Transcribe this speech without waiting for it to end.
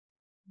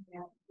Hi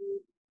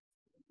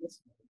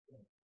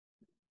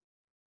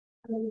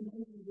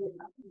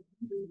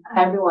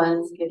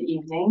everyone, good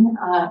evening.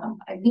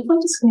 I think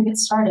we're just going to get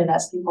started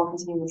as people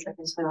continue to trip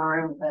into the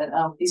room, but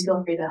please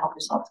feel free to help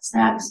yourself to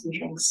snacks and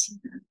drinks in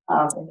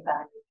the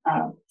back.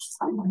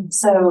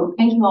 So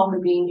thank you all for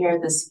being here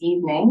this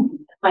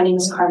evening. My name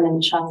is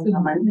Carmen Cheung,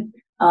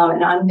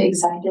 and I'm the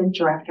Executive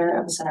Director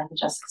of the Center for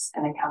Justice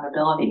and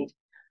Accountability.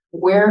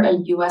 We're a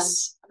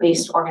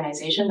US-based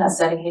organization that's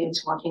dedicated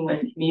to working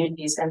with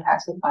communities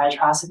impacted by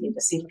atrocity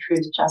to seek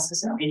truth,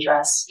 justice, and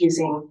redress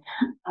using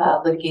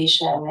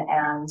litigation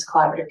and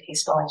collaborative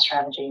case-building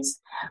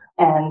strategies,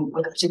 and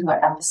with a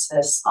particular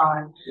emphasis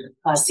on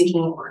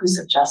seeking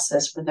inclusive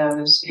justice for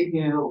those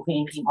who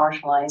may be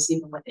marginalized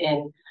even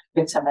within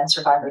victim and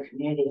survivor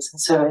communities.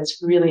 And so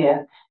it's really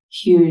a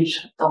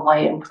huge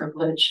delight and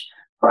privilege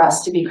for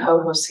us to be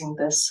co-hosting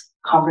this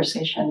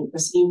conversation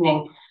this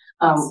evening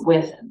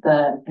with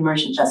the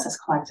Emergent Justice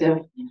Collective,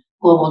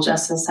 Global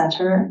Justice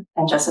Center,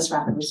 and Justice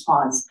Rapid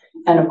Response.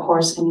 And of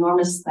course,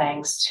 enormous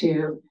thanks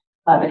to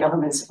the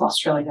governments of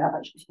Australia,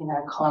 Argentina,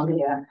 and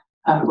Colombia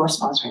who are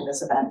sponsoring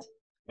this event.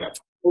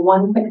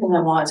 One quick thing I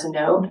wanted to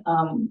note,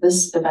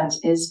 this event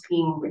is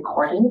being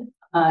recorded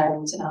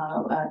and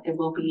it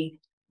will be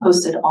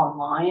posted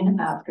online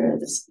after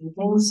this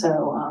evening.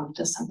 So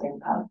just something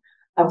that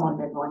I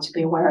wanted everyone to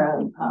be aware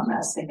of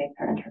as they make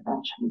their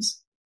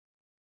interventions.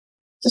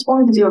 Just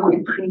wanted to do a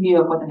quick preview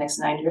of what the next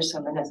 90 or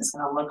so minutes is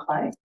going to look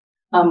like.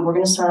 We're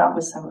going to start off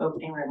with some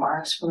opening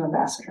remarks from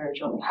Ambassador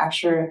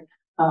Heckscher,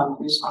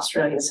 who's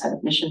Australia's head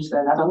of mission to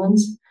the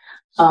Netherlands.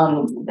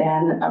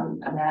 Then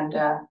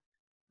Amanda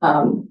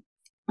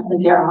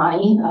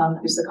Ghahremani,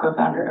 who's the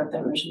co-founder of the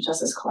Emergent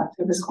Justice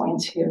Collective, is going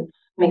to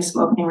make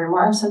some opening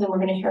remarks. And then we're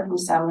going to hear from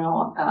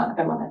Samuel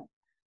Emonet,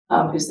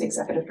 who's the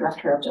executive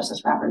director of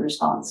Justice Rapid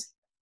Response.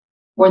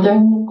 We're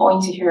then going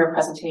to hear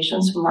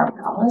presentations from our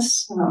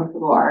panelists,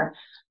 who are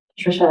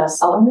Patricia,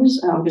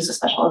 who's a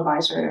special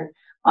advisor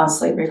on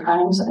slavery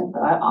crimes at the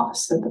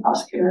Office of the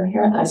Prosecutor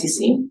here at the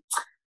ICC.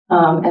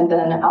 And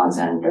then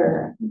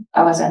Alexandra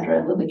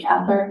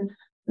Kather,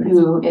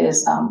 who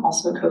is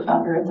also a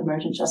co-founder of the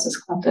Emergent Justice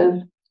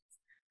Collective.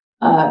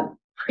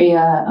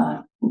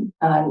 Priya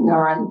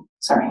Narayanan,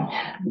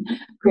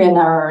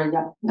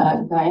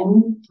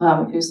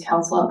 who's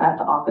counsel at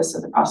the Office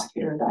of the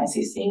Prosecutor of the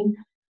ICC.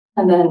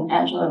 And then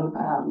Angela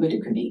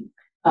Mudukuti,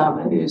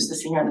 who's the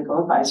senior legal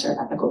advisor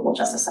at the Global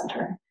Justice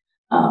Center.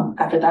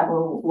 After that,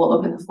 we'll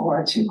open the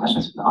floor to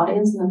questions from the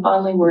audience. And then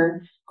finally,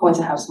 we're going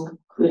to have some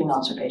concluding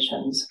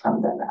observations from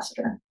the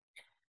ambassador.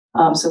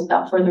 So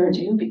without further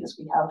ado, because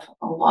we have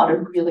a lot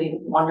of really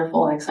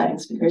wonderful and exciting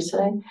speakers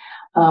today,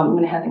 I'm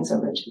going to hand things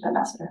over to the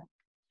ambassador.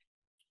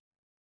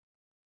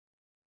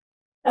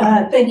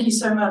 Thank you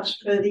so much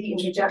for the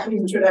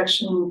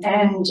introduction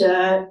and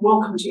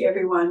welcome to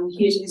everyone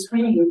here to this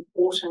really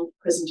important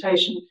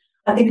presentation.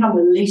 I think I'm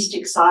the least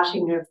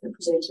exciting of the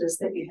presenters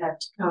that you have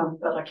to come,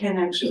 but I can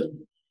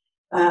actually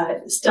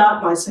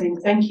start by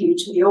saying thank you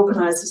to the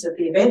organisers of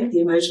the event,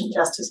 the Emergent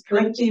Justice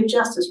Collective,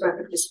 Justice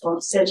Rapid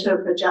Response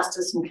Centre for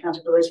Justice and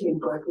Accountability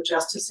and Global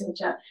Justice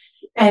Centre,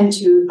 and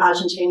to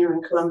Argentina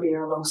and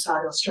Colombia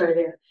alongside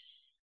Australia.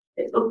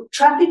 Look,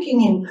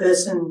 trafficking in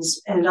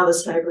persons and other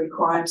slavery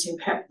crimes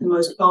impact the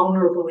most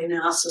vulnerable in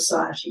our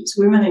societies: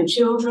 women and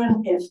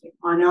children, ethnic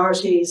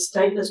minorities,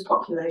 stateless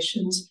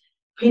populations,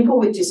 people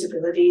with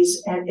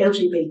disabilities, and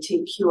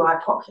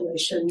LGBTQI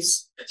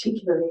populations,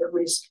 particularly at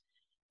risk.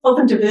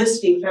 Often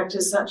diversity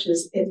factors such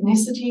as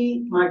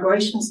ethnicity,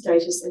 migration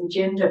status, and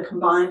gender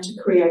combine to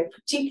create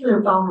particular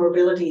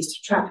vulnerabilities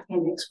to trafficking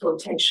and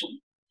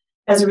exploitation.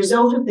 As a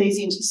result of these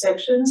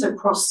intersections, a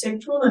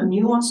cross-sectoral and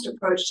nuanced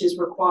approach is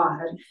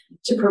required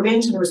to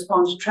prevent and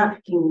respond to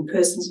trafficking in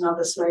persons and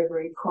other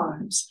slavery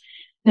crimes.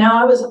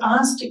 Now, I was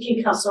asked to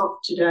kick us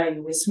off today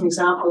with some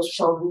examples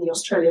from the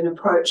Australian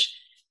approach,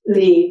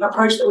 the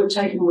approach that we've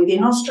taken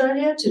within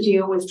Australia to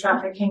deal with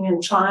trafficking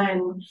and try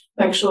and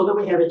make sure that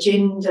we have a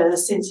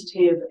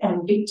gender-sensitive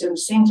and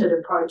victim-centred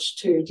approach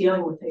to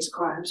dealing with these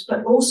crimes,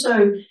 but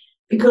also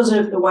because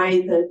of the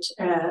way that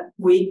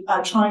we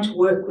are trying to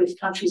work with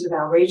countries of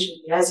our region,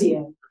 the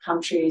ASEAN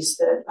countries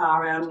that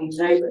are our new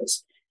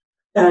neighbours,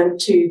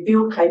 to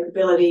build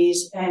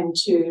capabilities and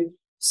to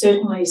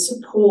certainly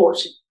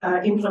support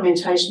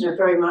implementation of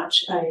very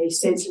much a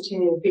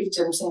sensitive,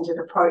 victim-centred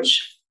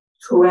approach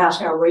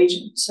throughout our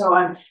region. So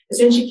I'm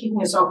essentially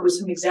kicking us off with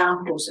some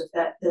examples of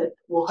that that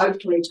will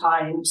hopefully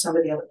tie in some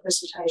of the other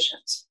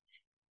presentations.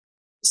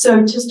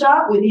 So to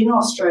start within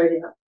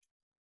Australia,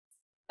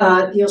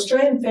 the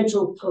Australian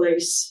Federal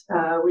Police,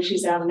 which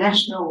is our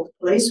national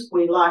police,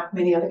 we, like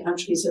many other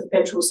countries, a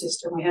federal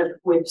system. We have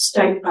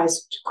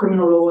state-based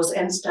criminal laws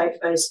and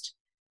state-based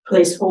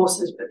police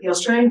forces, but the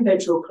Australian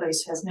Federal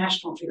Police has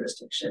national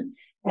jurisdiction,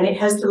 and it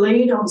has the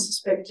lead on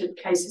suspected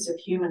cases of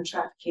human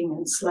trafficking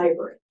and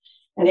slavery.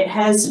 And it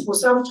has for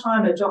some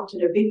time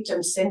adopted a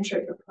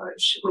victim-centric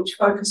approach, which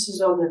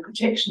focuses on the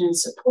protection and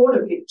support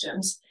of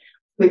victims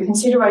with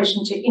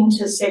consideration to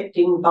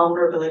intersecting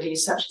vulnerabilities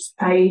such as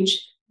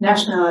age,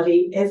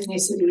 nationality,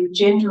 ethnicity,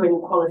 gender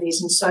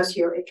inequalities, and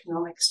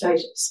socioeconomic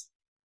status.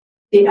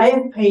 The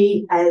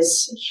AFP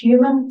has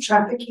human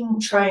trafficking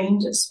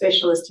trained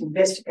specialist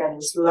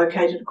investigators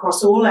located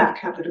across all our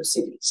capital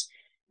cities,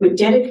 with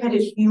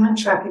dedicated human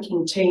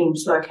trafficking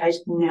teams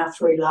located in our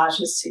 3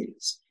 largest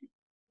cities.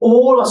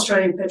 All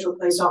Australian Federal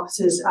Police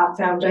officers are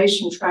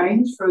foundation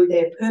trained through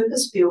their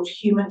purpose-built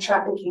human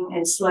trafficking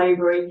and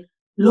slavery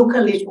Look a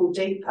Little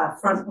Deeper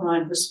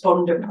frontline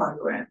responder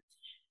program.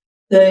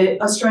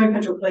 The Australian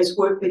Federal Police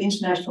work with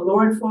international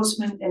law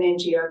enforcement and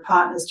NGO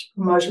partners to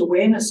promote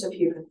awareness of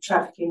human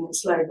trafficking and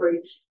slavery,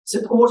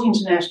 support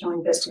international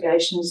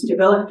investigations,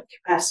 develop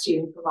capacity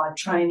and provide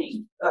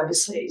training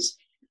overseas.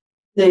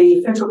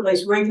 The Federal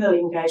Police regularly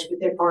engage with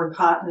their foreign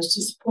partners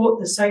to support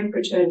the safe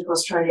return to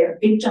Australia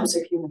of victims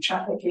of human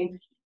trafficking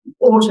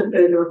or to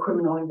further a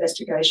criminal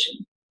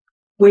investigation.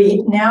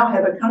 We now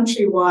have a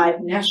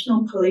countrywide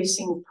national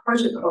policing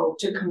protocol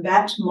to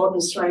combat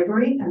modern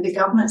slavery, and the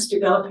government's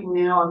developing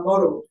now a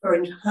model for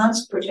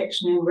enhanced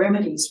protection and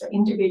remedies for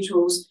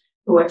individuals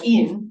who are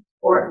in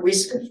or at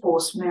risk of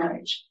forced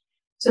marriage.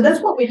 So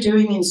that's what we're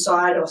doing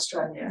inside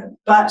Australia.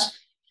 But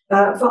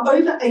for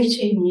over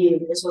 18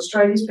 years,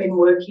 Australia's been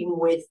working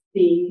with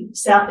the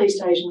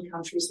Southeast Asian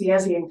countries, the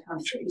ASEAN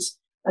countries,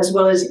 as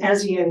well as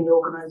ASEAN, the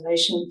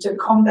organisation, to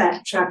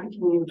combat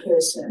trafficking in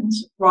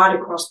persons right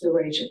across the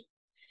region.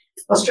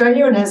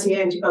 Australia and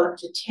ASEAN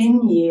developed a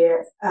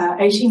 10-year,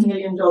 $80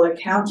 million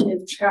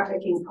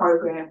counter-trafficking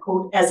program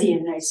called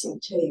ASEAN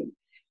ACT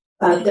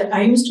that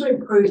aims to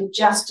improve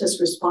justice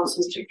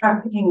responses to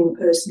trafficking in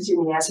persons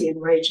in the ASEAN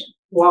region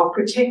while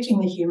protecting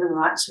the human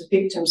rights of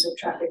victims of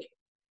trafficking.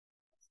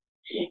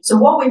 So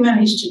what we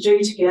managed to do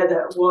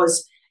together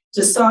was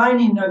to sign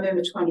in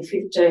November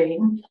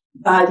 2015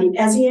 the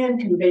ASEAN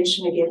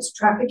Convention Against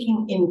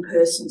Trafficking in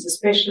Persons,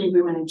 especially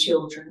women and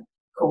children,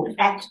 called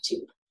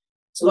ACTIP.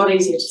 It's a lot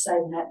easier to say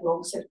than that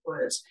long set of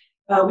words,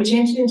 which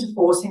entered into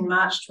force in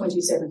March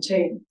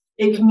 2017.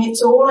 It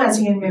commits all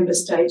ASEAN member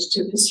states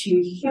to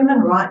pursue human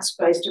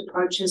rights-based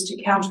approaches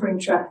to countering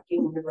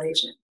trafficking in the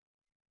region.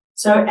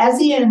 So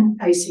ASEAN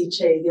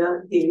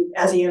ACT, the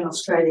ASEAN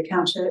Australia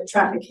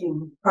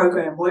Counter-Trafficking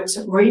Program, works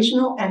at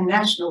regional and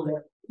national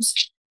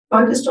levels,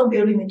 focused on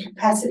building the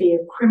capacity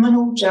of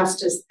criminal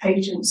justice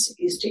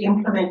agencies to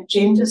implement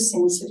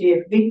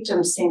gender-sensitive,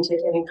 victim-centred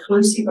and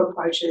inclusive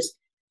approaches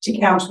to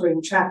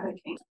countering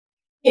trafficking,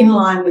 in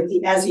line with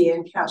the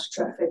ASEAN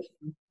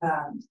Counter-Trafficking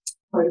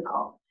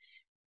Protocol.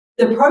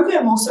 The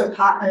program also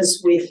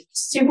partners with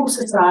civil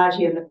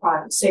society and the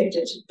private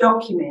sector to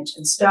document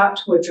and start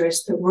to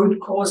address the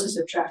root causes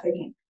of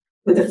trafficking,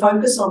 with a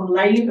focus on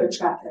labour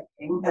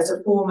trafficking as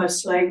a form of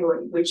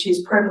slavery, which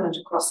is prevalent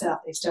across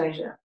Southeast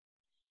Asia.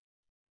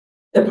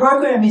 The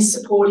program is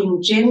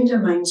supporting gender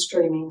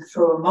mainstreaming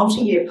through a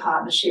multi-year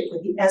partnership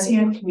with the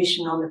ASEAN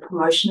Commission on the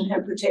Promotion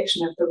and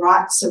Protection of the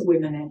Rights of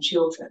Women and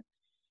Children.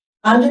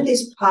 Under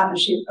this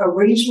partnership, a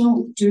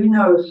regional do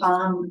no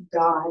harm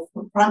guide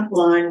for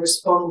frontline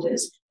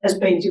responders has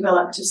been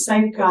developed to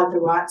safeguard the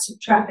rights of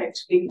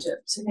trafficked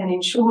victims and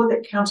ensure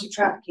that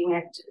counter-trafficking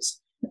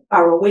actors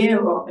are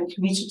aware of and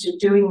committed to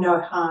doing no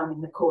harm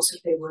in the course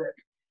of their work.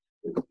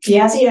 The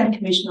ASEAN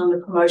Commission on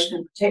the Promotion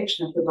and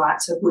Protection of the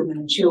Rights of Women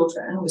and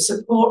Children, with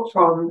support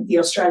from the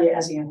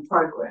Australia-ASEAN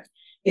program,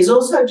 is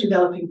also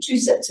developing 2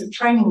 sets of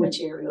training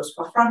materials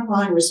for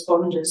frontline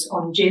responders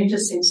on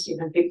gender-sensitive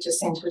and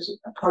victim-centred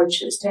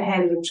approaches to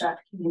handling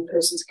trafficking in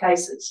persons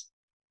cases.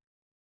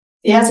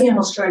 The ASEAN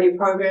Australia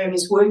program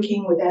is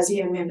working with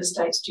ASEAN member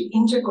states to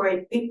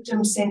integrate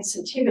victim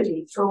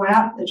sensitivity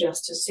throughout the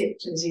justice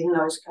sectors in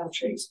those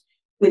countries,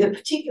 with a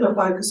particular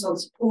focus on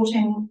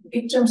supporting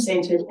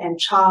victim-centred and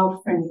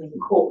child-friendly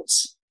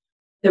courts.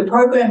 The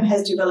program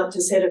has developed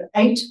a set of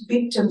 8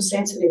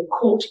 victim-sensitive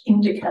court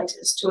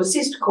indicators to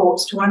assist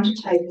courts to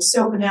undertake a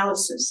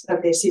self-analysis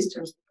of their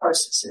systems and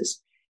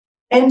processes,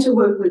 and to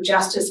work with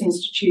justice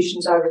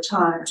institutions over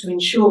time to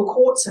ensure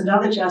courts and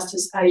other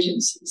justice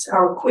agencies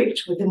are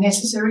equipped with the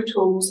necessary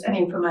tools and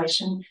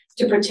information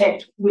to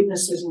protect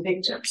witnesses and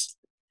victims.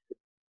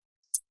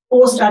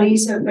 4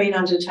 studies have been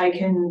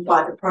undertaken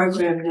by the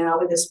program now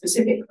with a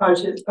specific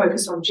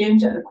focus on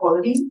gender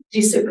equality,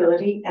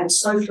 disability and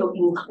social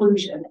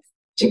inclusion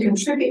to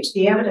contribute to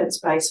the evidence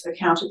base for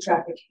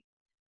counter-trafficking.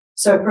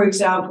 So, for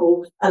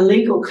example, a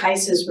legal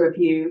cases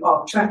review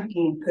of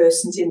trafficking in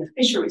persons in the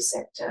fisheries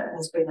sector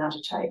has been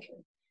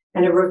undertaken,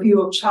 and a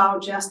review of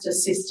child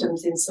justice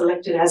systems in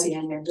selected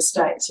ASEAN member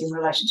states in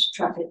relation to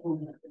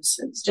trafficking in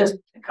persons. Just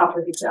a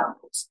couple of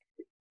examples.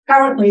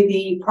 Currently,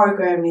 the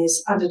program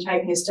is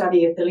undertaking a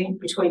study of the link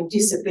between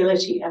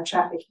disability and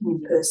trafficking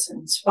in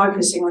persons,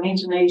 focusing on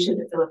Indonesia,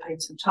 the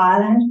Philippines and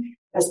Thailand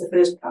as the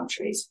first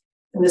countries.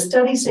 And the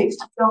study seeks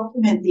to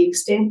document the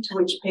extent to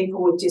which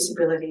people with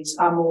disabilities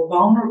are more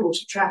vulnerable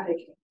to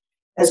trafficking,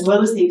 as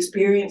well as the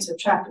experience of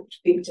trafficked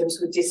victims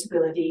with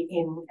disability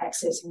in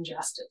accessing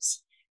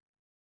justice.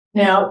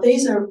 Now,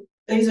 these are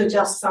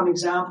just some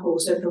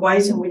examples of the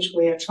ways in which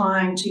we are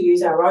trying to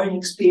use our own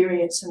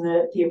experience and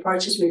the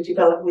approaches we've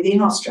developed within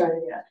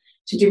Australia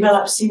to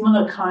develop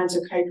similar kinds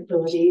of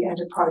capability and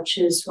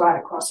approaches right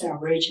across our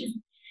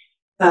region.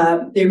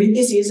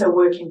 This is a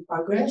work in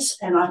progress,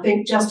 and I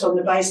think just on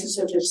the basis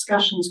of the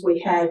discussions we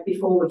had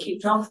before we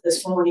kicked off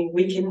this morning,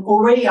 we can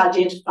already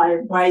identify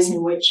ways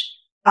in which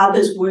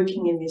others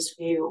working in this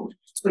field,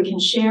 we can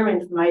share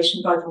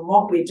information both on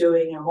what we're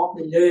doing and what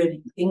we're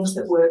learning, things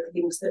that work,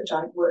 things that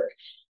don't work.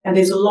 And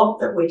there's a lot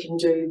that we can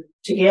do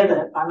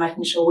together by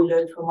making sure we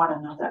learn from one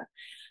another.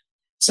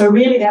 So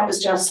really that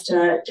was just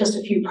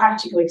a few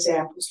practical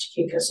examples to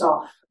kick us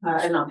off.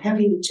 And I'm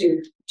happy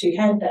to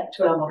hand that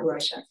to our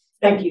moderator.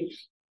 Thank you.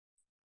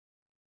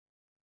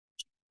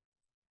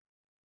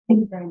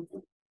 Thank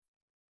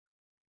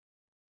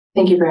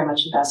you very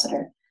much,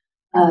 Ambassador.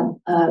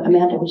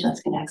 Amanda, would you like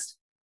to go next?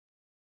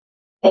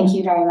 Thank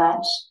you very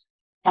much.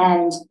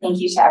 And thank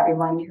you to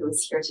everyone who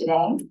is here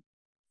today.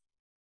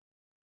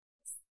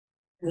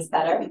 Is this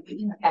better?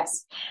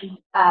 Yes.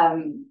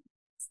 And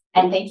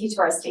thank you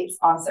to our state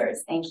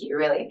sponsors. Thank you,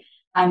 really.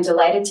 I'm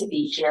delighted to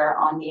be here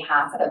on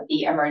behalf of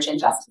the Emergent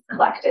Justice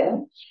Collective.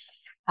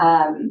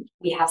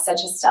 We have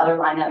such a stellar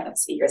lineup of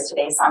speakers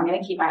today, so I'm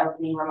going to keep my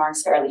opening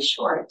remarks fairly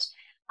short.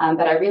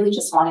 But I really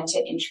just wanted to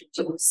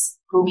introduce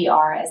who we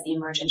are as the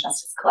Emergent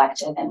Justice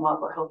Collective and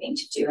what we're hoping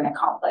to do and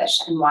accomplish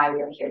and why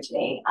we are here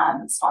today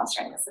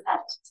sponsoring this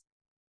event.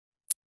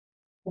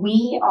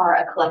 We are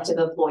a collective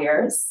of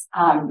lawyers,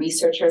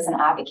 researchers, and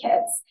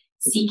advocates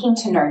seeking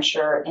to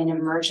nurture an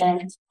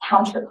emergent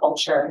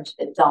counterculture to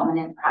the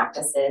dominant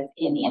practices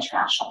in the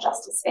international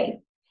justice space.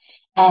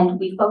 And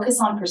we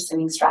focus on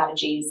pursuing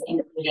strategies,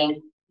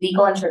 including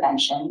legal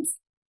interventions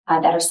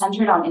that are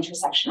centered on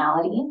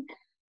intersectionality,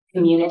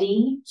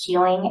 community,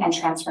 healing, and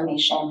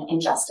transformation in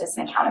justice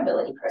and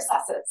accountability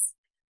processes.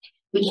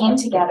 We came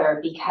together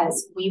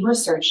because we were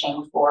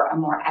searching for a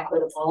more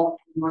equitable,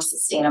 more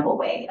sustainable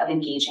way of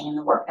engaging in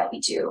the work that we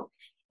do.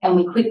 And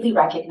we quickly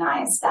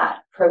recognized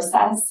that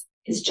process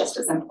is just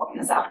as important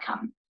as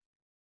outcome.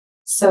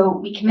 So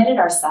we committed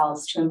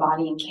ourselves to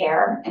embodying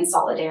care and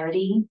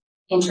solidarity,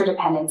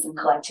 interdependence and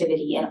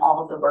collectivity in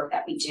all of the work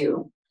that we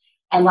do.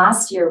 And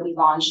last year, we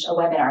launched a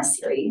webinar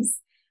series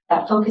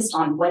that focused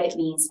on what it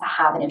means to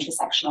have an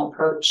intersectional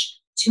approach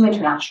to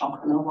international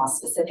criminal law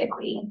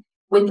specifically,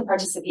 with the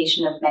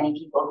participation of many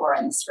people who are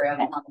in this room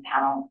and on the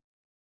panel.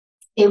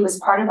 It was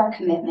part of our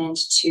commitment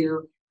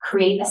to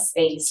create a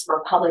space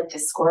for public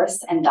discourse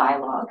and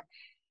dialogue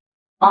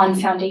on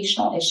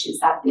foundational issues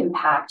that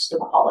impact the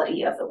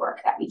quality of the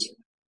work that we do.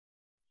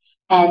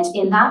 And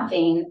in that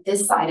vein,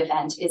 this side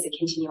event is a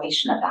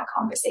continuation of that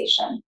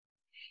conversation.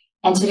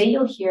 And today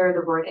you'll hear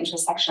the word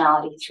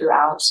intersectionality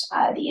throughout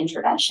the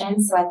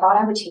intervention. So I thought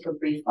I would take a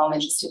brief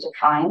moment just to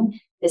define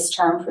this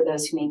term for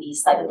those who may be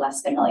slightly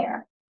less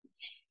familiar.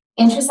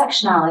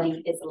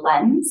 Intersectionality is a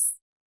lens,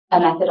 a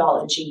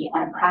methodology,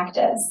 and a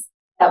practice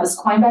that was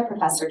coined by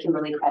Professor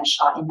Kimberly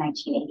Crenshaw in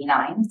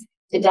 1989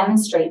 to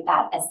demonstrate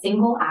that a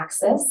single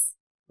axis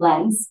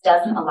lens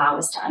doesn't allow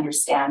us to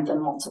understand the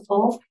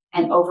multiple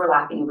and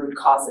overlapping root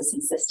causes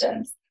and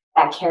systems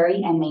that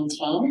carry and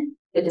maintain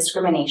the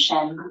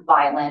discrimination,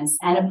 violence,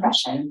 and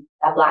oppression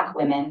that Black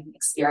women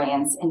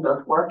experience in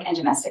both work and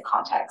domestic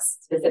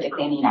contexts,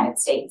 specifically in the United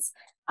States,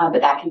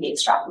 but that can be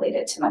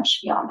extrapolated to much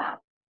beyond that.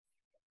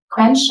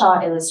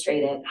 Crenshaw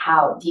illustrated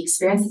how the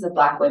experiences of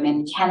Black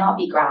women cannot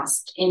be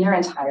grasped in their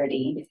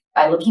entirety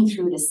by looking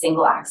through the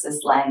single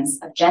axis lens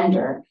of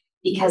gender,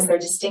 because they're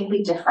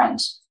distinctly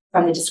different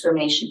from the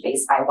discrimination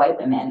faced by white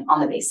women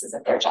on the basis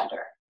of their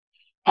gender.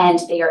 And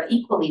they are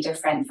equally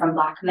different from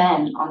Black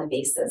men on the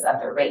basis of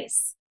their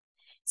race.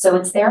 So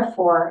it's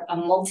therefore a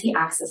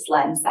multi-axis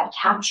lens that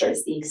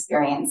captures the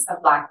experience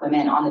of Black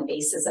women on the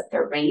basis of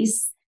their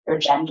race, their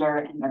gender,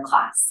 and their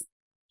class.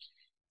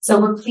 So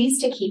we're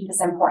pleased to keep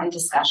this important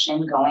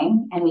discussion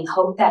going, and we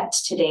hope that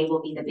today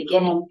will be the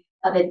beginning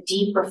of a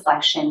deep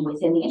reflection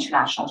within the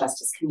international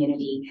justice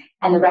community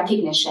and the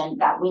recognition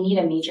that we need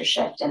a major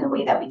shift in the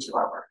way that we do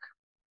our work.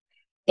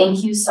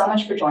 Thank you so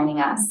much for joining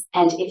us.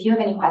 And if you have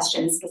any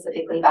questions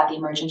specifically about the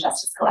Emergent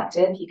Justice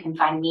Collective, you can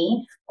find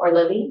me or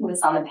Lily, who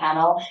is on the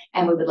panel,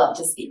 and we would love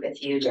to speak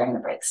with you during the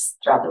breaks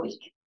throughout the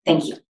week.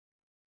 Thank you.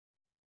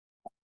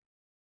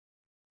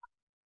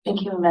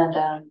 Thank you,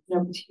 Amanda.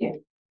 Over to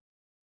you.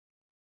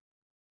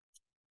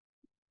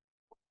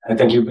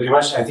 Thank you very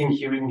much. I think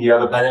hearing the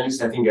other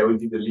panelists, I think I will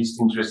be the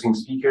least interesting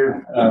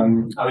speaker.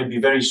 I will be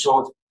very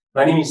short.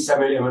 My name is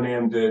Samuel Emonet.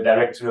 I'm the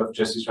Director of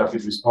Justice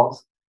Rapid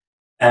Response.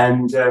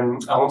 And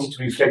I wanted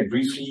to reflect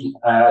briefly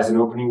as an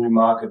opening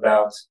remark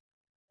about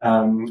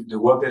the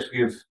work that we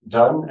have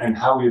done and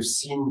how we have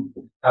seen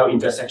how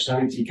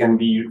intersectionality can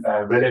be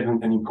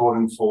relevant and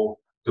important for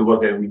the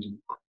work that we do.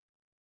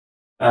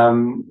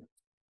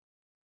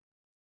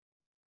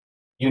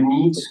 You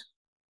need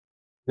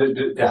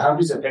the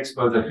hundreds of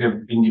experts that we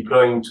have been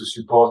deploying to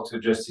support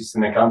justice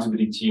and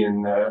accountability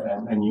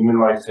and human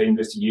rights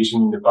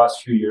investigation in the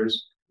past few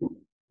years.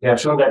 They have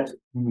shown that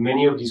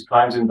many of these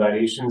crimes and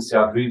violations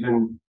are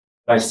driven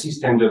by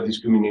systems of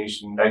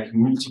discrimination, like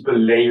multiple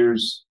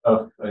layers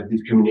of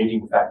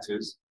discriminating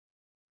factors.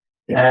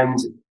 And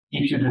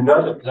if you do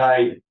not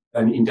apply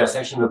an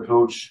intersectional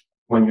approach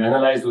when you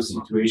analyze those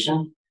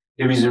situations,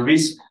 there is a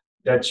risk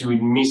that you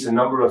will miss a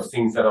number of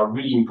things that are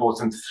really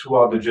important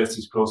throughout the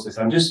justice process.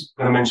 I'm just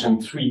going to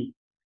mention three.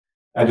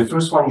 The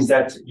first one is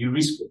that you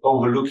risk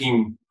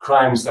overlooking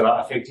crimes that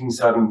are affecting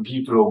certain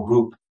people or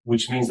group,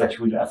 which means that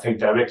you will affect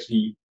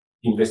directly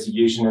the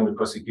investigation and the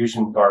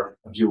prosecution part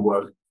of your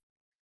work.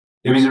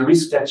 There is a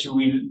risk that you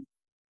will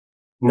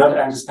not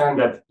understand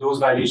that those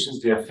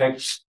violations, they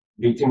affect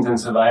victims and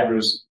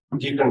survivors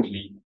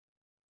differently.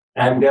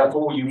 And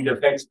therefore, you will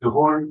affect the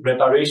whole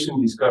reparation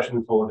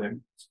discussion for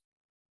them.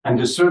 And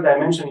the third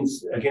dimension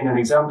is, again, an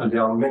example.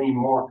 There are many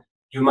more.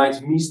 You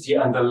might miss the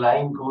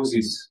underlying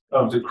causes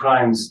of the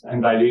crimes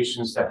and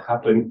violations that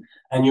happen,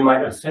 and you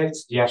might affect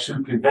the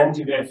actual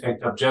preventive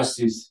effect of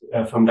justice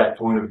from that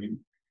point of view.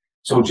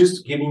 So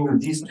just giving you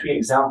these three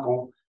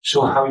examples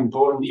show how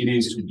important it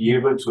is to be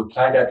able to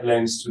apply that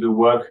lens to the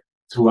work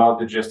throughout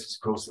the justice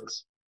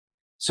process.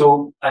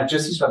 So at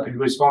Justice Rapid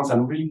Response,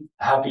 I'm really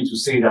happy to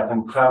say that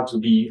I'm proud to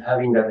be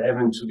having that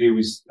event today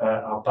with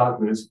our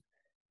partners.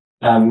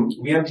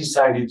 We have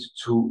decided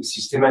to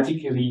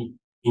systematically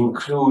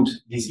include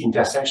this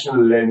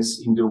intersectional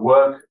lens in the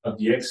work of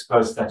the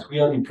experts that we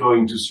are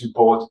deploying to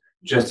support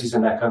justice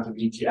and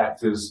accountability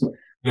actors.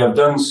 We have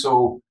done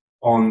so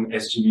on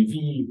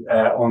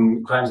SGBV,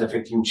 on crimes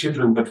affecting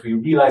children, but we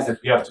realize that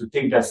we have to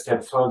take that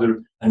step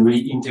further and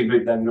really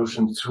integrate that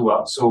notion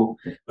throughout. So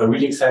we're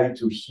really excited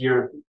to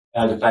hear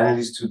the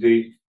panelists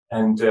today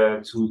and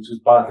to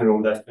partner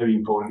on that very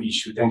important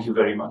issue. Thank you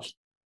very much.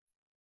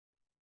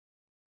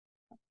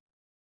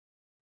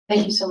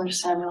 Thank you so much,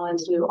 Samuel, and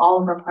to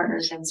all of our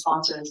partners and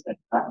sponsors for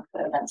the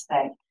event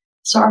today.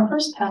 So our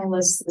first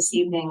panelist this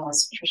evening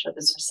was Patricia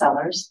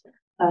Viseur.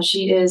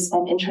 She is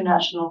an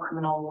international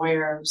criminal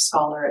lawyer,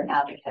 scholar, and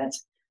advocate.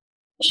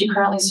 She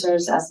currently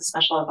serves as the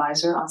special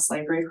advisor on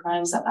slavery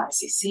crimes at the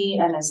ICC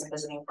and is a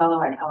visiting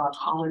fellow at Kellogg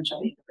College at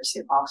the University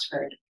of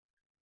Oxford.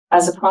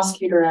 As a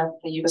prosecutor at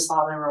the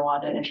Yugoslavia and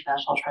Rwanda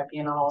International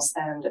Tribunals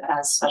and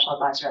as special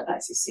advisor at the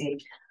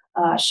ICC,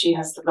 she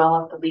has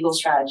developed the legal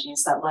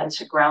strategies that led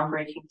to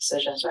groundbreaking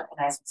decisions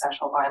recognizing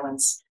sexual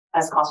violence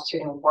as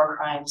constituting war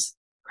crimes,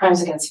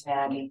 crimes against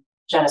humanity,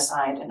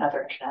 genocide, and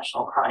other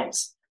international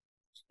crimes.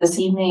 This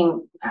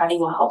evening, Patty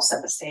will help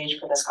set the stage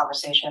for this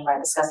conversation by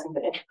discussing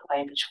the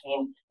interplay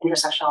between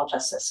intersectional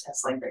justice and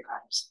slavery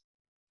crimes.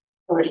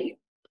 Over to you.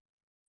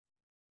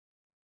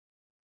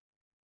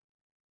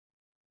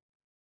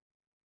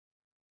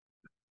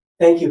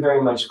 Thank you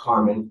very much,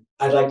 Carmen.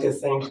 I'd like to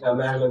thank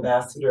Madam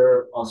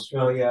Ambassador,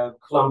 Australia,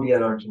 Colombia,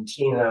 and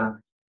Argentina,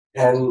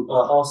 and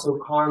also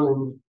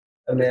Carmen,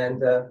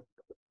 Amanda,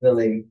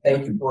 Lily.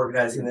 Thank you for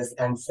organizing this,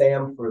 and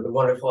Sam for the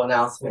wonderful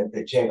announcement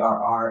that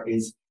JRR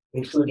is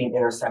including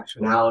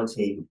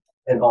intersectionality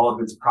in all of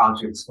its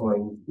projects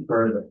going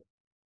further.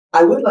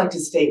 I would like to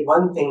state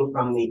one thing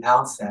from the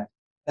outset,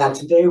 that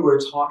today we're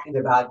talking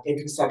about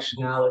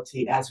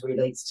intersectionality as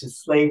relates to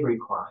slavery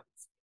crimes,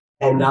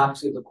 and not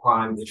to the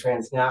crime, the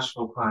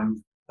transnational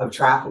crime of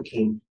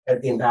trafficking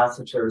that the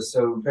ambassador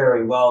so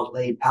very well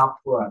laid out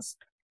for us.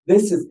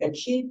 This is a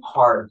key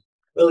part,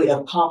 really,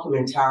 of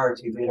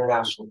complementarity of the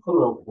International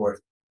Criminal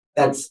Court,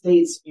 that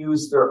states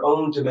use their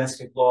own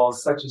domestic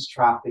laws, such as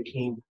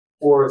trafficking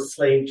or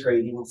slave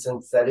trading,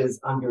 since that is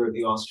under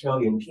the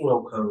Australian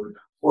Penal Code,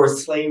 or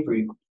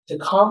slavery, to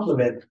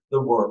complement the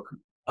work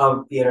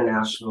of the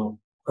International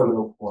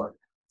Criminal Court.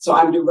 So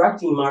I'm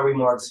directing my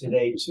remarks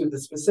today to the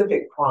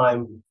specific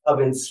crime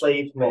of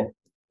enslavement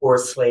or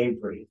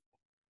slavery.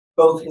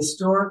 Both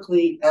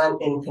historically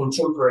and in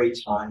contemporary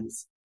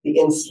times, the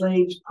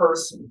enslaved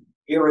person,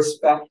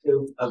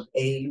 irrespective of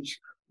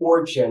age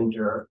or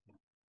gender,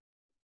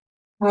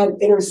 had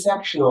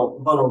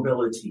intersectional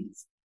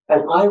vulnerabilities.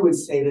 And I would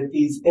say that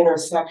these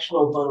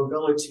intersectional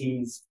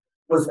vulnerabilities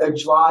was a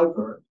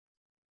driver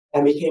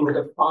and became a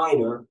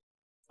definer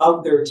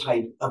of their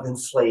type of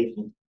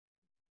enslavement.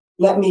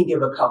 Let me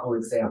give a couple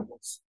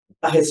examples.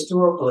 A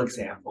historical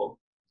example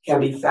can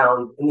be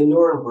found in the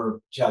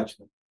Nuremberg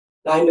judgment.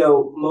 I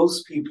know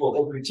most people,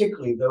 and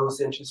particularly those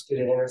interested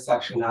in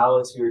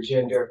intersectionality or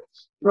gender,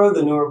 throw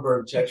the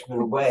Nuremberg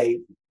judgment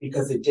away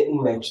because it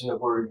didn't mention the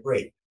word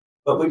rape.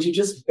 But would you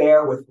just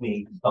bear with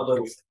me a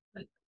little?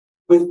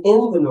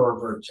 Within the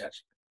Nuremberg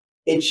judgment,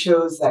 it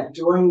shows that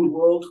during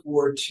World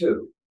War II,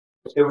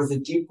 there was a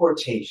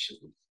deportation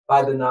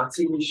by the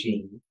Nazi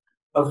regime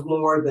of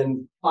more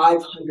than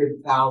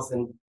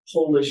 500,000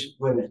 Polish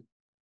women.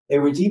 They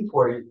were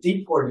deported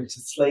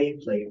to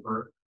slave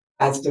labor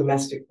as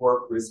domestic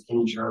workers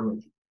in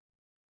Germany.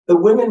 The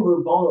women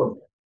were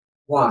vulnerable.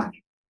 Why?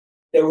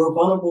 They were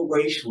vulnerable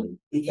racially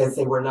because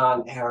they were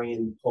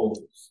non-Aryan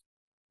Poles.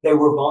 They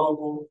were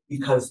vulnerable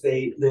because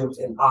they lived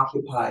in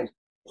occupied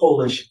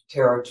Polish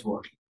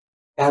territory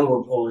and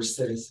were Polish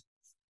citizens.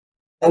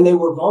 And they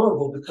were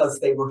vulnerable because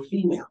they were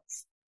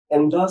females,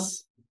 and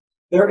thus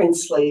their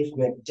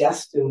enslavement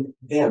destined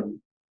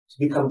them to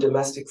become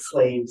domestic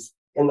slaves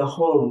in the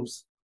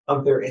homes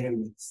of their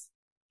enemies.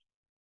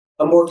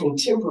 A more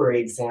contemporary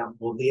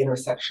example of the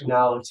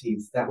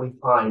intersectionalities that we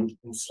find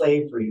in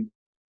slavery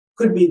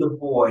could be the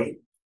boy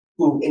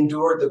who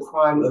endured the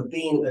crime of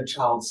being a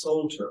child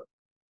soldier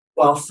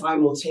while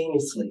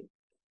simultaneously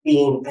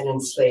being an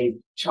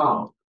enslaved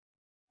child,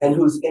 and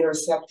whose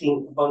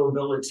intersecting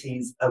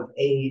vulnerabilities of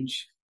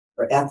age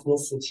or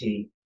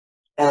ethnicity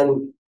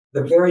and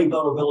the very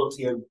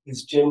vulnerability of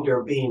his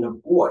gender being a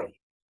boy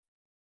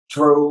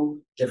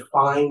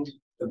defined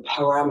the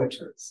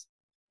parameters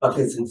of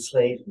his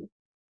enslavement,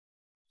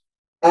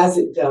 as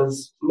it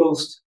does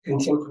most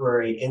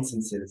contemporary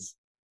instances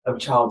of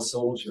child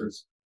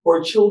soldiers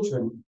or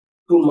children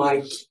who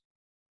might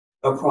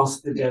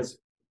across the desert.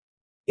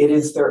 It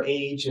is their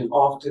age and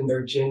often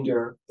their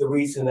gender, the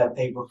reason that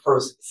they were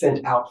first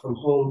sent out from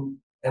home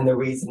and the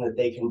reason that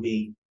they can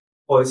be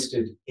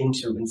hoisted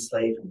into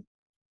enslavement.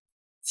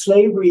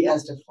 Slavery,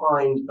 as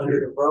defined under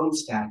the Rome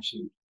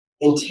Statute,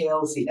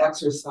 entails the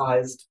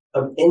exercise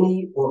of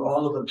any or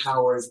all of the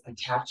powers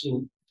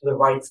attaching to the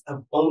rights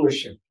of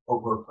ownership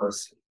over a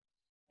person.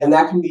 And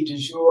that can be de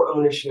jure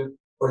ownership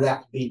or that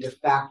can be de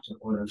facto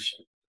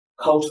ownership.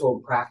 Cultural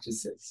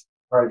practices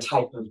are a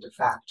type of de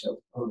facto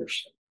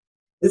ownership.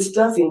 This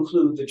does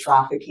include the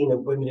trafficking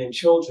of women and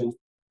children,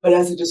 but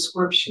as a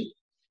description,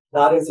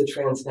 not as a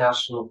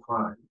transnational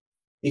crime.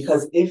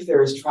 Because if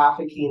there is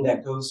trafficking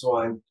that goes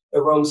on,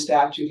 the Rome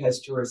Statute has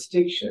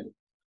jurisdiction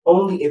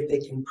only if they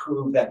can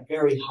prove that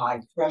very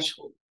high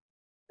threshold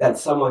that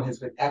someone has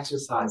been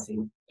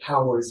exercising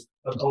powers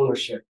of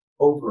ownership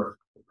over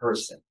the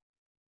person.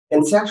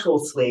 And sexual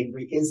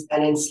slavery is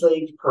an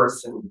enslaved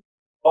person,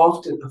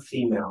 often a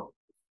female,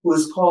 who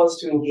is caused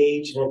to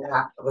engage in an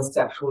act of a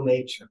sexual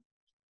nature.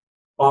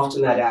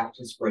 Often that act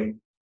is rape,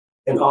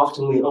 and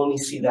often we only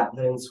see that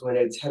lens when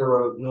it's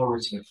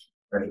heteronormative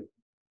rape.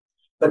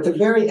 But the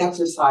very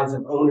exercise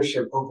of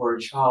ownership over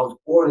a child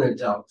or an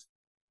adult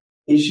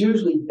is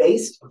usually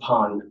based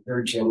upon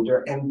their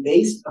gender and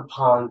based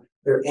upon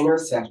their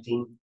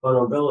intersecting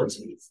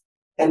vulnerabilities.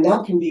 And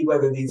that can be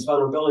whether these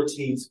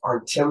vulnerabilities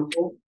are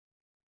temporal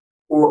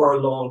or are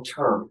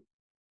long-term.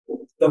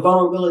 The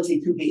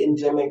vulnerability could be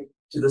endemic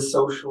to the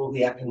social,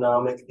 the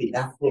economic, the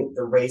ethnic,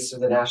 the race, or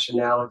the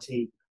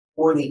nationality,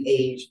 or the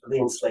age of the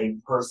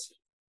enslaved person.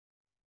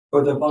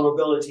 Or the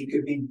vulnerability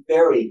could be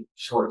very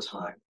short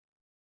time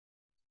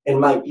and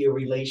might be a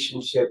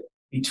relationship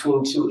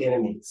between two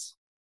enemies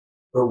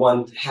where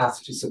one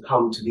has to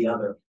succumb to the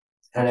other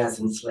and as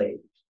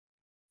enslaved.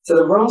 So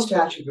the Rome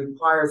Statute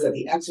requires that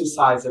the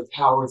exercise of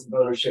powers of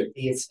ownership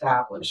be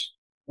established,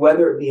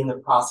 whether it be in the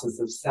process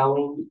of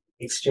selling,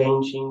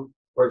 exchanging,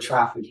 or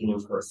trafficking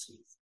in persons.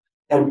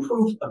 And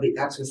proof of the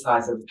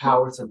exercise of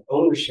powers of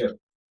ownership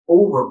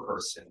over a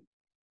person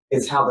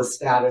is how the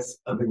status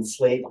of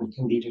enslavement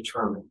can be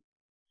determined.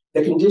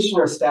 The condition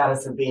or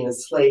status of being a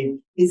slave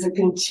is a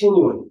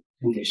continuing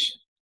condition.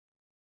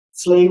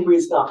 Slavery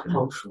is not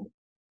cultural.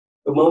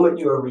 The moment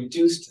you are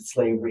reduced to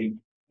slavery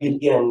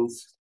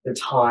begins the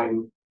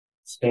time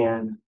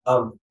span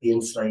of the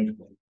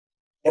enslavement.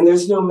 And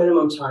there's no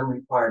minimum time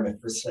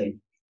requirement for slavery.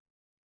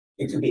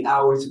 It could be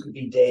hours, it could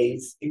be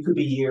days, it could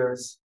be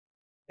years,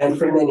 and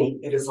for many,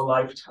 it is a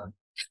lifetime.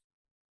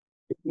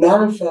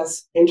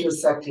 Manifest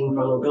intersecting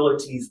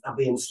vulnerabilities of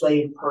the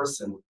enslaved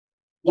person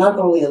not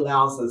only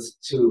allows us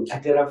to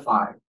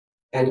identify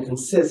and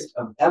consist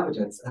of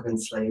evidence of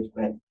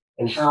enslavement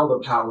and how the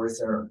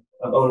powers of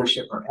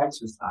ownership are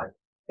exercised,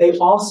 they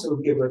also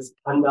give us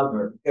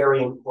another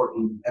very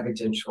important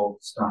evidential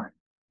start.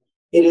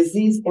 It is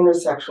these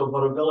intersectional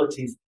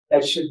vulnerabilities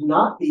that should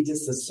not be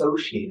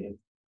disassociated,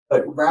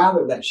 but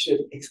rather that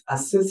should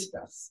assist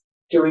us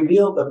to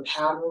reveal the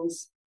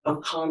patterns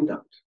of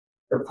conduct,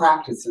 the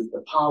practices,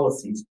 the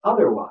policies,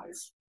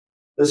 otherwise,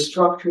 the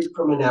structured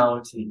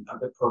criminality of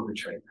the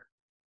perpetrator.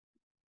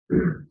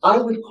 I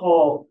would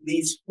call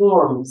these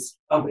forms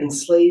of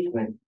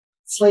enslavement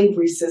slave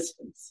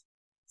resistance,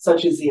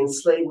 such as the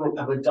enslavement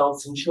of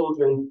adults and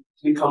children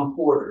to become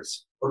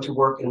porters or to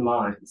work in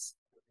mines,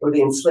 or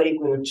the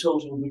enslavement of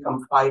children to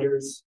become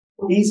fighters.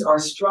 These are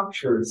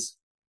structures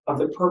of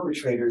the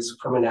perpetrator's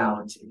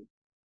criminality.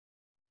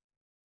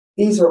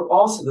 These are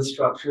also the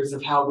structures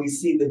of how we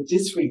see the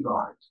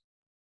disregard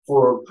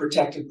for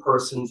protected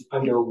persons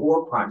under a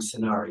war crime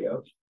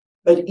scenario,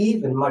 but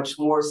even much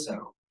more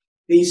so.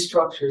 These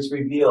structures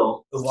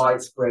reveal the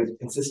widespread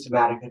and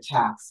systematic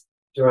attacks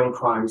during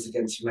crimes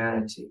against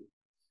humanity.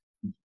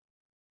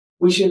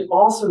 We should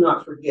also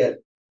not forget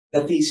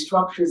that these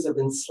structures of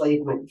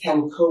enslavement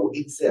can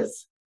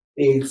coexist.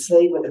 The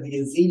enslavement of the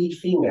Yazidi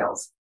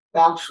females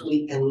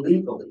factually and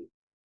legally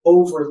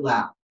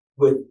overlap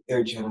with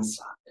their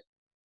genocide.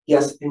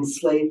 Yes,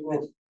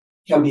 enslavement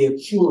can be a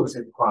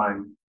cumulative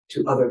crime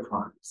to other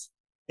crimes.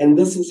 And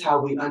this is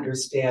how we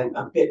understand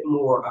a bit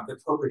more of the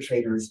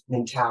perpetrator's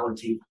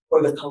mentality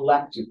or the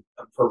collective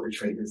of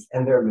perpetrators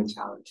and their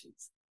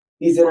mentalities.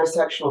 These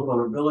intersectional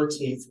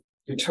vulnerabilities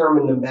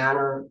determine the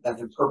manner that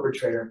the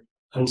perpetrator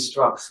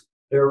constructs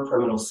their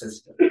criminal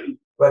system,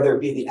 whether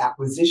it be the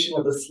acquisition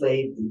of the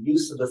slave, the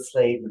use of the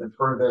slave, or the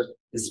further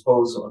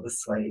disposal of the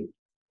slave.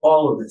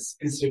 All of this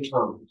is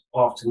determined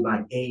often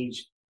by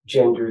age,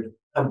 gendered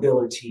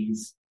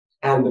abilities,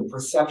 and the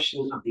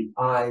perception of the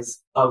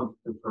eyes of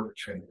the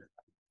perpetrator.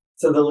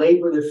 So the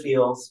labor in the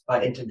fields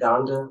by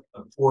Ntaganda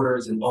of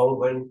Porters and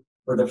Ongwen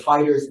were the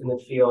fighters in the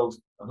field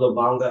of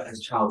Lubanga as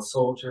child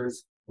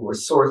soldiers, who were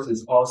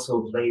sources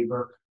also of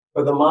labor,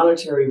 for the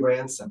monetary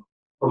ransom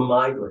from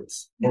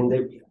migrants in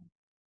Libya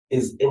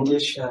is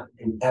indicia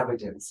and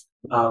evidence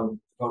of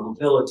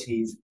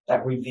vulnerabilities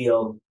that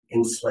reveal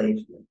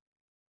enslavement.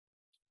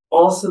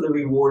 Also the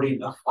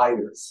rewarding of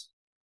fighters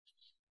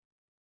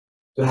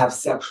to have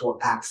sexual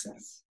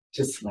access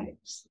to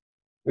slaves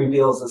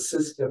reveals a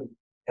system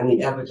and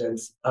the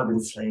evidence of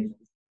enslavement.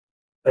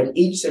 But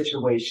each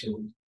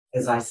situation,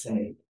 as I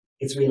say,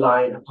 is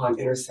relying upon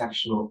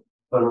intersectional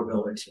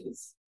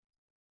vulnerabilities.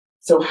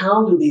 So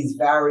how do these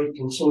varied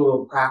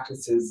continual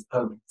practices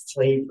of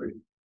slavery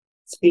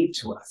speak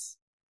to us?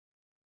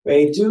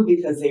 They do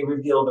because they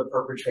reveal the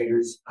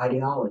perpetrator's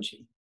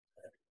ideology.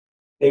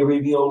 They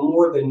reveal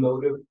more than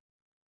motive,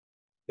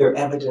 they're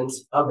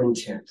evidence of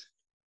intent.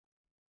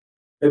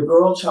 The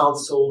girl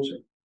child soldier,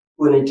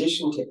 who in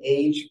addition to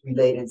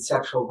age-related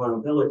sexual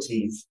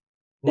vulnerabilities,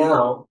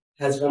 now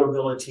has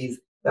vulnerabilities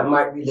that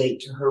might relate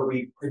to her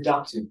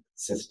reproductive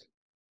system.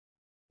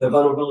 The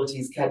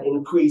vulnerabilities can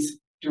increase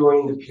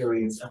during the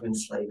periods of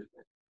enslavement.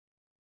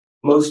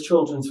 Most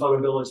children's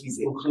vulnerabilities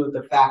include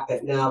the fact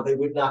that now they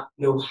would not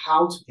know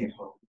how to get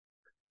home,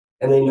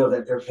 and they know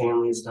that their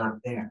family is not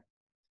there.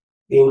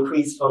 The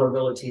increased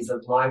vulnerabilities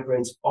of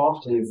migrants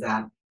often is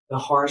that the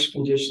harsh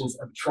conditions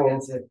of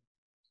transit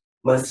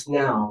must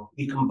now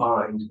be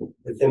combined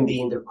with them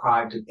being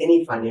deprived of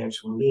any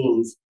financial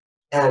means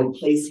and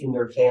placing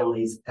their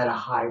families at a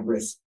high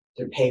risk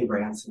to pay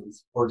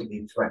ransoms or to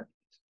be threatened.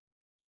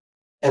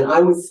 And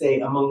I would say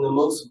among the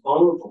most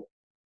vulnerable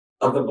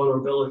of the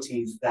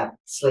vulnerabilities that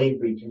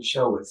slavery can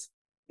show us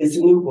is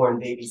a newborn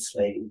baby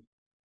slave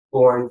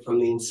born from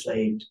the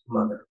enslaved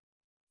mother.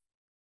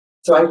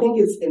 So I think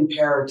it's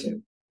imperative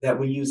that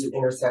we use an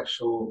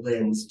intersectional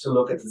lens to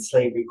look at the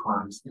slavery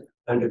crimes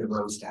under the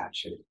Rome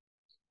Statute.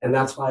 And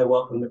that's why I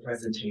welcome the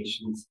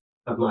presentations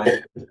of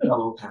my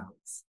fellow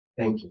panelists.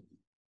 Thank you.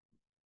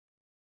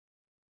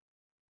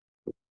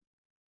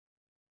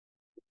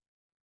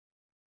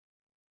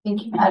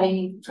 Thank you,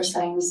 Patty, for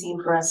setting the scene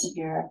for us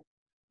here.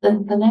 The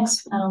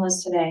next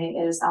panelist today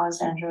is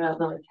Alexandra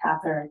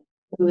Kather,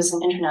 who is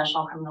an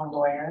international criminal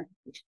lawyer.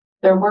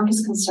 Their work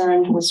is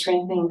concerned with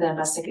strengthening the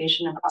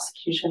investigation and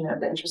prosecution of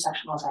the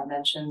intersectional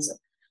dimensions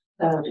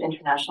of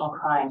international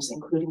crimes,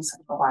 including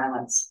sexual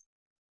violence.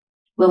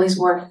 Lily's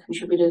work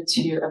contributed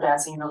to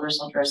advancing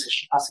universal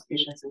jurisdiction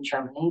prosecutions in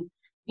Germany,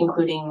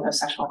 including of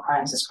sexual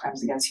crimes as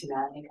crimes against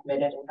humanity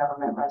committed in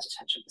government-run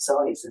detention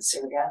facilities in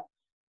Syria,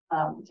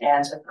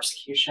 and of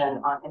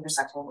persecution on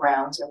intersecting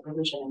grounds of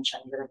religion and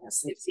gender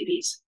against the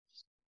Yazidis.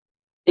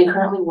 They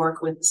currently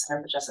work with the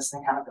Center for Justice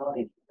and Accountability,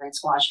 Human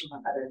Rights Watch,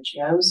 among other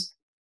NGOs.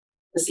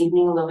 This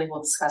evening, Lily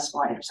will discuss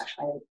why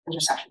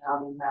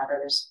intersectionality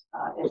matters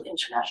in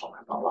international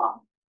criminal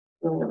law.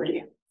 Lily, over to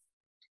you.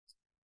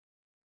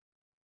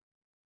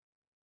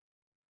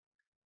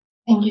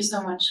 Thank you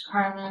so much,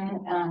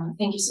 Carmen.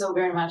 Thank you so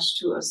very much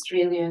to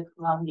Australia,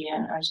 Colombia,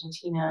 and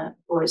Argentina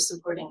for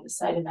supporting the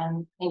side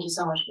event. Thank you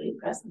so much for your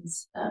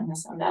presence,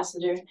 Ms.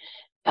 Ambassador.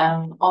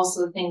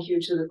 Also, thank you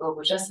to the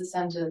Global Justice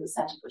Center, the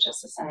Center for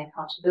Justice and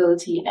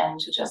Accountability, and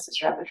to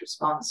Justice Rapid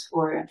Response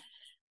for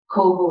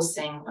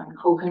co-hosting and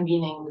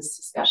co-convening this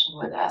discussion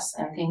with us.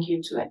 And thank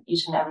you to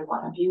each and every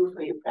one of you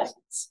for your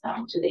presence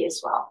today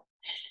as well.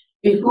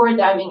 Before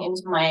diving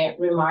into my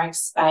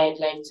remarks, I'd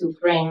like to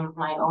frame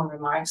my own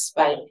remarks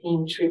by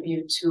paying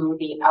tribute to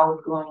the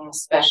outgoing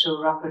Special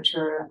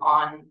Rapporteur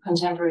on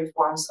contemporary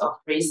forms of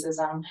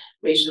racism,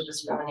 racial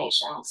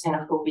discrimination,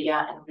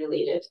 xenophobia, and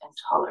related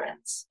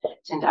intolerance,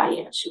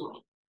 Tendai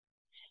Achumi.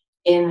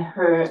 In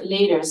her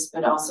latest,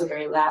 but also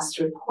very last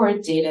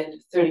report dated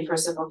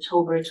 31st of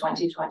October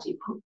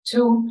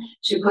 2022,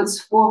 she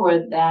puts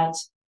forward that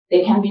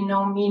there can be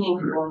no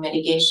meaningful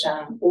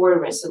mitigation or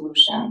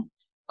resolution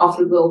of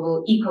the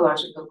global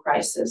ecological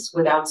crisis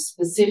without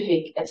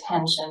specific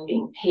attention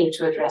being paid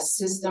to address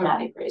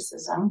systematic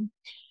racism,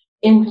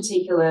 in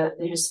particular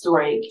the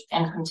historic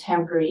and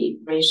contemporary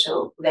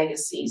racial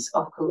legacies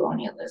of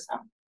colonialism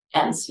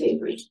and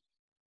slavery.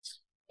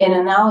 In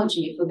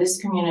analogy for this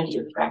community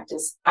of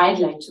practice, I'd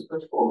like to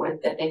put forward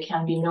that there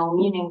can be no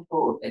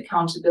meaningful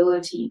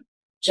accountability,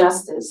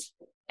 justice,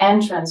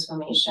 and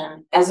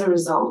transformation as a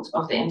result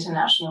of the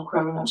International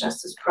Criminal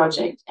Justice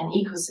Project and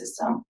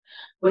ecosystem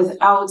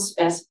without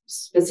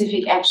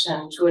specific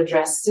action to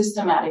address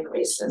systematic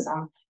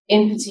racism,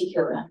 in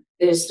particular,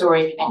 the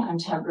historic and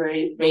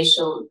contemporary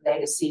racial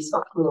legacies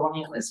of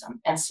colonialism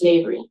and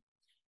slavery,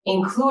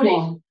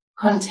 including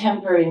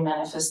contemporary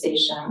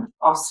manifestation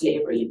of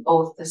slavery,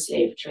 both the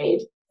slave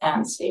trade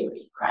and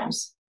slavery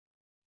crimes.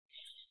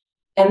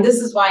 And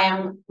this is why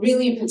I'm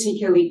really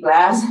particularly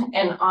glad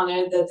and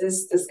honored that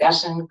this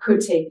discussion could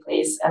take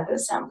place at the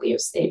Assembly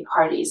of State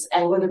Parties,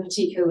 and with a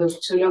particular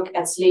to look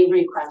at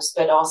slavery crimes,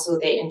 but also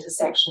their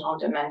intersectional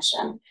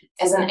dimension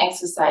as an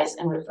exercise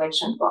and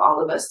reflection for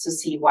all of us to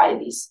see why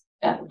these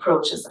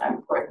approaches are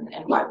important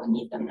and why we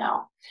need them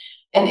now.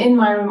 And in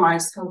my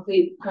remarks,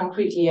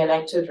 concretely, I'd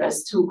like to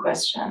address two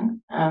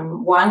questions.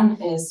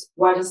 One is,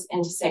 what does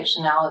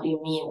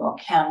intersectionality mean or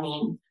can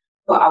mean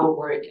for our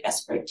work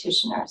as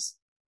practitioners?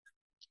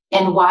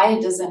 And why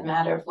does it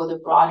matter for the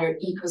broader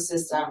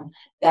ecosystem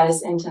that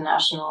is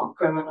international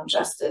criminal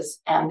justice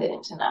and the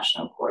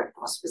International Court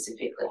more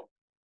specifically?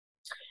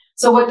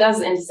 So what does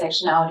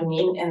intersectionality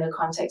mean in the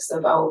context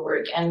of our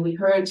work? And we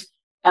heard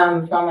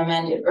from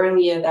Amanda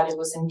earlier that it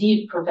was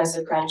indeed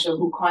Professor Crenshaw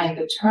who coined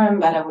the term,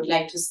 but I would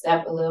like to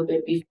step a little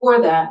bit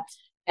before that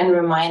and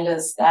remind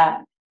us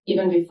that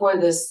even before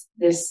this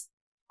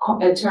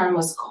term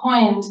was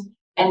coined,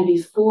 and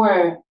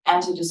before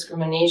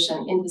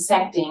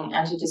intersecting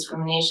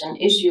anti-discrimination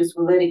issues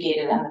were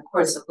litigated in the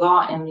courts of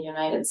law in the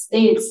United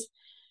States,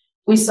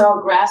 we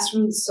saw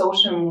grassroots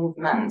social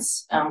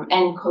movements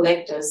and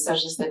collectives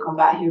such as the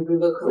Combahee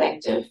River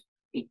Collective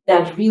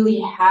that really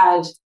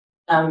had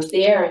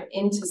their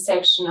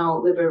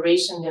intersectional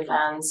liberation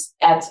demands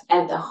at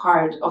the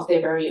heart of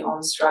their very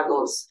own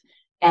struggles.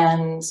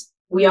 And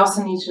we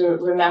also need to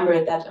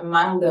remember that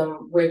among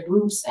them were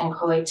groups and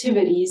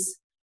collectivities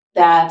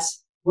that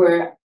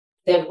were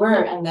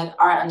and that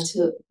are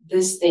until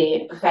this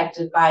day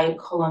affected by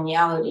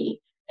coloniality.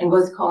 And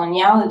with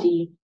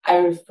coloniality, I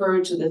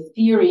refer to the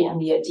theory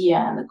and the idea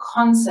and the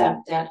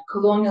concept that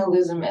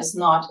colonialism is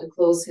not a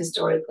closed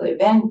historical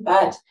event,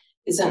 but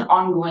is an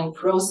ongoing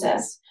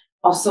process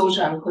of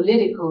social and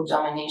political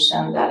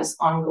domination that is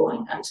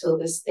ongoing until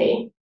this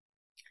day.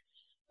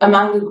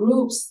 Among the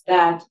groups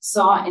that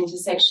saw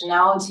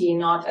intersectionality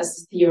not as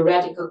a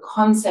theoretical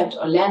concept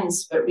or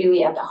lens, but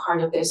really at the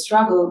heart of their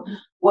struggle,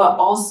 were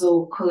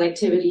also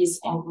collectivities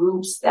and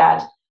groups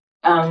that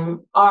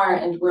are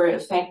and were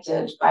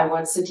affected by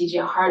what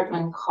Satija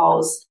Hartman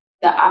calls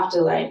the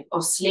afterlife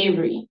of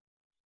slavery.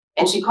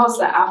 And she calls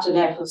the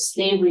afterlife of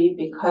slavery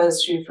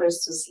because she refers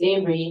to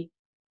slavery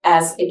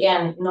as,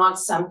 again, not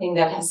something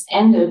that has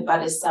ended,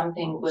 but is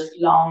something with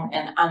long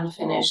and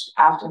unfinished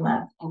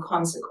aftermath and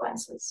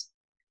consequences.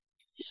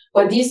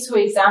 What these two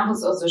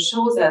examples also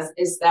shows us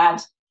is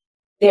that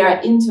there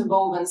are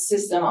interwoven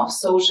systems of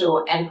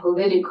social and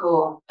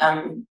political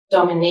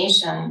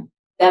domination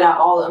that are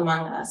all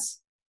among us.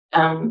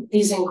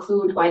 These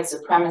include white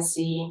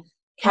supremacy,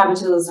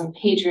 capitalism,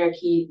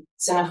 patriarchy,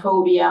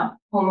 xenophobia,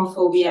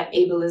 homophobia,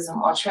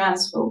 ableism, or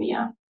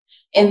transphobia.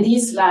 And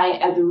these lie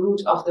at the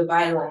root of the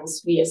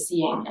violence we are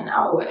seeing in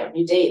our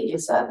everyday.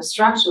 These are the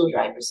structural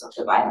drivers of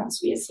the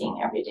violence we are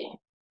seeing every day.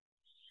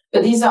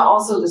 But these are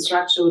also the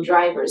structural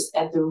drivers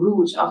at the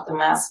root of the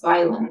mass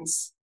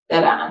violence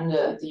that are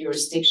under the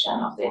jurisdiction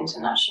of the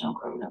International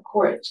Criminal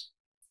Court,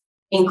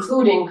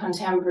 including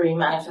contemporary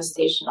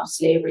manifestation of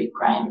slavery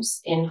crimes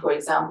in, for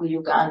example,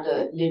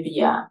 Uganda,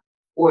 Libya,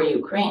 or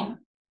Ukraine.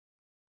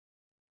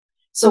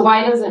 So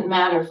why does it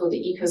matter for the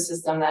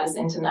ecosystem that is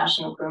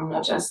international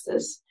criminal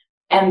justice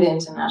and the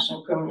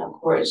International Criminal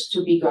Court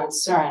to be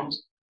concerned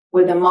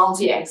with a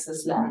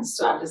multi-axis lens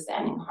to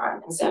understanding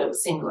harm instead of a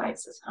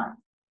single-axis harm?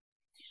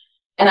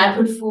 And I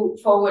put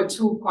forward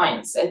 2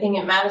 points. I think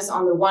it matters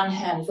on the one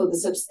hand for the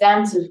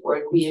substantive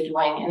work we are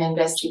doing in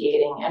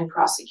investigating and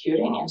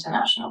prosecuting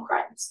international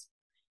crimes.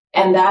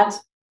 And that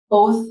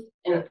both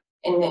in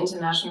the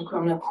International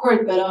Criminal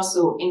Court, but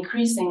also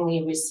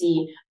increasingly we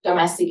see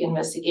domestic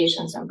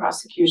investigations and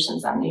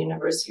prosecutions under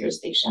universal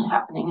jurisdiction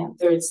happening in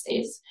third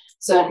states.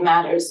 So it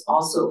matters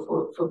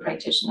also for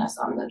practitioners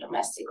on the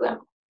domestic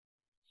level.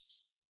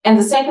 And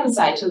the second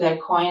side to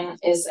that coin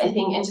is, I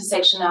think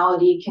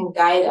intersectionality can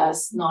guide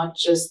us not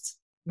just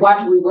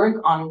what we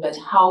work on, but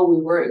how we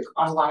work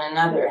on one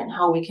another and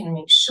how we can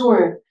make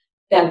sure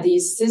that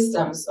these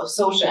systems of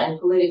social and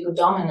political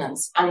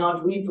dominance are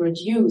not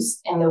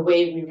reproduced in the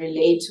way we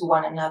relate to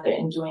one another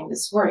in doing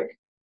this work.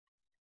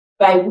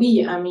 By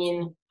we, I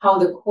mean how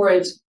the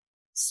court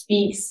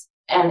speaks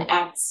and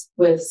acts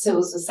with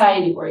civil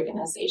society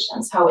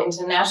organizations, how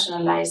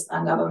internationalized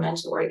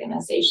non-governmental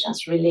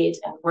organizations relate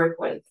and work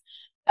with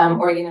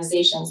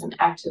organizations and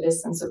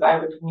activists and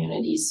survivor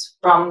communities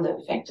from the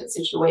affected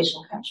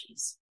situation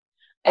countries.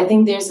 I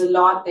think there's a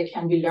lot that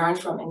can be learned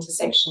from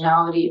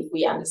intersectionality if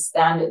we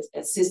understand it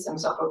as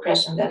systems of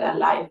oppression that are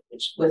alive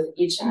with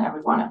each and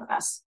every one of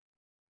us.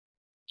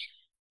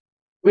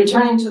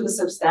 Returning to the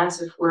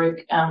substantive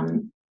work,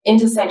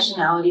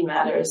 intersectionality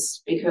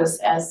matters because,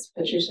 as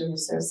Patricia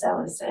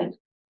Viseur said,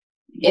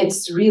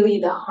 it's really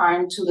the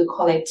harm to the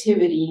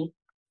collectivity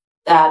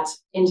that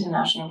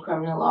international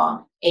criminal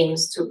law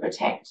aims to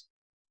protect.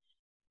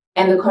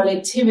 And the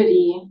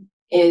collectivity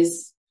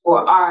is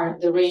or are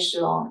the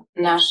racial,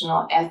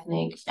 national,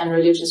 ethnic, and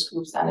religious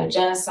groups under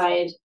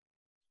genocide,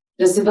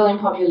 the civilian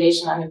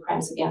population under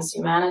crimes against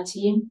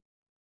humanity,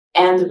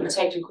 and the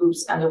protected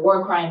groups under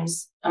war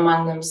crimes,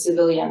 among them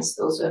civilians,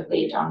 those who have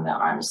laid down their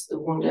arms, the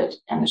wounded,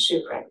 and the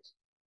shipwrecked.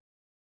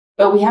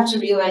 But we have to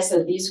realize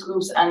that these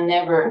groups are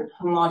never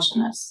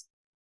homogeneous.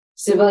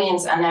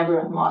 Civilians are never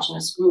a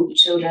homogeneous group.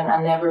 Children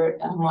are never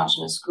a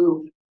homogeneous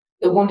group.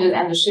 The wounded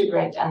and the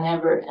shipwrecked are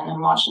never an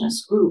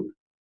homogeneous group.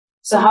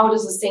 So how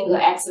does a single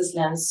axis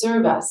lens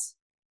serve us?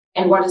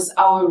 And what is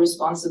our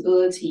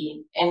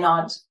responsibility in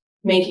not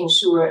making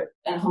sure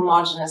a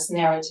homogeneous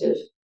narrative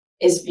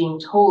is being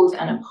told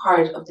and a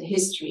part of the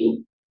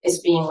history is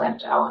being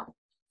left out.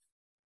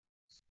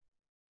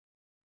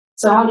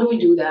 So how do we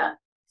do that?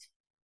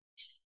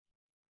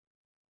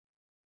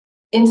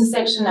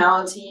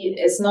 Intersectionality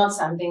is not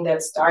something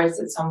that starts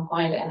at some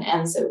point and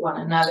ends at one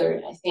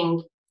another. I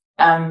think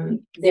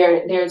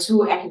there are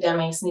two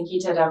academics,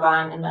 Nikita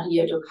Dhawan and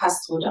Maria do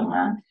Castro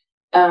Dama,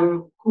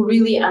 who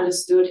really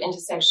understood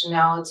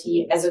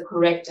intersectionality as a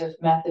corrective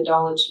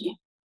methodology,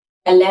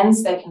 a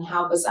lens that can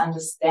help us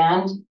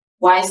understand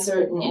why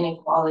certain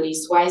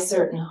inequalities, why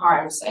certain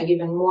harms are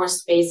given more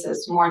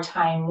spaces, more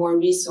time, more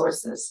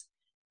resources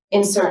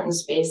in certain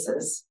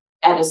spaces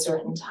at a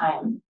certain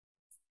time.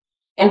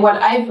 And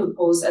what I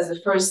propose as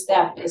a first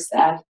step is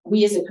that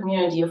we as a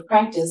community of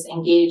practice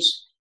engage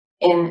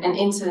in an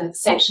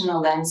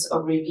intersectional lens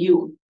of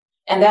review.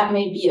 And that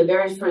may be a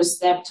very first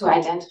step to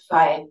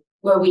identify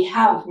where we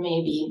have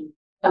maybe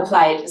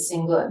applied a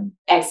single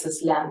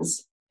axis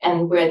lens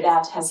and where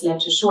that has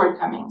led to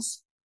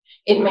shortcomings.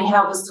 It may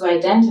help us to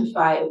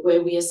identify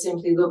where we are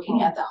simply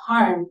looking at the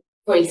harm,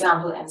 for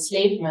example,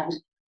 enslavement,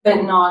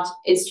 but not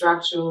its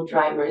structural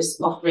drivers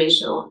of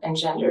racial and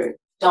gender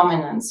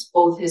dominance,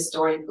 both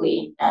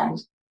historically and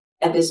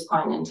at this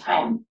point in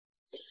time.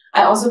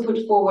 I also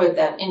put forward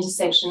that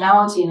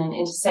intersectionality in an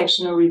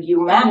intersectional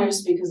review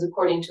matters because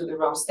according to the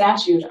Rome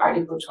Statute,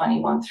 Article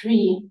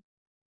 21.3,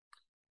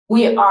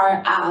 we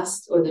are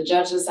asked, or the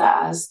judges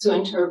are asked, to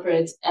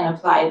interpret and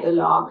apply the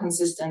law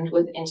consistent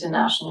with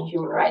international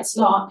human rights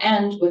law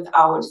and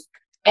without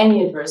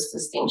any adverse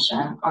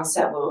distinction on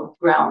several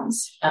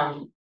grounds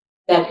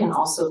that can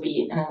also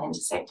be in an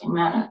intersecting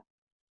manner.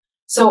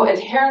 So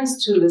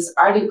adherence to this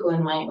article,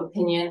 in my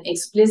opinion,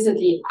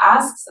 explicitly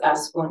asks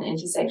us for an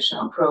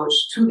intersectional approach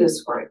to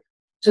this work,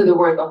 to the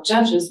work of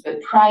judges,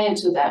 but prior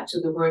to that, to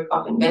the work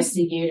of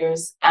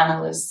investigators,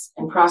 analysts,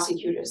 and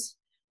prosecutors,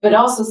 but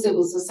also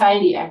civil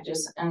society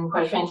actors, and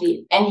quite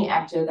frankly, any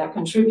actor that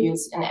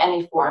contributes in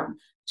any form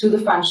to the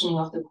functioning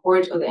of the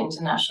court or the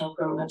international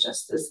criminal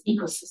justice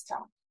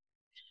ecosystem.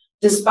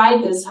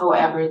 Despite this,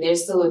 however,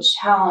 there's still a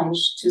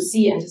challenge to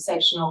see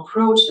intersectional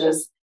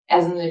approaches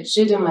as a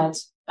legitimate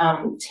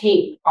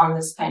take on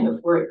this kind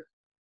of work.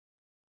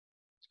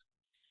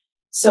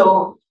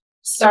 So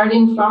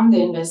starting from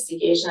the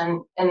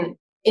investigation, an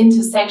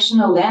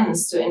intersectional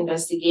lens to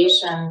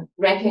investigation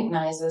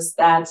recognizes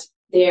that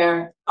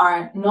there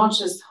are not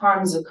just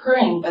harms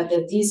occurring, but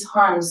that these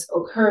harms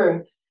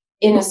occur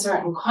in a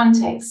certain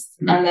context,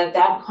 and that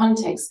that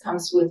context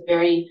comes with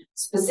very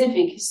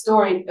specific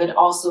historic, but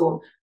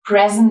also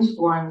present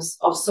forms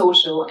of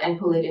social and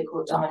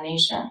political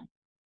domination.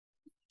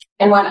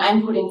 And what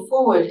I'm putting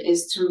forward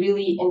is to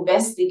really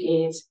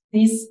investigate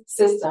these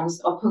systems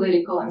of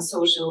political and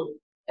social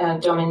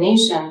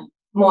domination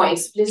more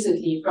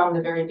explicitly from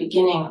the very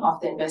beginning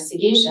of the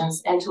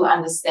investigations, and to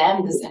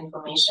understand this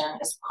information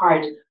as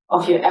part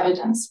of your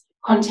evidence,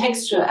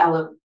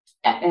 contextual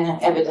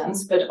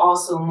evidence, but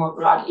also more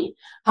broadly.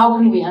 How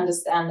can we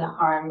understand the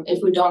harm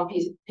if we don't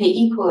pay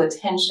equal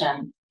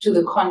attention to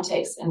the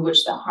context in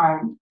which the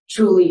harm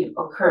truly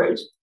occurred?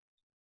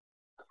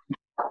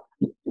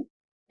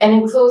 And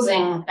in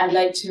closing, I'd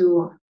like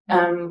to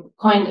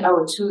point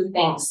out two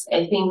things.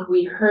 I think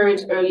we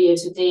heard earlier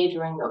today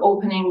during the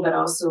opening, but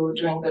also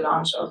during the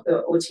launch of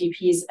the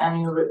OTP's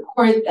annual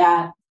report,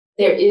 that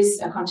there is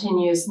a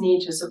continuous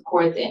need to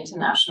support the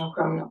International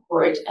Criminal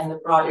Court and the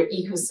broader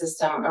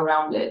ecosystem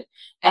around it.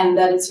 And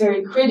that it's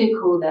very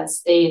critical that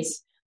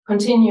states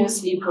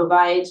continuously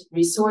provide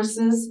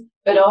resources,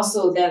 but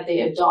also that they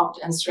adopt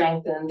and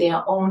strengthen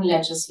their own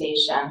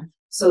legislation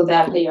so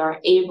that they are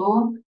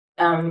able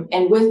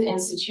and with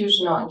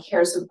institutional and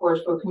care support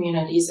for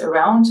communities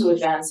around to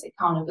advance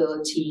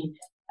accountability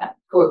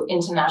for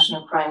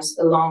international crimes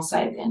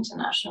alongside the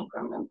International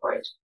Criminal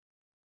Court.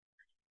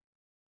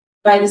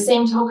 By the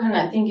same token,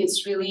 I think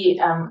it's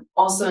really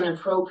also an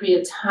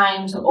appropriate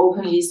time to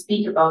openly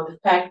speak about the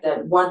fact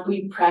that what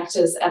we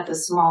practice at the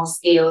small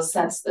scale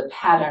sets the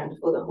pattern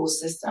for the whole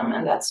system,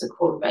 and that's a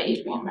quote by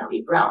Adrienne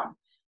Marie Brown.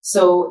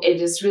 So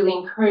it is really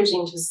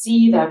encouraging to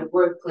see that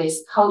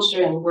workplace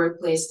culture and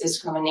workplace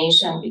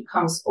discrimination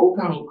becomes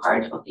openly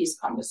part of these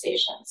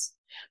conversations.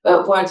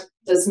 But what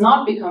does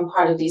not become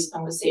part of these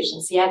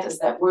conversations yet is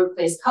that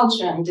workplace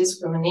culture and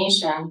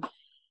discrimination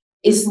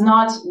is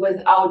not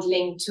without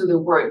link to the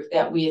work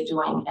that we are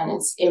doing and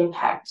its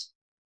impact.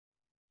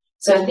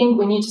 So I think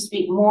we need to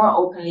speak more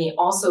openly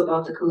also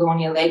about the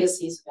colonial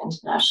legacies of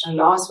international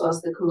law, as well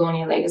as the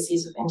colonial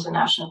legacies of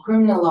international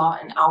criminal law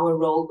and our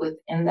role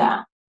within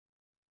that.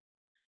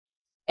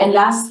 And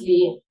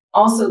lastly,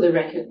 also the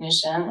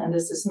recognition, and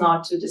this is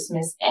not to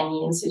dismiss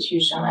any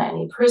institution or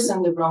any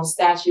person, the Rome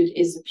Statute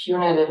is a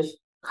punitive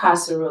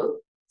carceral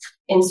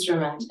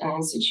instrument and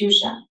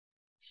institution.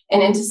 An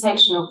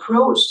intersectional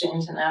approach to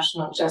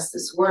international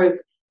justice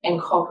work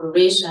and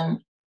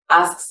cooperation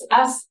asks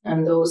us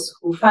and those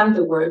who fund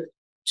the work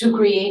to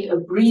create a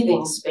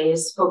breathing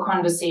space for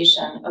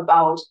conversation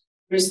about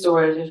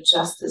restorative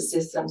justice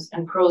systems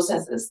and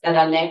processes that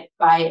are led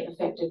by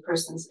affected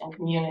persons and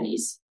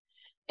communities.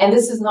 And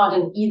this is not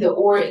an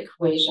either-or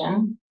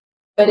equation,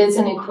 but it's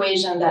an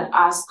equation that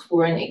asks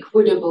for an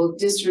equitable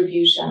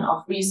distribution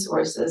of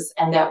resources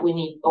and that we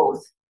need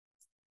both.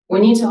 We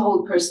need to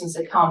hold persons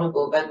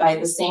accountable, but by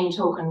the same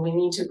token, we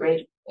need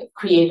to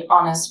create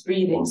honest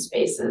breathing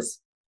spaces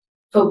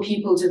for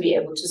people to be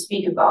able to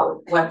speak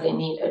about what they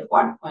need at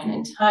one point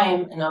in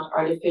time and not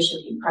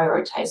artificially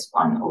prioritize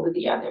one over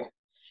the other.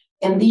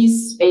 And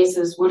these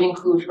spaces would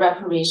include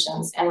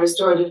reparations and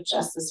restorative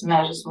justice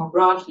measures more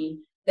broadly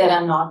that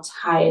are not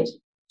tied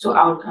to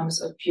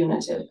outcomes of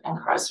punitive and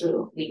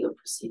carceral legal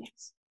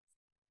proceedings.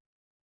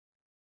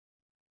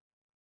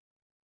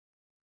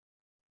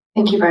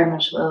 Thank you very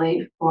much,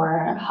 Lily,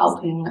 for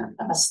helping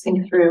us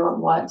think through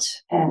what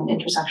an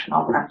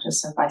intersectional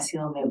practice of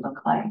ICL may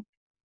look like.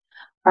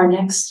 Our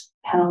next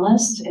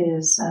panelist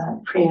is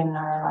Priya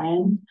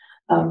Narayanan.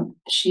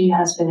 She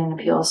has been in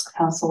appeals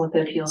counsel with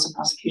the Appeals and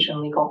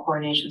Prosecution Legal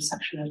Coordination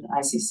Section of the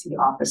ICC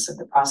Office of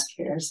the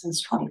Prosecutor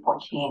since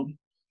 2014.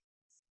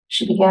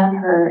 She began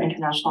her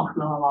international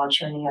criminal law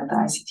journey at the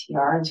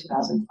ICTR in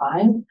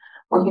 2005,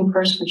 working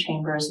first for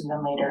chambers and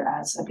then later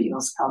as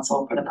appeals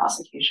counsel for the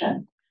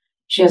prosecution.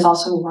 She has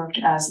also worked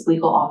as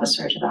legal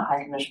officer to the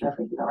High Commissioner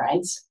for Human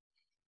Rights.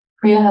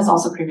 Priya has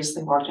also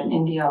previously worked in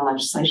India on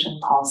legislation,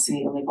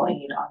 policy, and legal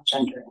aid on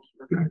gender and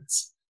human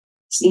rights.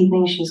 This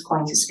evening, she's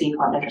going to speak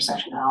on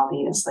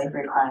intersectionality and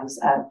slavery crimes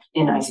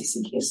in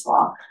ICC case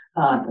law,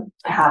 the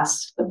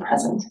past, the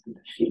present, and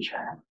the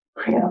future.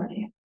 Priya, over to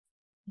you.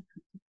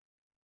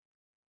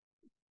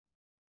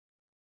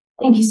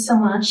 Thank you so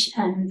much,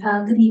 and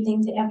good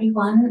evening to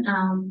everyone.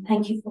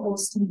 Thank you for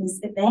hosting this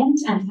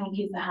event, and thank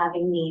you for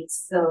having me.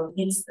 So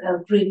it's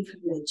a great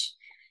privilege.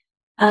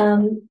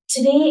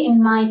 Today,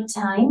 in my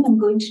time, I'm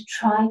going to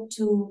try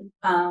to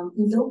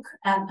look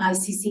at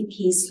ICC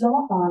case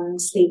law on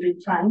slavery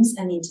crimes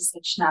and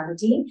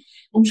intersectionality,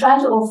 and try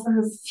to offer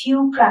a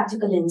few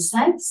practical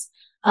insights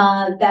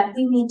that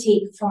we may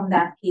take from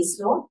that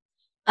case law,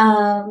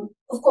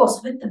 of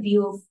course, with the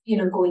view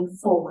of going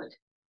forward.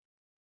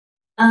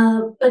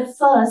 But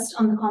first,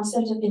 on the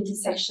concept of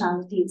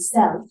intersectionality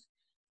itself,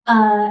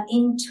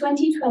 in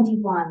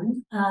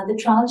 2021, the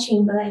trial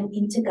chamber in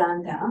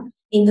Uganda,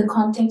 in the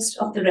context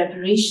of the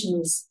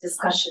reparations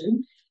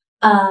discussion,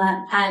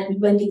 and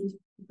when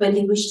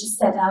they wish to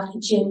set out a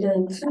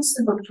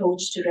gender-inclusive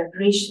approach to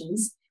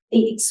reparations,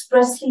 they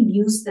expressly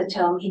used the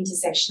term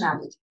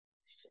intersectionality.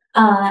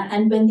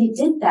 And when they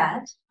did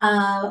that,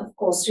 of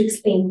course, to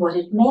explain what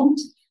it meant,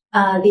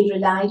 they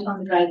relied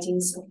on the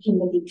writings of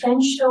Kimberly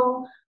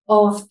Crenshaw,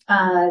 of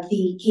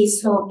the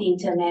case law of the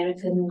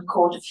Inter-American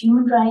Court of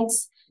Human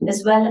Rights,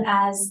 as well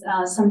as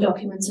some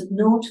documents of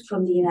note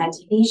from the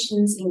United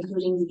Nations,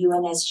 including the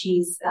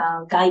UNSG's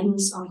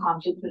guidance on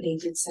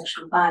conflict-related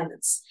sexual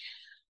violence.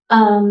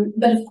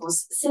 But of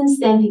course, since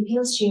then, the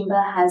Appeals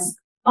Chamber has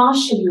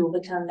partially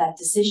overturned that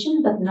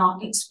decision, but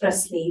not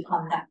expressly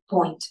on that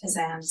point, as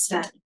I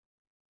understand.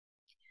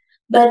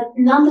 But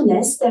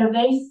nonetheless, there are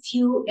very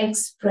few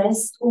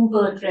expressed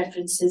overt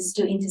references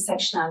to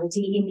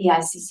intersectionality in the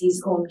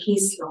ICC's own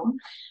case law.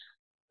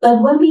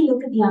 But when we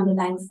look at the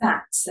underlying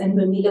facts and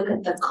when we look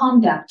at the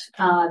conduct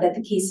that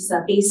the cases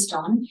are based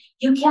on,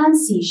 you can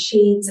see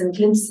shades and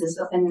glimpses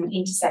of an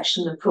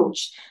intersectional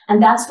approach.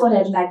 And that's what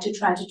I'd like to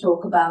try to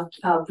talk about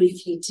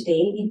briefly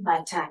today in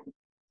my time.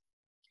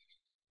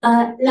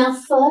 Now,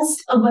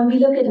 first, when we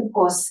look at, of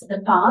course,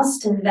 the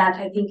past, and that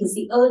I think is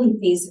the early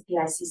phase of the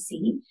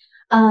ICC,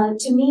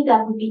 to me,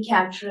 that would be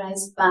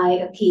characterized by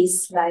a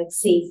case like,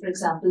 say, for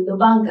example,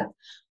 Lubanga,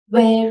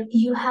 where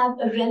you have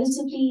a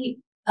relatively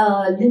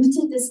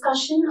limited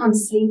discussion on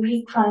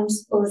slavery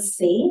crimes per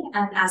se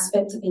and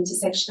aspects of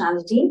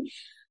intersectionality,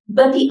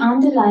 but the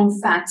underlying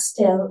facts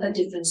tell a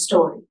different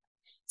story.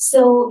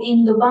 So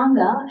in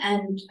Lubanga,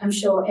 and I'm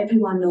sure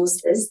everyone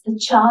knows this, the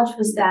charge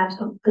was that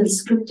of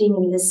conscripting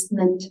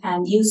enlistment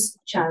and use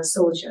of child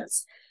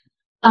soldiers.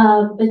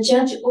 But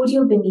Judge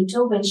Odio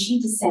Benito, when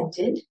she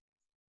dissented,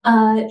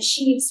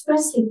 she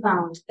expressly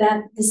found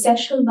that the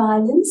sexual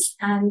violence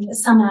and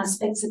some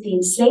aspects of the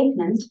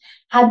enslavement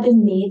had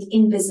been made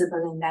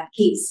invisible in that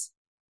case.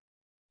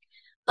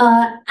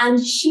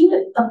 And she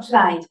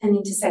applied an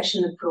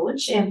intersectional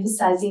approach,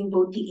 emphasizing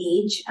both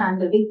the age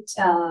and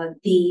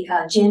the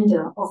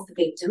gender of the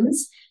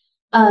victims.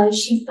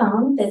 She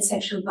found that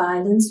sexual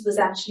violence was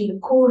actually a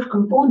core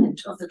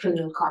component of the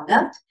criminal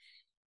conduct.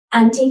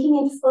 And taking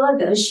it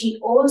further, she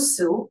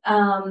also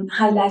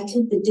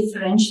highlighted the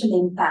differential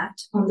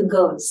impact on the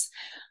girls,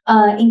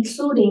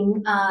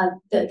 including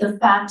the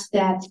fact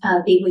that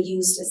they were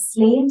used as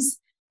slaves,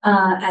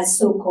 as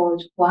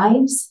so-called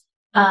wives,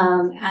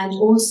 and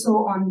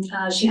also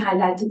she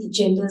highlighted the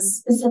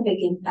gender-specific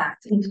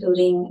impact,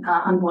 including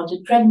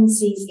unwanted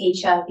pregnancies,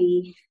 HIV,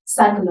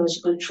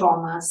 psychological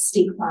trauma,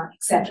 stigma,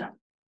 etc.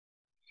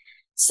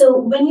 So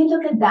when you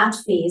look at that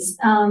phase,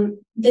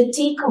 the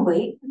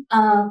takeaway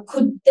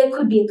there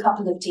could be a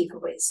couple of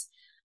takeaways.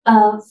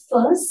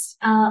 First,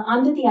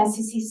 under the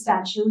ICC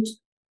statute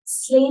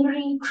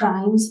slavery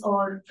crimes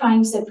or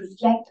crimes that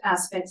reflect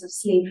aspects of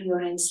slavery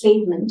or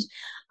enslavement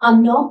are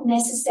not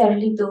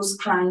necessarily those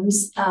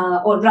crimes,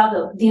 or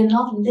rather, they are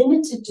not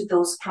limited to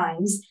those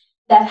crimes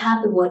that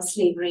have the word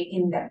slavery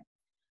in them.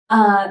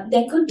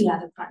 There could be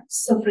other crimes.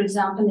 So, for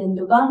example, in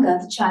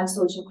Lubanga, the child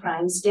soldier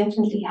crimes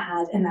definitely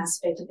had an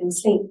aspect of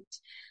enslavement.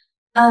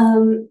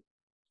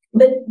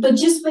 But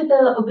just with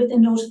a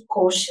note of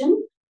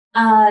caution,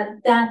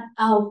 that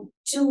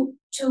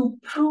to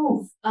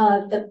prove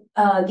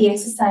the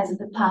exercise of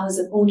the powers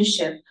of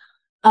ownership,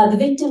 the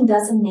victim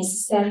doesn't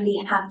necessarily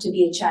have to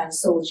be a child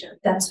soldier.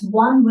 That's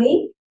one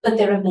way, but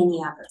there are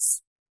many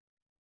others.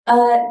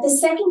 The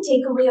second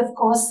takeaway, of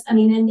course, I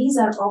mean, and these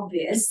are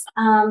obvious,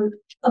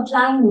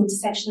 applying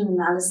intersectional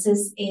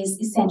analysis is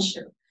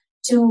essential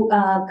to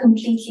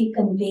completely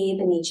convey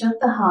the nature of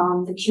the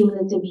harm, the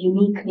cumulative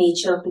unique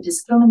nature of the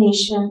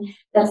discrimination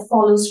that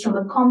follows from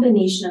a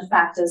combination of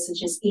factors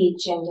such as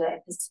age, gender,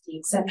 ethnicity,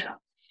 etc.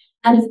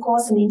 And of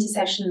course, an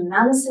intersectional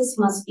analysis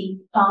must be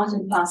part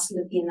and parcel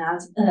of the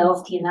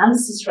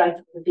analysis right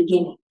from the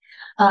beginning.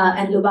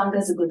 And Lubanga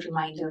is a good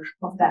reminder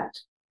of that.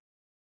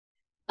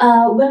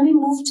 When we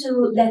move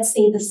to, let's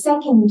say, the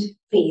second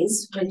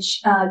phase,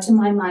 which to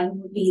my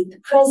mind would be the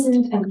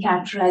present and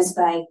characterized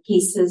by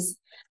cases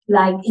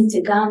like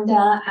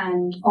Ntaganda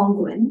and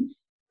Ongwen,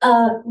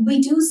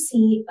 we do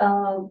see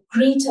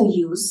greater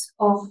use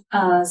of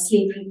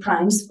slavery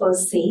crimes per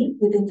se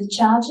within the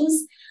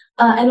charges,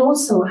 and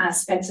also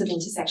aspects of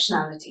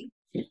intersectionality.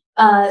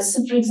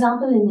 So, for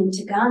example, in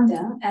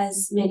Ntaganda,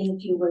 as many of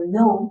you will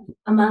know,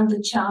 among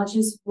the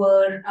charges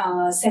were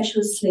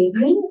sexual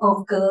slavery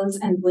of girls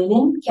and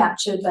women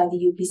captured by the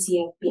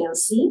UPCF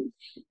PLC,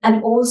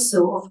 and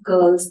also of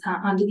girls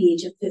under the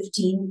age of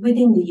 15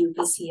 within the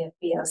UPCF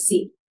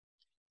PLC.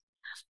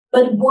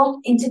 But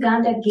what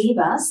Ntaganda gave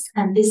us,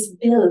 and this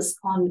builds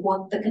on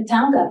what the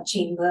Katanga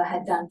Chamber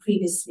had done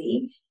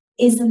previously,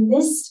 is a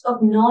list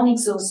of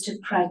non-exhaustive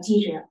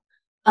criteria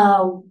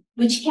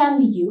which can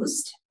be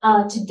used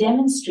to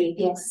demonstrate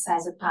the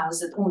exercise of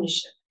powers of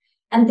ownership.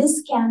 And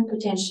this can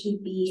potentially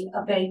be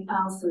a very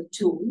powerful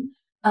tool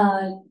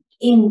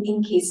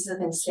in cases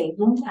of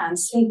enslavement and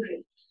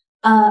slavery.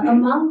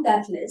 Among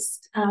that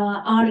list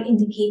are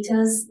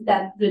indicators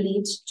that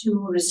relate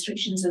to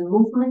restrictions on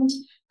movement,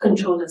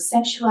 control of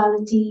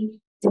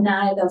sexuality,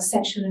 denial of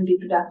sexual and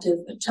reproductive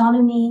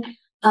autonomy,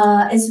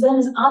 as well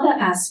as other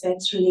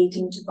aspects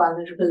relating to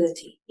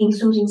vulnerability,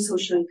 including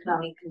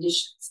socioeconomic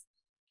conditions.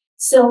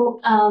 So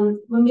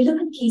when we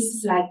look at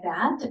cases like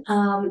that,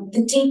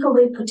 the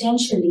takeaway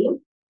potentially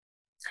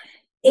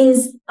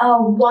is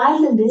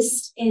while the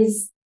list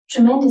is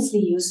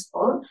tremendously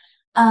useful,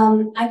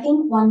 I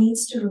think one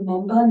needs to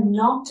remember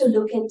not to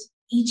look at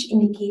each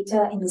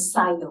indicator in a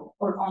silo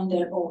or on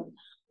their own.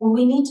 What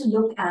we need to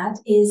look at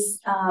is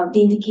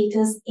the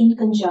indicators in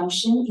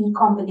conjunction, in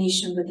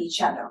combination with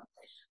each other.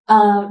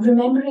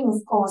 Remembering,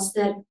 of course,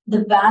 that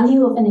the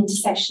value of an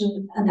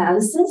intersection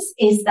analysis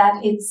is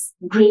that it's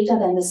greater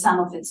than the sum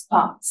of its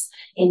parts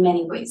in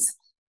many ways.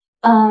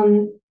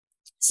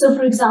 So,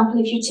 for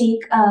example, if you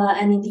take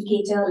an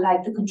indicator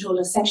like the control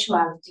of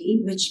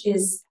sexuality, which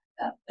is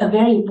a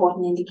very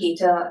important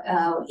indicator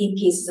in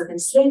cases of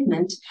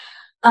enslavement,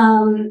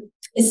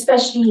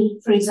 especially,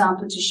 for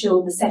example, to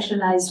show the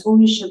sexualized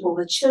ownership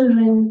over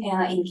children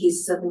in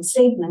cases of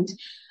enslavement.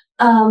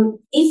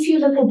 If you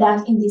look at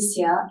that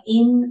indicia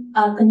in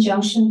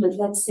conjunction with,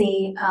 let's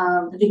say,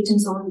 the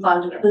victim's own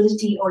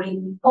vulnerability or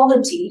even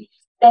poverty,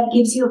 that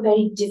gives you a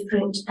very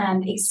different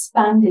and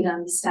expanded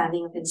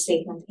understanding of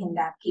enslavement in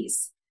that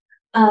case.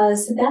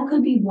 So that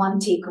could be one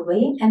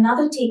takeaway.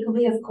 Another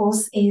takeaway, of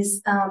course,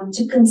 is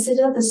to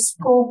consider the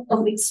scope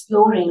of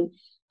exploring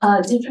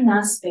different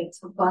aspects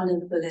of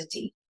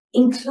vulnerability,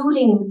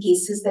 including in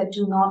cases that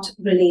do not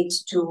relate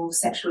to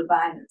sexual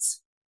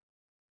violence.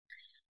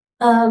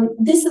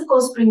 This, of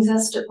course, brings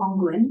us to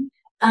Ongwen.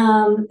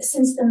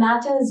 Since the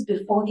matter is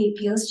before the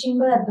appeals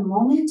chamber at the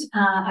moment,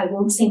 I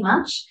won't say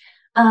much,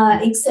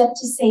 except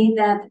to say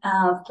that,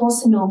 of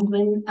course, in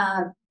Ongwen,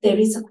 there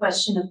is a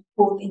question of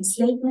both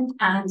enslavement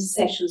and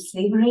sexual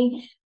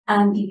slavery,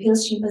 and the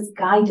appeals chamber's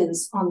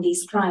guidance on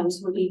these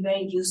crimes will be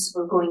very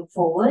useful going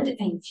forward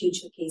in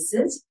future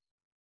cases.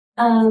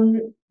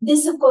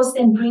 This, of course,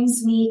 then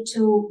brings me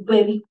to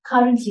where we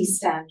currently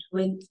stand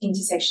with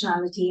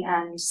intersectionality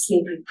and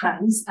slavery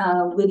crimes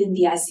within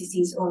the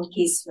ICC's own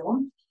case law.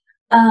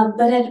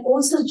 But I'd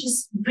also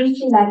just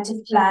briefly like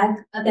to flag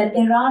that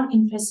there are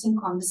interesting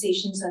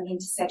conversations on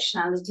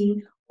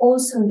intersectionality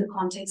also in the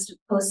context of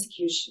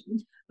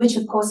persecution, which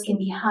of course can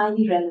be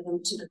highly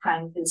relevant to the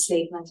crime of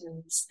enslavement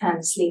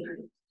and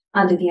slavery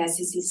under the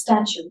ICC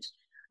statute.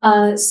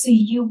 So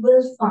you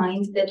will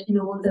find that in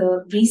all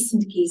the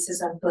recent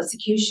cases on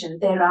persecution,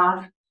 there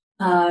are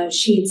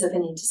shades of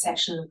an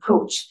intersectional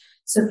approach.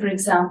 So, for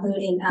example,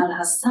 in Al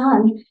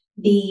Hassan,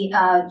 the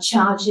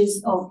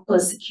charges of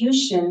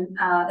persecution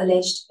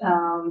alleged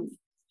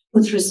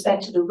with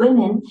respect to the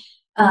women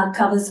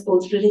covers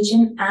both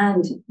religion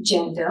and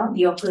gender,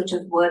 the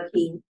operative word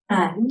being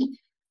and.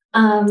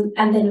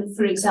 And then,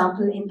 for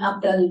example, in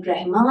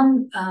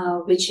Ghahremani,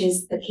 which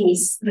is the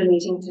case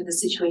relating to the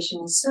situation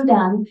in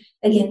Sudan,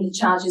 again, the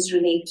charges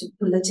relate to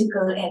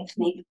political,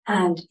 ethnic,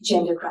 and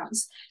gender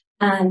grounds.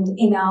 And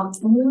in our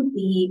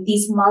view,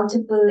 these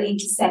multiple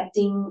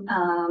intersecting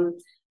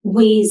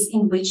ways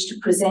in which to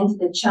present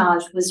the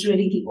charge was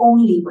really the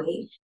only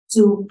way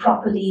to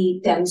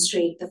properly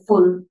demonstrate the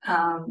full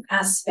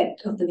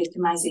aspect of the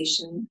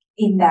victimization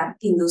in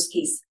those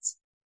cases.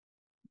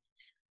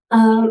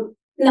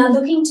 Now,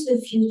 looking to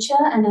the future,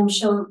 and I'm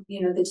sure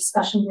the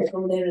discussion will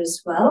go there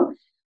as well,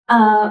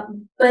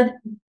 but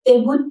there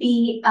would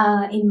be,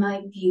 in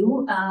my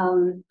view,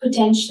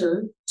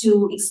 potential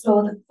to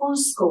explore the full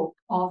scope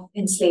of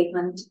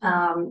enslavement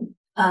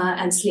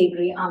and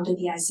slavery under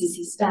the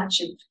ICC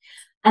statute.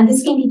 And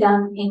this can be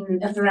done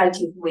in a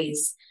variety of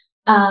ways.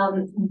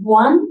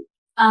 One,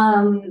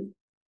 to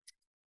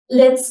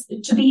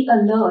be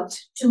alert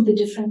to the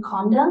different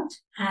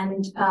conduct,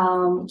 and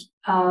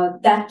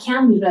that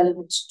can be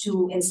relevant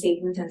to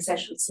enslavement and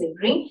sexual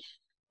slavery.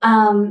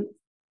 And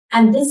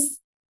this,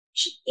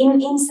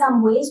 in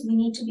some ways, we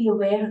need to be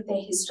aware of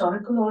their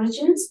historical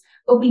origins,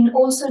 but we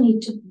also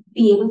need to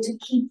be able to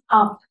keep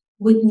up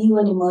with new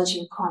and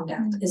emerging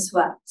conduct as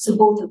well. So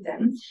both of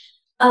them.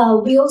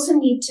 We also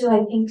need to,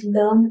 I think,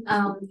 learn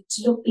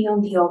to look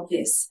beyond the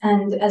obvious.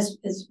 And as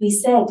we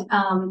said,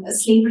 a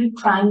slavery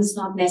crime is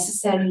not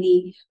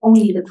necessarily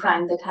only the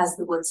crime that has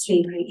the word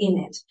slavery in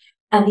it.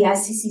 And the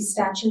ICC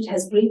statute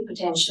has great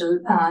potential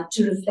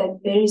to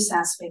reflect various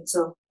aspects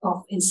of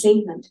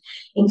enslavement,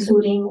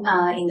 including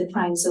in the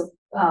crimes of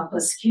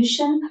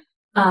persecution,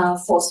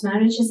 forced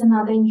marriage is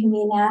another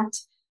inhumane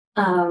act,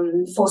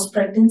 forced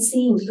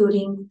pregnancy,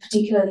 including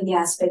particularly the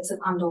aspects of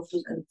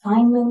unlawful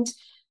confinement,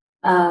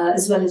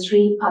 as well as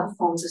rape, other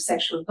forms of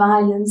sexual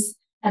violence,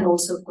 and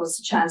also, of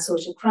course, child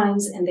social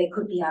crimes, and there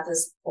could be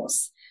others, of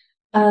course.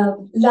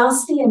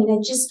 Lastly,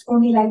 I'd just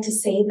only like to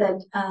say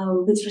that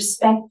with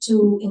respect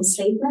to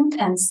enslavement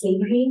and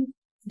slavery,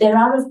 there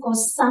are, of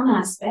course, some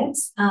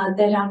aspects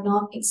that are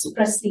not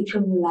expressly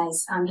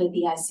criminalized under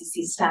the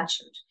ICC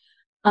statute.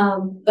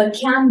 But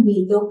can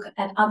we look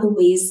at other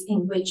ways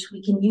in which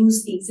we can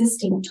use the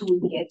existing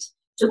toolkit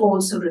to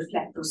also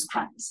reflect those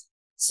crimes?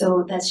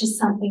 So that's just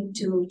something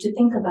to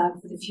think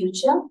about for the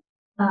future.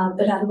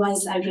 But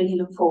otherwise, I really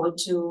look forward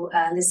to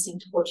listening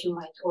to what you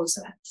might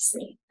also have to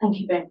say. Thank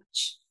you very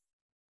much.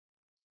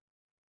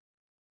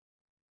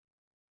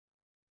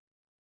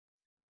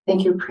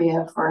 Thank you,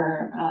 Priya,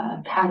 for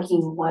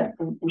packing what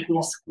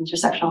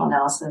intersectional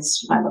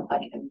analysis might look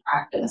like in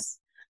practice.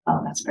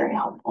 That's very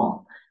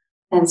helpful.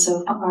 And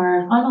so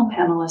our final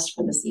panelist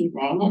for this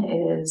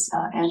evening is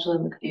Angela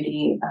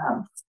Mudukuti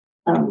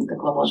from the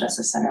Global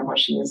Justice Center, where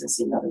she is a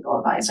senior legal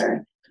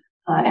advisor.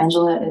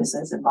 Angela is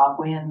a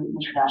Zimbabwean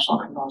international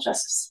criminal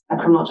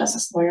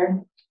justice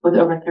lawyer with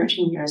over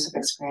 13 years of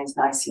experience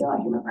in ICL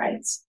and human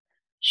rights.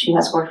 She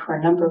has worked for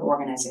a number of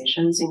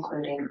organizations,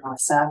 including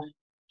UNICEF,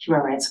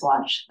 Human Rights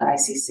Watch, the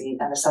ICC,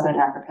 and the Southern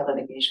Africa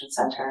Litigation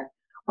Center,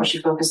 where she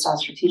focused on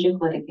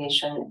strategic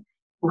litigation,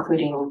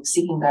 including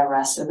seeking the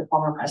arrest of the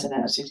former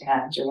president of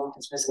Sudan during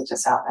his visit to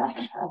South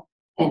Africa,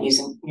 and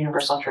using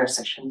universal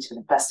jurisdiction to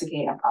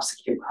investigate and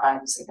prosecute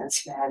crimes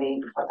against humanity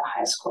before the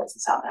highest courts in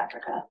South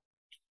Africa.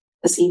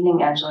 This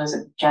evening, Angela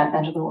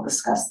will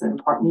discuss the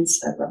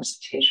importance of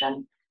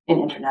representation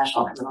in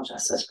international criminal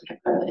justice,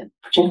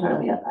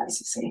 particularly at the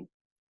ICC.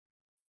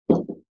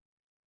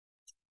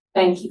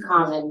 Thank you,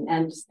 Carmen,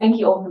 and thank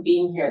you all for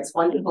being here. It's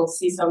wonderful to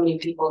see so many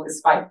people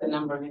despite the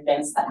number of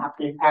events that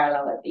happen in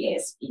parallel at the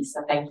ASP,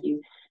 so thank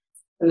you.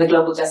 And the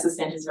Global Justice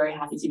Center is very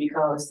happy to be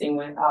co-hosting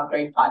with our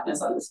great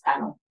partners on this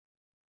panel.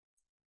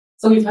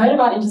 So we've heard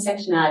about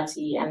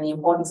intersectionality and the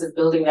importance of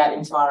building that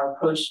into our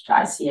approach to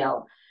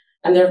ICL.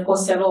 And there are, of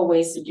course, several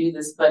ways to do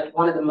this, but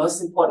one of the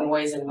most important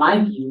ways in my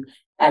view,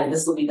 and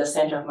this will be the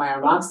center of my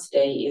remarks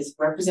today, is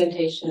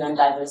representation and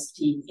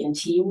diversity in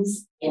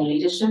teams, in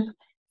leadership,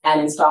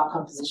 and in staff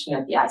composition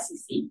at the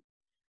ICC.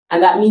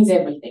 And that means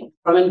everything,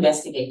 from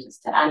investigators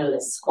to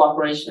analysts,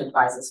 cooperation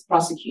advisors,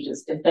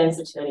 prosecutors, defense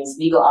attorneys,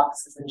 legal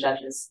officers, and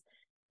judges.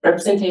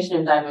 Representation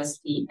and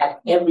diversity at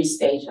every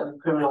stage of the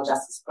criminal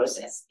justice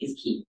process is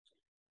key.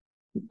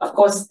 Of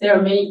course, there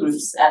are many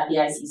groups at the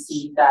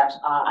ICC that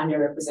are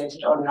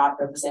underrepresented or not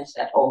represented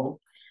at all.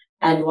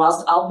 And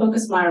whilst I'll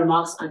focus my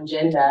remarks on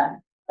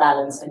gender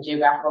balance and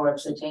geographical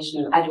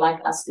representation, I'd like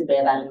us to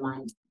bear that in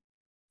mind.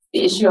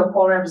 The issue of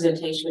poor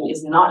representation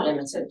is not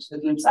limited to the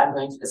groups I'm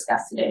going to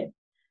discuss today,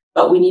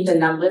 but we need the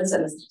numbers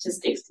and the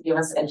statistics to give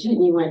us a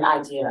genuine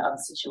idea of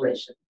the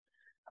situation.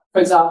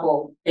 For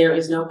example, there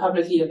is no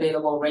publicly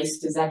available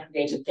race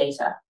disaggregated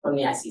data from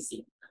the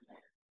ICC.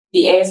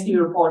 The ASP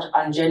report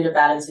on gender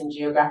balance and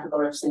geographical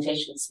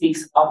representation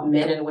speaks of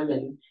men and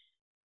women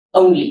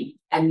only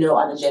and no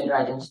other gender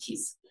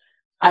identities.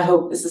 I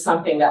hope this is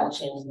something that will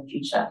change in the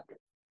future.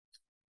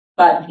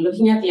 But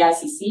looking at the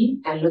ICC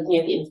and looking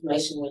at the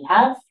information we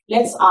have,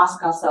 let's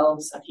ask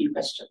ourselves a few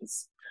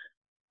questions.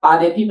 Are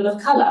there people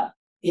of color?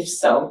 If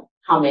so,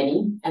 how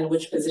many and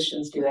which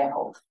positions do they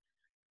hold?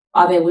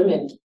 Are there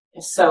women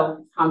If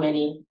so, how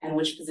many and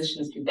which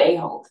positions do they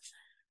hold?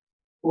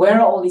 Where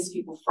are all these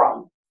people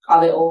from?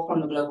 Are they all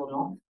from the global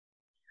north?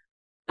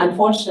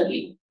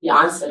 Unfortunately, the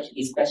answer to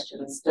these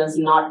questions does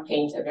not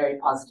paint a very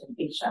positive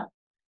picture.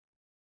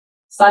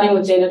 Starting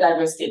with gender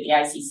diversity at the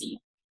ICC.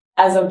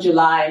 As of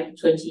July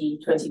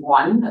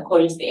 2021,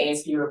 according to the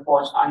ASB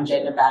report on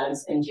gender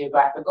balance and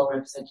geographical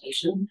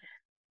representation,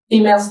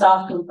 female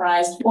staff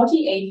comprised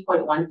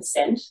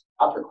 48.1%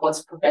 of the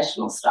court's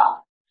professional staff.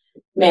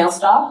 Male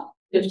staff,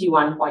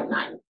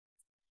 51.9%.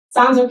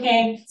 Sounds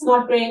okay, it's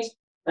not great,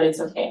 but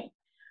it's okay.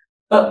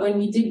 But when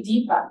we dig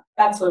deeper,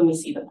 that's when we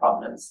see the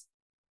problems.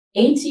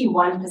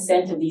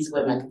 81% of these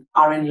women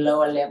are in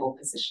lower level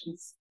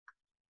positions.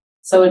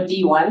 So at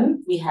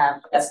D1, we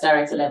have, that's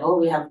director level,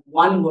 we have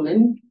 1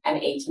 woman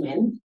and 8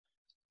 men.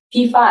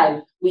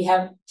 P5, we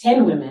have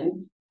 10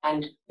 women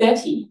and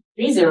 30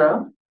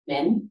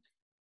 men.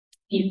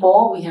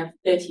 P4, we have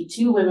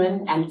 32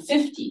 women and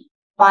 50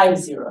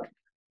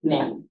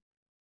 men.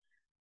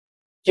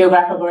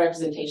 Geographical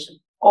representation,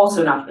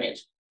 also not great.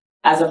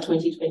 As of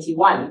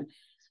 2021,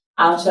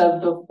 out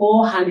of the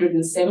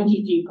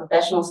 473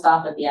 professional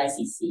staff at the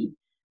ICC,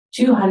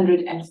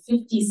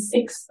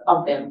 256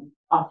 of them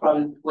are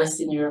from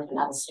Western Europe and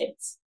other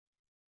states.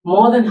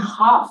 More than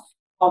half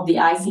of the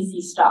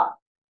ICC staff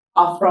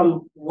are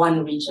from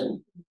one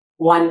region,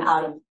 1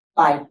 out of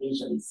 5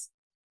 regions.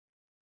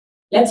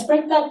 Let's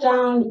break that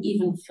down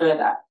even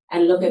further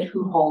and look at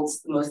who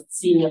holds the most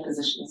senior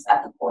positions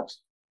at the court.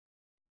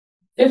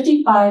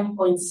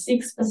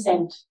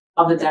 55.6%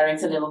 of the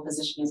director level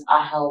positions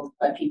are held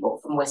by people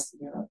from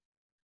Western Europe.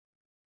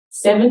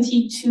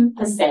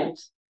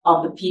 72%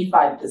 of the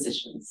P5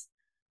 positions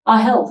are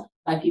held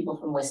by people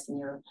from Western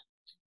Europe.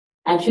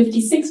 And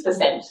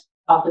 56%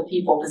 of the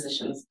people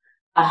positions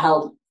are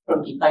held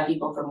by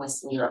people from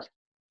Western Europe.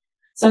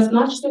 So it's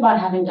not just about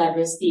having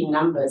diversity in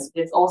numbers,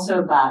 but it's also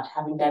about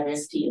having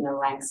diversity in the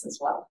ranks as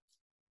well.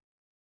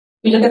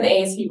 We look at the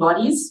ASB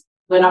bodies,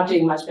 we're not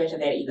doing much better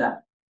there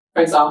either.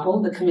 For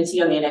example, the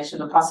Committee on the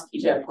Election of the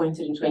Prosecutor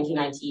appointed in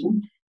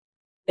 2019,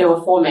 there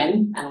were 4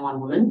 men and 1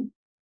 woman.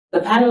 The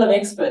panel of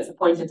experts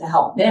appointed to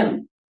help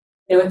them,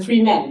 there were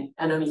 3 men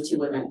and only 2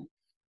 women.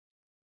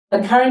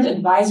 The current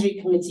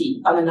advisory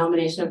committee on the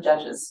nomination of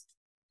judges,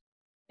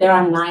 there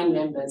are 9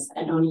 members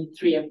and only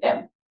 3 of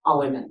them are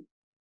women.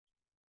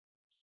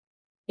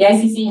 The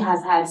ICC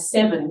has had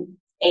 7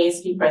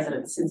 ASB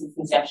presidents since its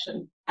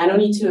inception, and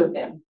only 2 of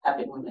them have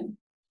been women.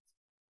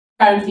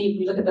 Currently, if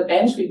we look at the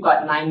bench, we've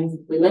got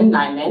 9 women,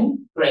 9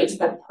 men, great,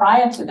 but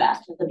prior to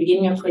that, at the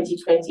beginning of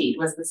 2020, it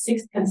was the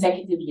 6th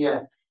consecutive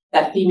year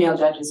that female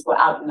judges were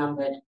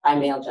outnumbered by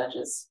male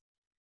judges.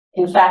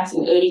 In fact,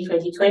 in early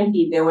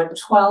 2020, there were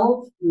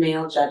 12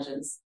 male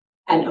judges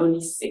and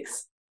only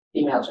 6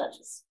 female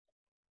judges.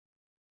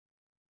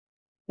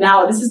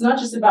 Now, this is not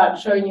just about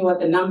showing you what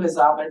the numbers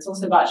are, but it's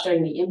also about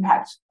showing the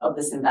impact of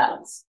this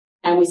imbalance.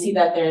 And we see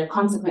that there are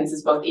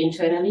consequences both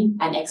internally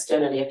and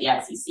externally at the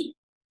ICC.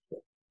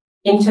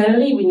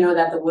 Internally, we know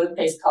that the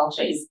workplace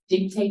culture is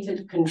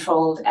dictated,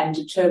 controlled, and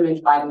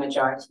determined by the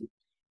majority.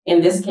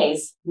 In this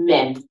case,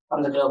 men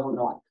from the global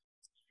north.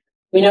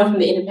 We know from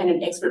the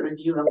independent expert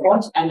review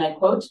report, and I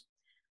quote,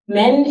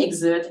 "Men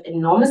exert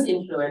enormous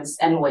influence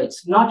and weight,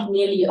 not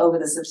merely over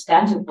the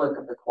substantive work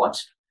of the court,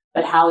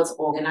 but how it's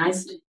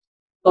organized,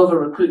 over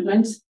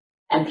recruitment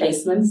and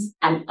placements,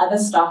 and other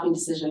staffing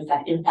decisions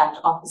that impact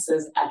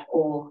officers at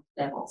all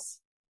levels."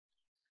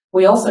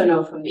 We also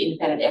know from the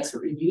independent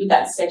expert review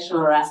that sexual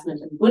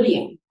harassment and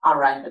bullying are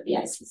rife at the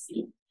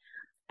ICC.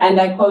 And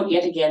I quote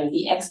yet again,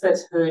 the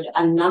experts heard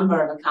a number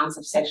of accounts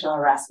of sexual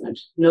harassment,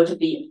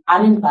 notably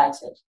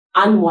uninvited,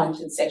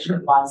 unwanted sexual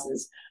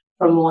advances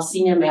from more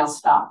senior male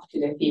staff to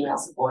their female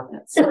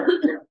subordinates.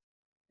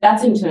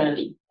 That's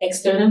internally.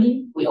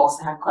 Externally, we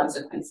also have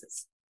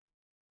consequences.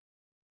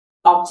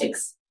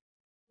 Optics.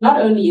 Not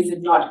only is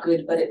it not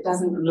good, but it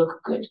doesn't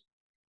look good.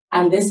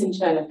 And this in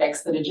turn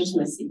affects the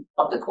legitimacy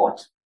of the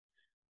court.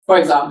 For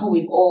example,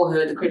 we've all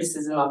heard the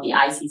criticism of the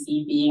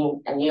ICC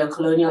being a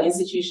neo-colonial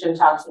institution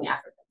targeting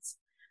Africans.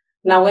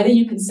 Now, whether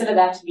you consider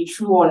that to be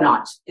true or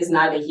not is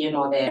neither here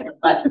nor there,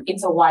 but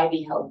it's a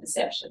widely held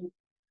perception.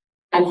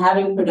 And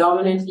having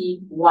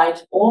predominantly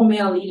white or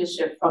male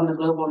leadership from the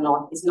global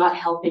north is not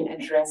helping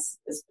address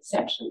this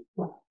perception.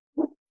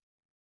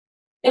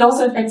 It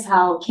also affects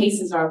how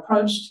cases are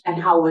approached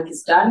and how work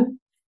is done.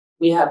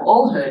 We have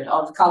all heard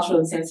of the cultural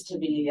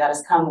insensitivity that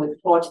has come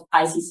with fraught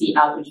ICC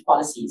outreach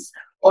policies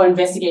or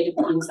investigative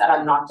teams that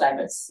are not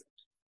diverse.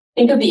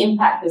 Think of the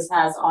impact this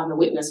has on the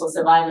witness or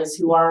survivors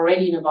who are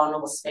already in a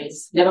vulnerable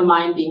space, never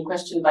mind being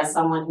questioned by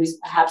someone who's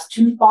perhaps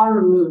too far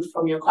removed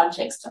from your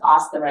context to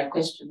ask the right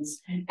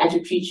questions and to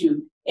treat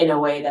you in a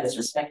way that is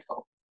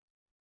respectful.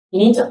 You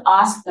need to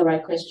ask the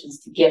right questions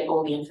to get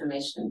all the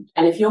information.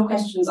 And if your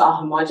questions are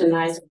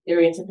homogenized,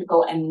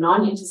 stereotypical, and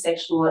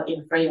non-intersectional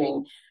in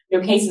framing,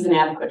 your case is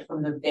inadequate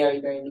from the very,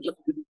 very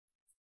beginning.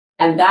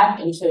 And that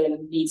in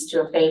turn leads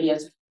to a failure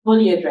to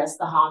fully address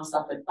the harm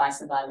suffered by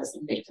survivors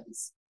and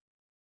victims.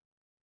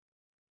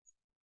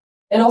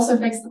 It also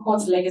affects the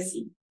court's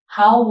legacy.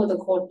 how will the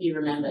court be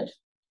remembered?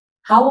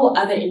 How will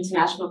other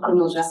international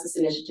criminal justice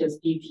initiatives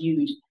be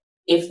viewed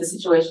if the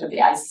situation of the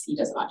ICC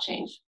does not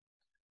change?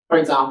 For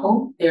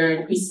example,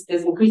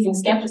 there's increasing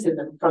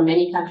skepticism from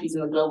many countries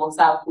in the global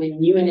south when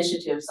new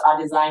initiatives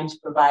are designed to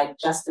provide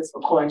justice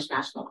for core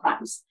international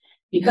crimes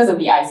because of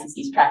the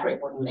ICC's track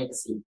record and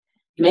legacy.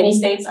 Many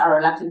states are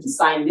reluctant to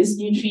sign this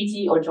new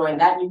treaty or join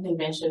that new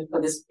convention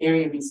for this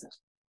very reason.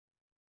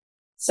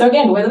 So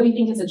again, whether we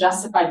think it's a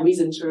justified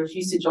reason to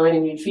refuse to join a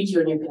new treaty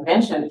or new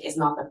convention is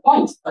not the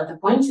point, but the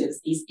point is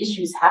these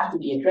issues have to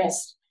be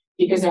addressed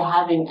because they're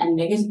having a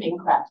negative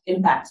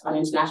impact on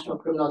international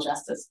criminal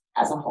justice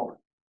as a whole.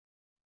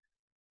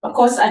 Of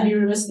course, I'd be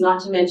remiss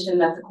not to mention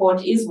that the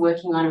court is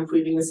working on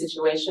improving the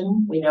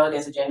situation. We know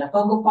there's a gender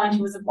focal point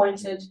who was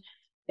appointed.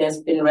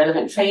 There's been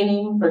relevant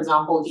training, for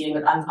example, dealing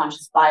with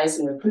unconscious bias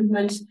in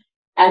recruitment.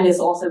 And there's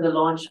also the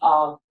launch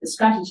of the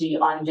strategy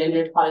on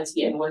gender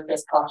equality and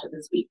workplace culture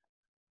this week.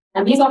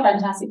 And these are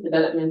fantastic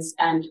developments,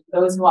 and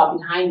those who are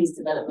behind these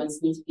developments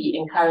need to be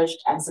encouraged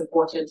and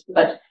supported.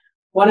 But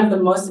one of the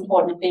most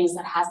important things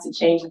that has to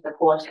change at the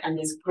court, and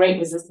there's great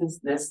resistance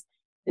to this,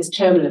 is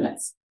term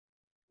limits.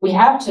 We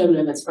have term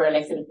limits for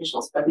elected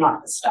officials, but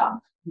not for staff.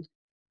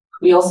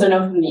 We also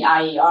know from the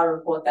IER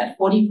report that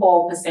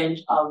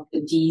 44% of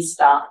the D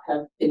staff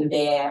have been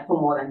there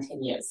for more than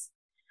 10 years.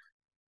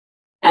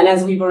 And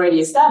as we've already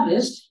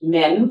established,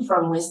 men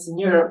from Western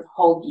Europe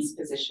hold these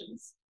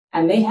positions,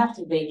 and they have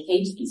to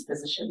vacate these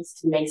positions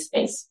to make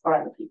space for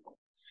other people.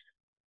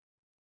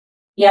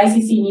 The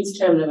ICC needs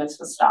term limits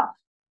for staff.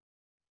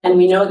 And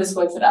we know this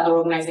works at other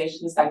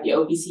organizations like the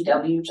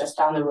OPCW just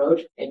down the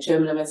road. There are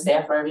term limits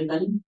there for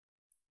everybody.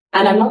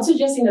 And I'm not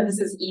suggesting that this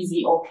is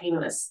easy or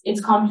painless. It's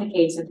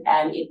complicated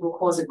and it will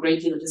cause a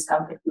great deal of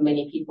discomfort for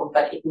many people,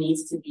 but it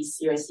needs to be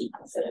seriously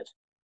considered.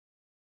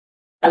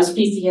 I was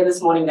pleased to hear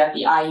this morning that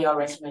the IER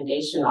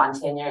recommendation on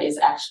tenure is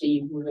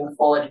actually moving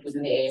forward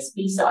within the ASP,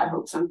 so I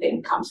hope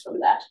something comes from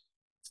that.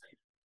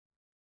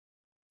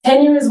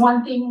 Tenure is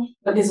one thing,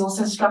 but there's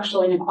also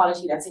structural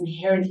inequality that's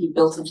inherently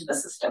built into the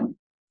system.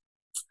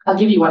 I'll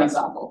give you one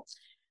example.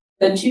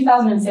 The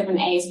 2007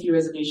 ASP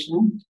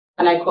resolution,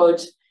 and I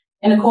quote,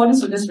 "In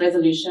accordance with this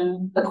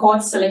resolution, the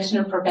court's selection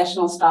of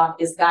professional staff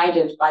is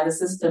guided by the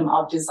system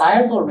of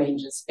desirable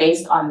ranges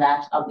based on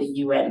that of the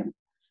UN.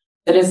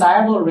 The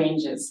desirable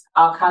ranges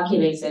are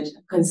calculated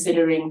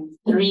considering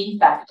 3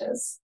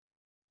 factors: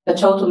 the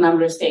total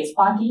number of states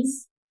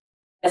parties,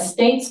 a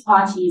state's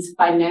party's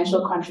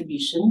financial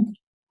contribution,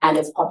 and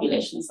its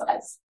population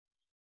size."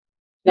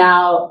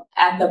 Now,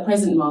 at the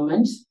present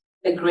moment,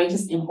 the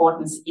greatest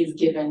importance is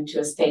given to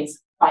a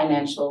state's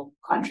financial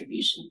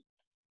contribution.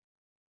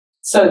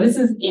 So this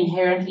is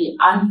inherently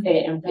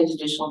unfair and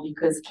prejudicial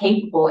because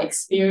capable,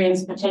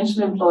 experienced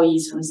potential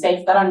employees from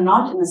states that are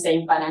not in the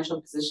same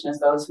financial position as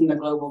those from the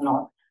global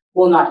north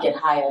will not get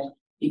hired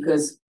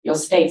because your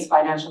state's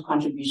financial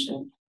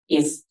contribution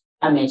is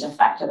a major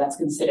factor that's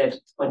considered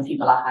when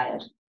people are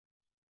hired.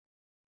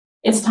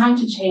 It's time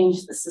to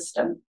change the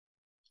system.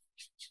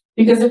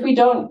 Because if we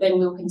don't, then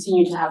we'll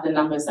continue to have the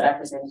numbers that I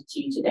presented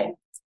to you today.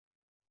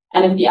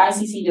 And if the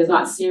ICC does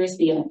not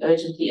seriously and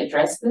urgently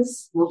address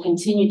this, we'll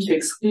continue to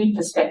exclude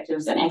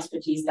perspectives and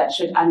expertise that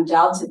should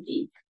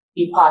undoubtedly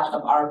be part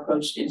of our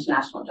approach to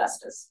international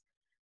justice.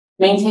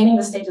 Maintaining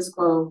the status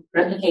quo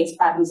replicates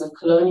patterns of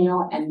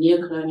colonial and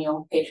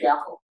neo-colonial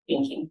patriarchal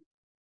thinking.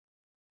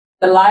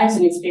 The lives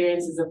and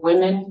experiences of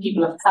women,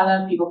 people of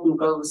color, people from the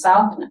global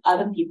south, and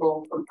other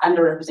people from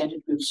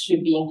underrepresented groups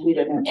should be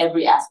included in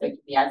every aspect of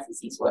the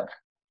ICC's work.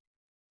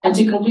 And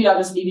to conclude, I'll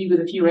just leave you with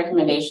a few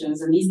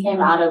recommendations, and these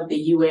came out of the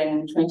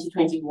UN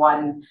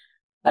 2021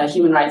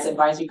 Human Rights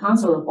Advisory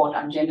Council report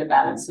on gender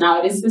balance. Now,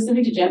 it is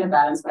specific to gender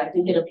balance, but I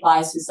think it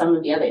applies to some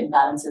of the other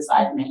imbalances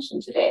I've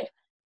mentioned today.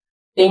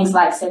 Things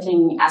like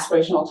setting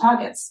aspirational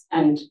targets,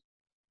 and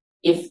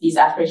if these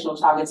aspirational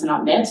targets are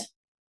not met,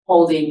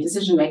 holding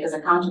decision makers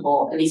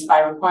accountable, at least by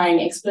requiring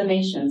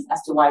explanations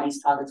as to why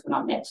these targets were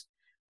not met.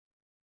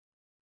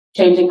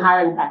 Changing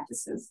hiring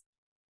practices,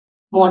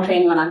 more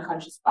training on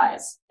unconscious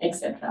bias,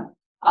 etc.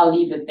 I'll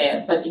leave it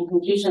there. But in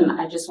conclusion,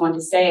 I just want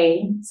to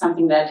say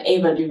something that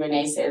Ava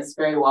DuVernay says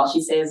very well.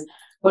 She says,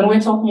 when we're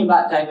talking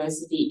about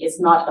diversity, it's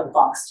not a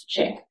box to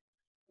check.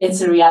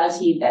 It's a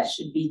reality that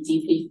should be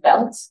deeply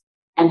felt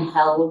and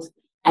held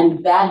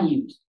and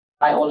valued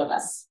by all of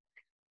us.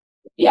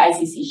 The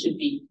ICC should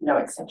be no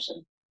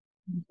exception.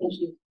 Thank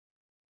you.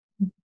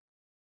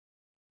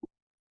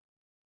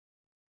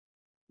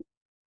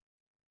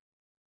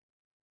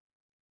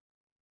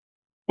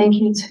 Thank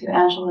you to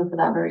Angela for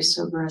that very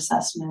sober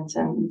assessment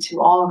and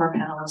to all of our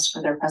panelists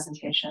for their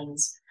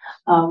presentations.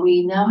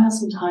 We now have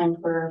some time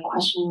for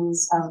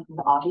questions from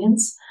the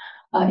audience.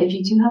 If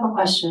you do have a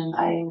question,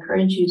 I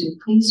encourage you to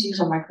please use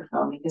a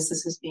microphone because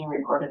this is being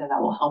recorded and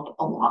that will help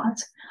a lot.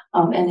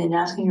 And in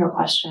asking your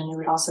question, it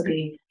would also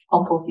be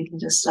helpful if you can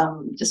just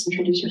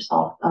introduce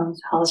yourself,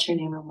 tell us your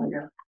name and where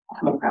you're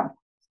coming from.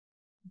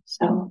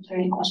 So, are there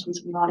any questions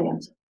from the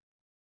audience?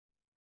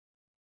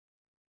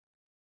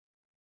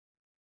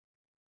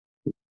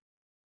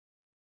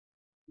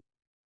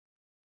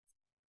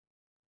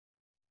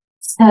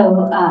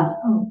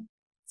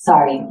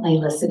 Sorry,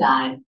 Layla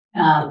Sadad,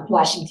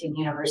 Washington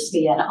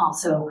University, and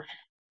also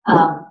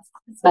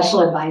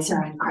special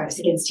advisor on crimes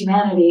against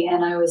humanity.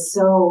 And I was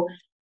so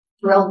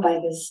thrilled by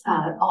this.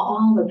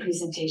 All the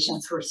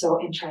presentations were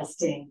so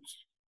interesting.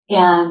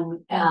 And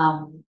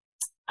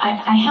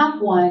I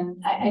have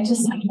one, I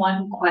just have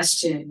one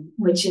question,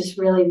 which is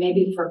really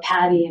maybe for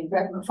Patty and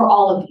for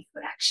all of you,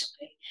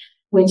 actually,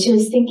 which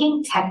is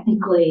thinking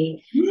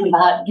technically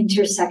about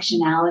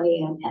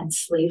intersectionality and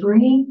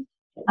slavery.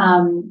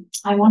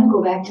 I want to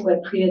go back to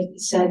what Priya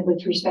said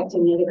with respect to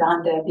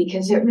Nidaganda,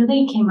 because it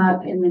really came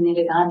up in the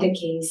Nidaganda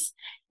case,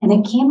 and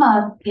it came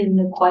up in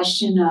the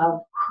question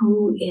of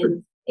who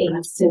is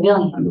a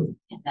civilian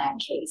in that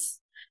case.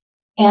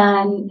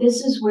 And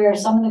this is where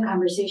some of the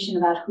conversation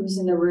about who's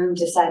in the room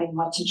deciding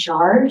what to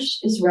charge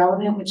is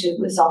relevant, which it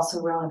was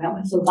also relevant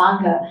with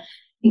Lubanga,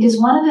 because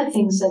one of the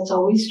things that's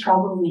always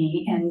troubled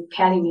me, and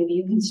Patty, maybe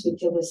you can speak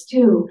to this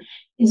too,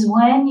 is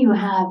when you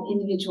have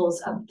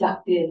individuals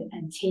abducted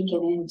and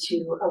taken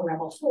into a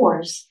rebel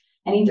force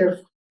and either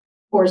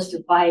forced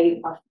to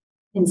fight or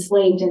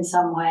enslaved in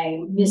some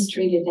way,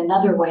 mistreated in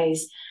other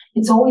ways,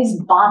 it's always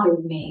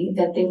bothered me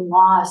that they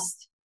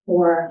lost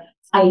or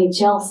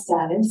IHL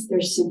status,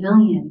 their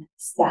civilian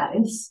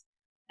status.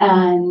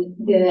 And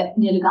the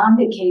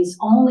Nidaganda case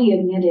only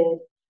admitted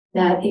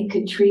that it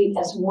could treat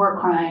as war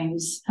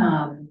crimes,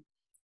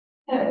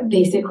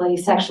 basically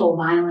sexual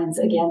violence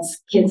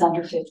against kids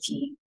under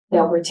 15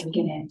 that were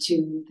taken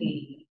into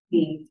the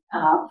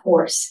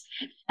force.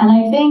 And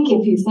I think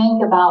if you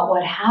think about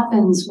what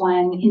happens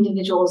when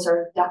individuals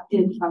are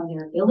abducted from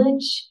their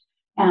village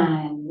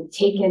and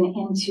taken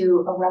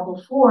into a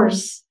rebel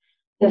force,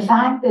 the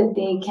fact that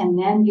they can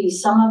then be,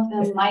 some of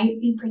them might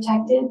be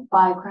protected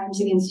by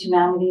crimes against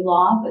humanity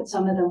law, but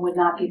some of them would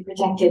not be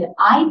protected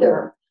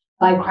either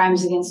by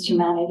crimes against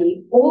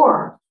humanity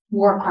or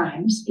war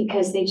crimes,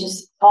 because they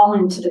just fall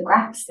into the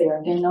cracks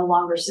there. They're no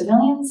longer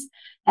civilians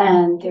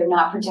and they're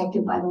not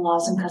protected by the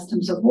laws and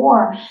customs of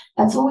war.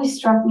 That's always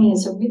struck me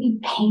as a really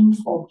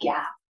painful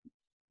gap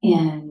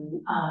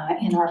in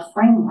our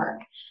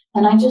framework.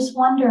 And I just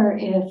wonder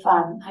if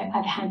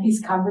I've had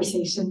these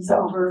conversations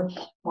over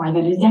more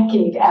than a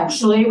decade,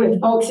 actually, with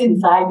folks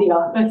inside the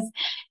office.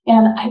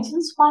 And I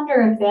just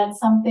wonder if that's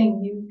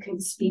something you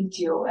could speak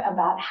to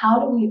about how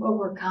do we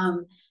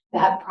overcome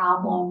that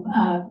problem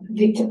of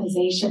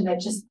victimization that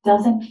just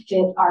doesn't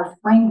fit our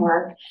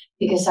framework,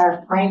 because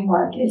our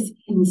framework is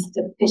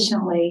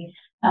insufficiently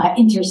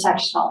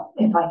intersectional,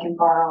 if I can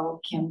borrow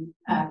Kim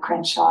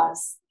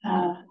Crenshaw's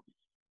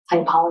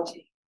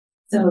typology.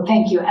 So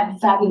thank you, and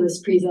fabulous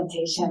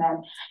presentation.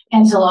 And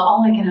Angela,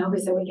 all I can hope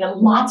is that we get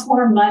lots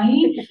more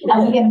money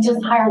and we can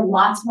just hire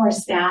lots more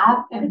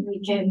staff and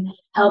we can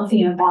help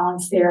the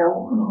imbalance there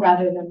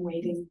rather than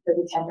waiting for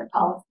the tender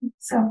policy.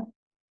 So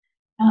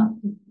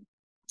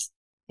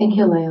thank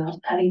you, Leila.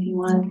 Patty, do you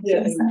want to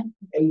say something?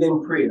 And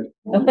then Priya.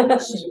 Leila,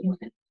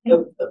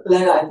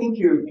 I think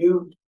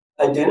you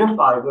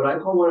identified what I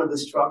call one of the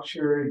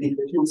structure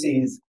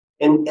deficiencies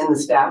in the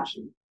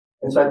statute.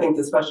 And so I think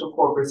the Special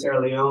Court for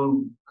Sierra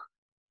Leone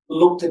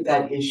looked at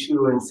that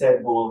issue and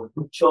said, well,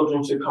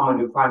 children should come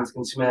under crimes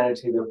against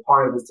humanity. They're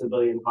part of the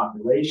civilian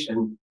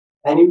population.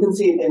 And you can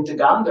see in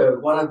Uganda,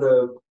 one of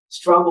the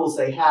struggles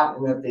they have,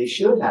 and that they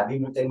should have,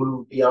 even if they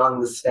move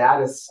beyond the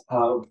status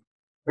of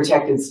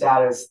protected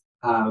status,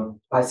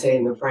 by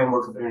saying the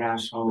framework of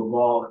international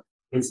law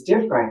is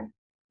different,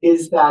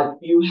 is that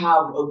you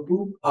have a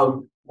group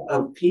of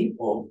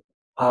people,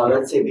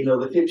 let's say below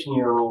the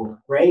 15-year-old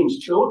range,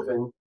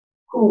 children,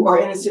 who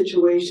are in a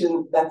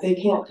situation that they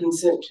can't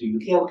consent to. You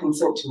can't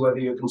consent to whether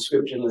you're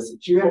conscripted or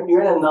enlisted.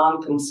 You're in a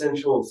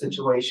non-consensual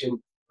situation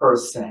per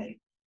se.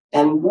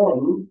 And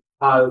then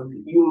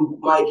you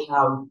might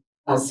have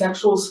a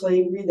sexual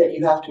slavery that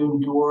you have to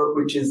endure,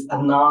 which is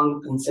a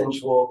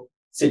non-consensual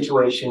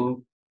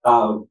situation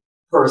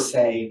per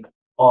se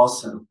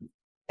also.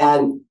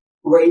 And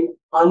right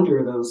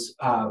under those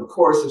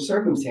coercive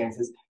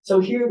circumstances. So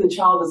here the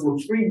child is in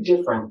three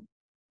different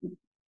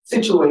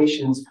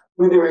situations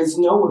where there is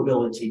no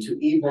ability to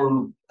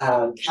even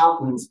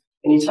countenance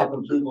any type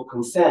of legal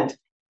consent.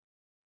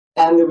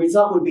 And the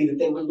result would be that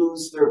they would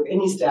lose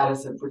any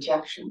status of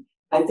protection.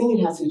 I think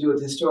it has to do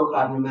with historical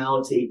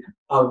abnormality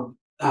of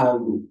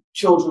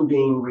children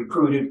being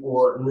recruited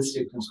or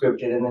enlisted,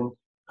 conscripted, and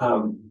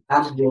then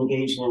actively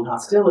engaging in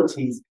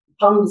hostilities,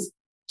 comes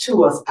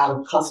to us out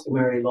of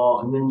customary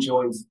law and then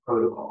joins the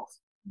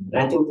protocols.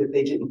 And I think that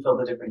they didn't fill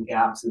the different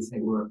gaps as they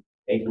were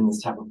making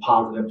this type of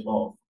positive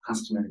law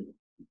customary law.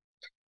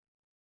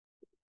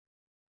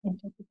 I don't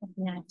think I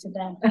can add to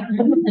that.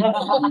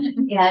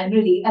 Yeah,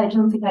 really, I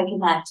don't think I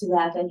can add to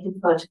that. I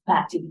defer to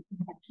Patty.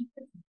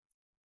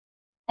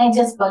 I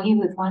just bug you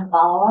with one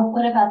follow-up.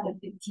 What about the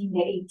 15 to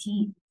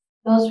 18?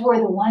 Those were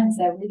the ones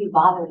that really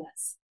bothered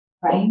us,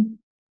 right?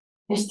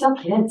 They're still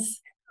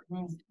kids.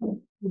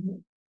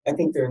 I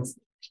think they're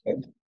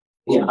enslaved.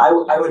 Yeah, I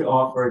would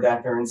offer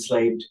that they're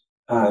enslaved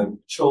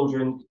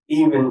children,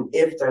 even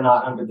if they're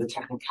not under the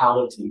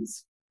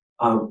technicalities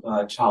of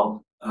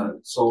child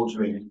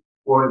soldiering.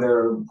 or there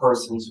are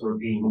persons who are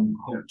being,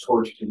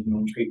 tortured and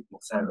being treated,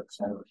 et cetera, et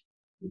cetera.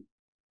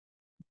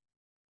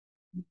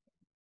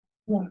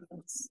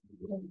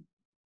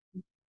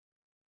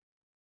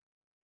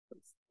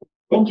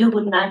 Thank you.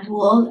 Good night to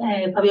all.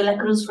 Fabiola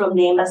Cruz from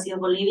the Embassy of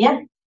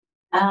Bolivia.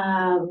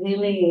 I'm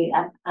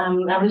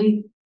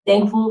really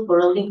thankful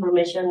for all the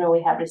information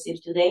we have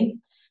received today.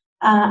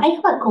 I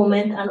have a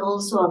comment and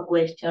also a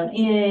question.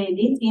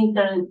 This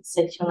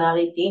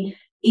intersectionality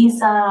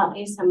is a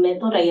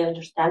method. I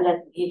understand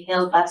that it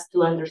helps us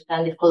to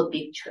understand the whole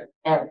picture.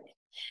 But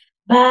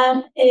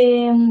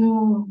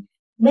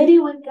maybe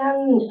we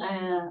can.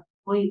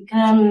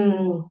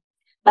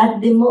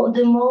 But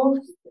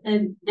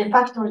the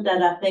factor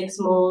that affects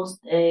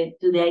most to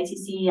the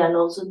ICC and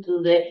also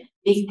to the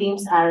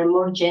victims are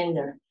more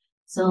gender.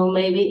 So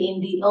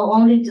maybe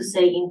only to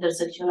say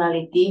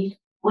intersectionality,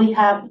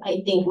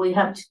 I think we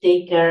have to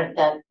take care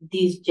that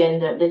the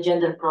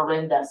gender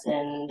problem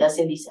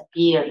doesn't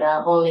disappear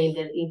only in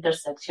the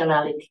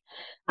intersectionality.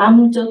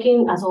 I'm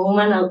talking as a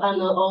woman and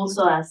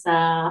also as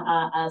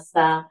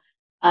a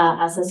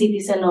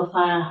citizen of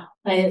a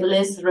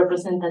less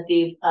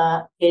representative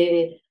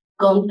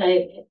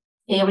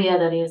area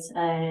that is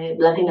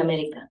Latin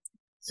America.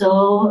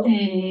 So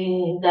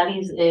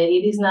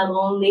it is not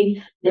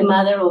only the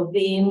matter of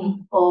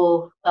being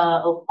of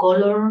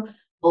color,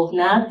 of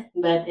not,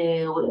 but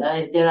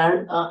there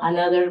are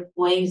another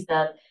ways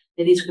that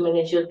the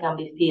discrimination can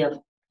be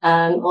felt,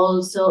 and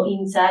also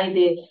inside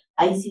the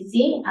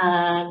ICC,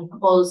 and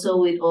also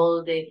with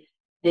all the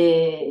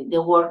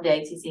work the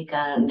ICC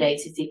can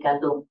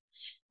do.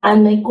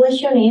 And my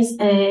question is,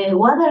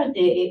 what are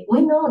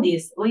we know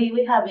this,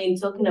 we have been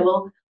talking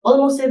about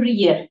almost every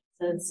year,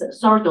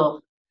 sort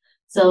of.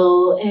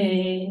 So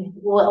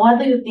what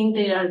do you think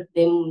they are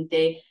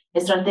the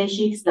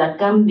strategies that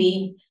can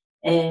be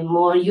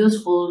more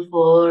useful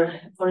for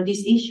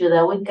this issue,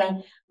 that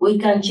we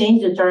can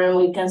change the term,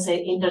 we can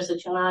say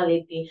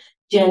intersectionality,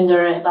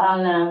 gender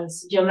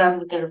balance,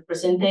 geographical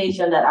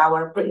representation, that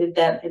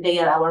they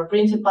are our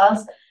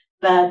principles,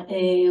 but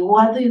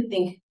what do you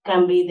think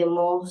can be the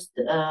most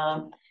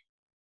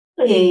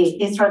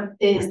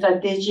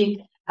strategic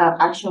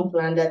action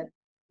plan that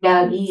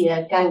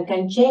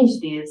can change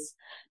this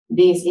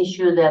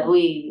issue that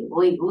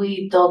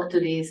we talk to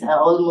this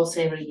almost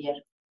every year?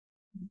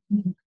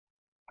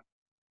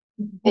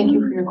 Thank you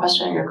for your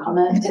question and your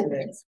comment.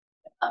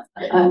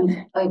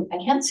 I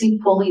can't see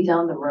fully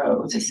down the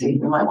road to see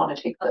who might want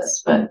to take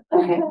this, but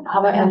okay. How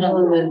about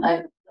Angela? Then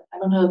I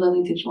don't know,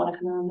 Lily, did you want to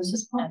come in on this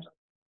as well?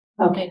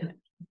 Okay.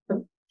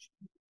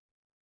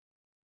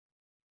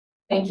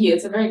 Thank you.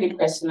 It's a very good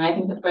question. I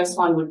think the first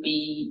one would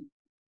be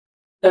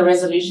the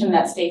resolution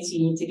that states you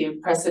need to give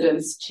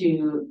precedence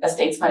to a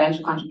state's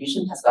financial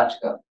contribution has got to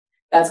go.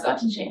 That's got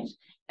to change.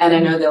 And I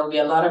know there will be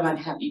a lot of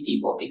unhappy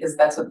people because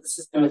that's what the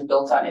system is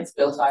built on. It's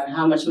built on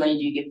how much money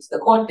do you give to the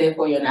court,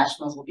 therefore your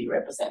nationals will be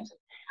represented.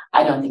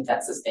 I don't think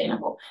that's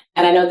sustainable.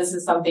 And I know this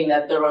is something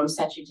that the Rome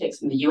Statute takes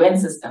from the UN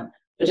system,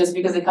 but just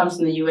because it comes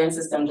from the UN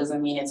system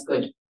doesn't mean it's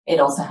good. It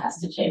also has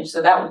to change.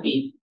 So that would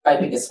be my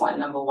biggest one,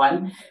 number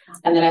one.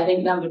 And then I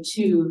think number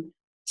two,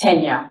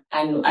 tenure.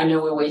 And I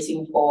know we're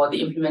waiting for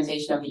the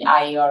implementation of the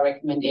IER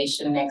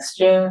recommendation next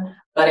year,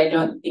 but I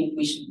don't think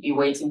we should be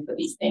waiting for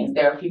these things.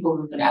 There are people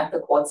who've been at the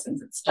court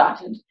since it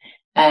started.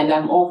 And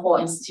I'm all for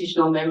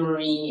institutional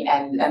memory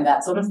and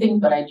that sort of thing,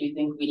 but I do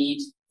think we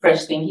need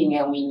fresh thinking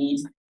and we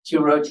need to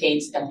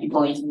rotate and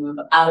people need to move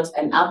out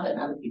and up and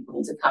other people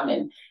need to come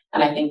in.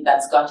 And I think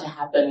that's got to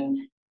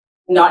happen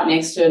not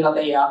next year, not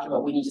the year after,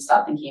 but we need to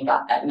start thinking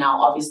about that now,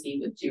 obviously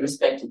with due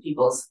respect to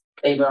people's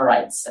labor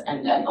rights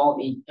and all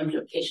the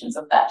implications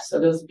of that. So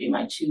those would be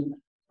my two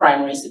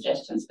primary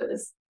suggestions for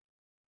this.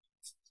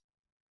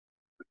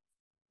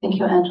 Thank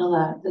you,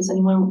 Angela. Does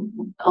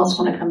anyone else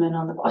want to come in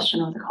on the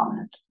question or the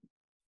comment?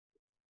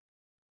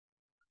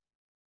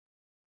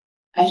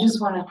 I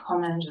just want to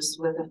comment just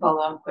with a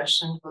follow-up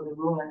question for the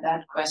room, and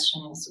that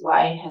question is,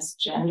 why has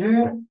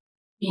gender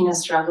been a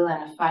struggle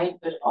and a fight,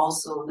 but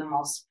also the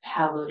most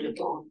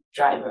palatable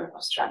driver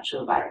of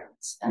structural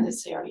violence in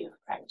this area of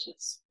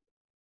practice?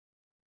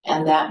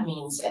 And that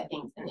means, I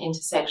think, an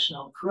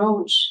intersectional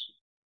approach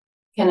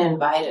can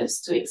invite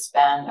us to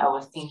expand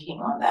our thinking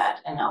on that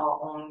and our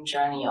own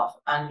journey of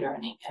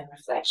unlearning and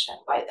reflection,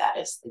 why that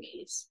is the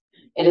case.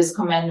 It is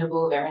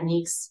commendable,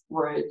 Veronique's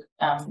work,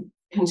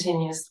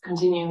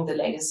 continuing the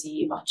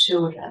legacy of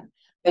children.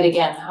 But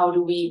again, how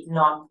do we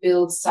not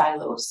build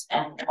silos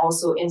and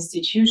also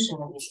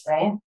institutionally,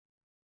 right?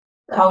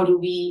 How do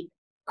we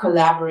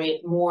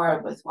collaborate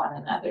more with one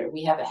another?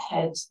 We have a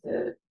head,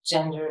 the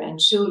gender and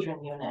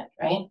children unit,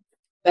 right?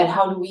 But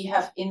how do we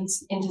have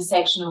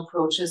intersectional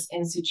approaches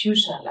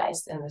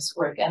institutionalized in this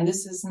work? And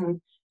this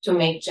isn't to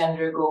make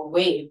gender go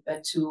away,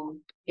 but to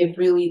give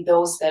really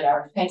those that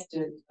are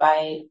affected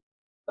by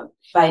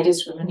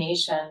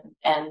discrimination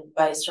and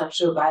by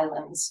structural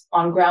violence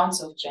on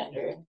grounds of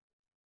gender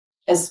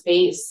a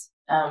space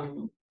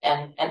and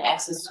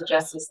access to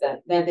justice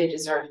that they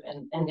deserve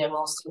in their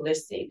most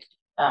holistic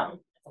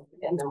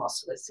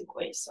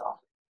way. So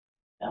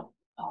I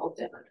hope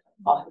that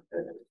offer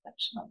further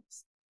reflection on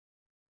this.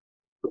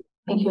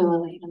 Thank you,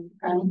 Lily and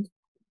Carmen.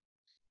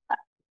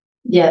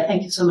 Yeah,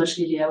 thank you so much,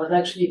 Lydia. I was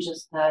actually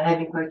just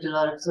having quite a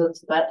lot of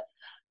thoughts about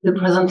the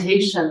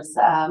presentations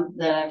that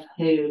I've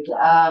heard.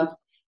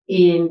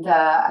 And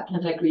I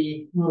can't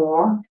agree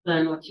more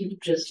than what you've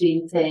just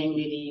been saying,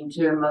 Lily, in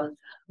terms of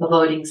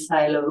avoiding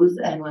silos.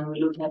 And when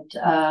we look at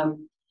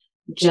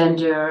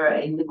gender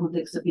in the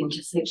context of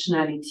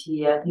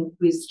intersectionality, I think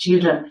with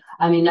children,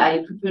 I mean,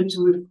 I prefer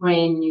to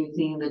refrain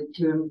using the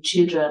term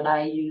children.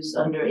 I use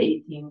under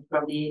 18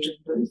 from the age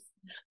of birth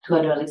to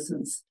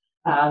adolescence.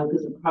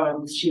 Because the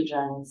problem with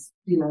children is,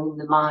 in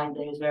the mind,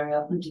 there is very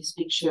often this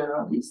picture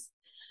of this,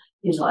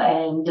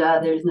 and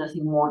there is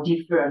nothing more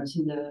different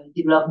in the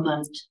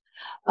development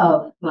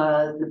of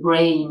the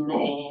brain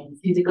and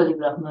physical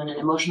development and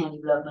emotional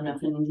development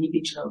of an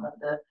individual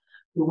than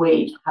the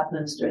way it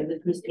happens during the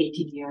first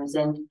 18 years.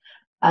 And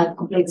add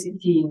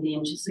complexity in the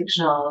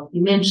intersectional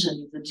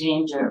dimension is the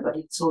gender, but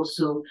it's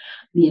also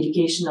the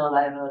educational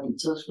level,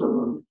 it's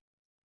also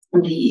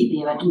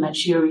the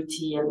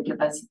maturity and the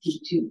capacity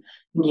to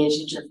engage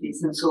in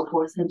justice and so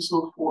forth and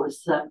so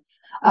forth.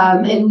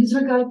 And with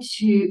regard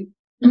to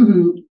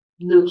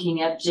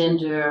looking at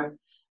gender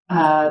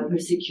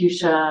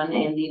persecution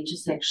and the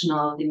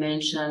intersectional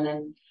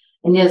dimension,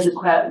 and yes,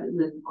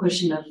 the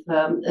question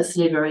of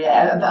slavery,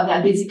 I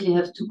basically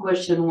have two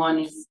questions. One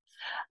is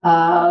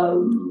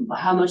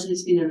how much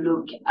there's been a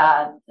look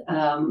at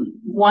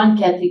one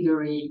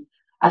category,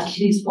 at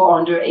least for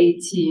under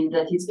 18,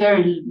 that is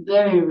very,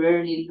 very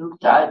rarely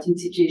looked at in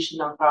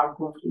situation of armed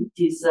conflict,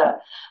 is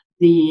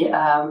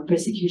the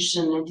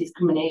persecution and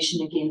discrimination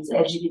against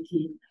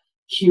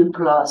LGBTQ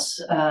plus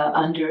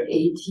under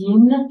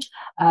 18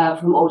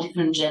 from all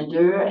different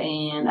gender.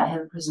 And I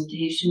have a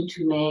presentation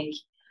to make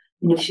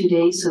in a few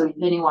days, so if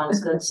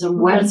anyone's got some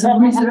words of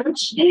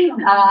research,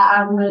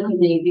 I'm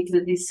welcoming,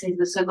 because this is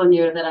the second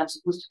year that I'm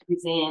supposed to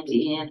present,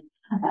 and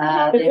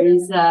there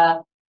is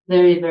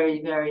very,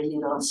 very, very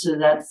little. So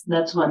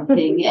that's one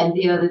thing. And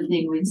the other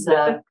thing with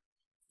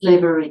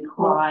slavery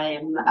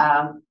crime,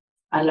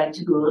 I'd like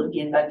to go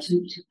again back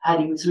to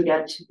Patty with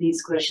regard to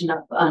this question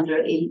of under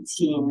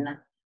 18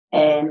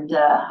 and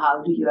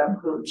how do you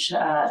approach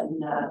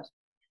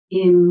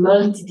in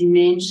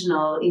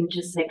multidimensional,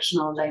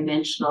 intersectional,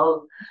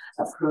 dimensional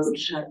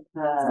approach of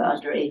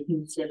under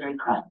 18 slavery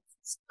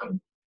crimes.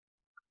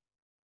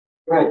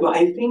 Right. Well,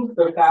 I think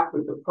the fact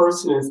that the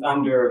person is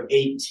under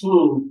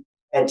 18,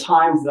 at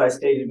times, as I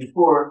stated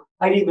before,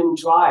 might even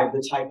drive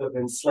the type of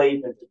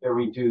enslavement that they're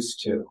reduced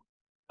to.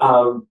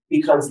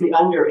 Because the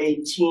under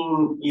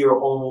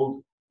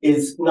 18-year-old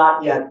is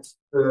not yet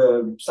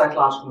the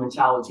psychological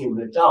mentality of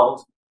an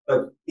adult,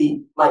 but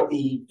might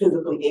be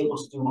physically able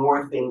to do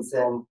more things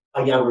than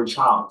a younger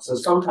child. So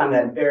sometimes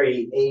that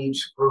very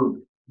age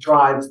group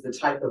drives the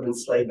type of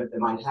enslavement they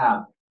might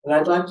have. And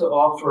I'd like to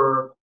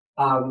offer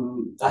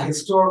a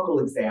historical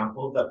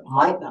example that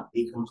might not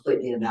be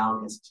completely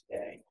analogous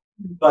today.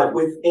 But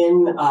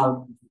within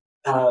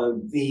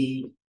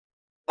the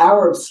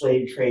Arab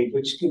slave trade,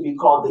 which could be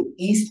called the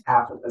East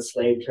Africa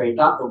slave trade,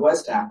 not the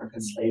West Africa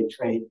slave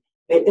trade,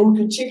 they in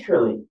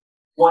particularly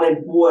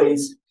wanted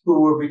boys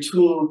who were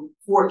between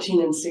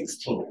 14 and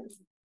 16.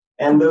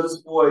 And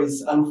those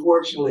boys,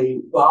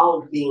 unfortunately,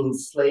 while being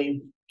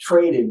slave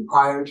traded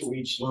prior to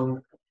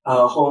reaching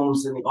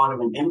homes in the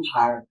Ottoman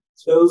Empire,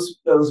 those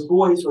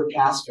boys were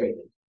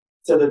castrated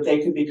so that they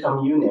could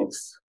become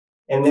eunuchs.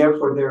 And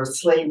therefore, their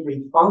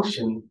slavery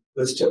function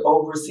was to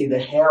oversee the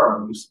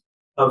harems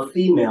of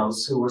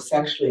females who were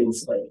sexually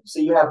enslaved. So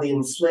you have the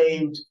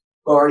enslaved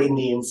guarding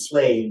the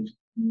enslaved,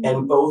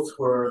 and both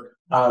were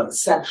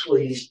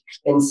sexually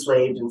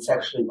enslaved and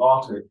sexually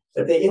altered.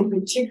 But they in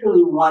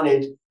particularly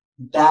wanted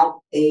that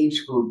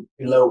age group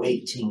below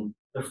 18,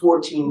 the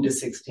 14 to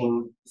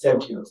 16,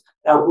 17-year-olds.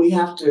 Now, we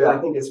have to, I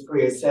think, as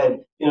Priya said,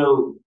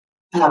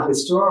 have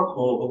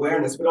historical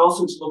awareness, but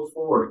also to look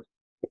forward,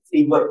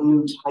 see what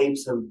new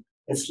types of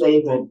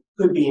enslavement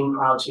could be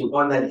encroaching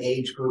on that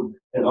age group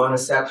and on a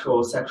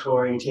sexual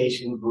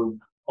orientation group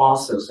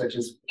also, such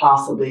as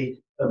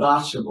possibly the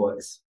Basha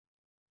boys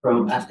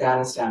from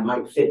Afghanistan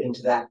might fit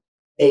into that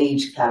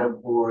age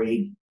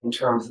category in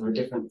terms of a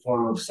different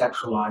form of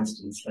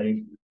sexualized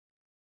enslavement.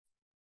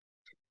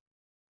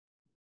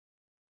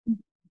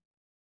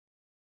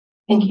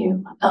 Thank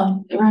you.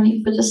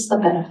 Ronnie, for just the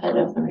benefit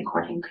of the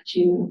recording, could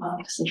you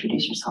just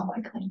introduce yourself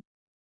quickly?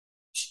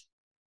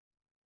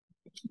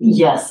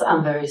 Yes,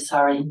 I'm very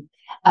sorry.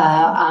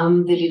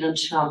 I'm the lead on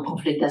Cheung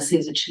conflict that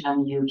saves the children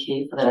in the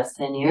UK for the last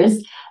 10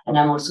 years, and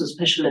I'm also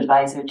special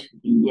advisor to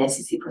the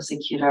SEC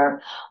Prosecutor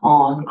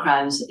on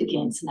crimes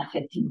against and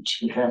affecting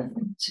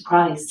children.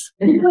 Surprise.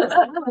 Thank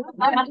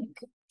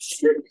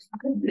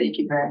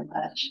you very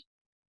much.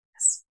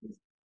 Yes.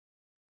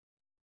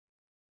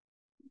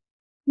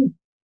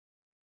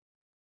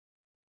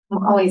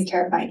 I'm always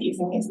terrified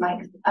using these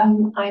mics.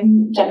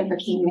 I'm Jennifer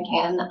Keane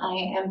McCann.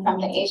 I am from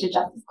the Asia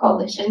Justice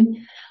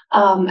Coalition.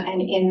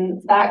 And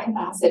in that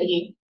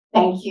capacity,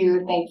 thank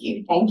you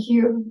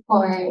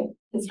for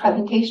this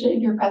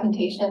presentation, your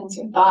presentations,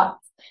 your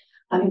thoughts.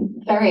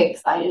 I'm very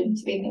excited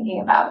to be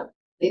thinking about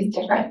these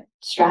different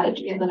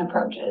strategies and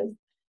approaches.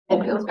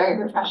 It feels very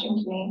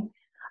refreshing to me.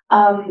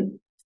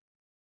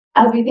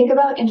 As we think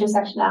about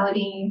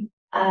intersectionality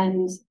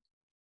and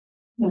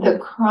the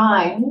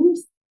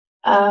crimes,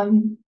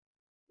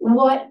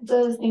 what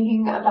does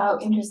thinking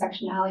about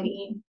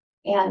intersectionality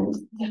and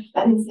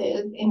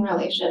defenses in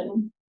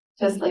relation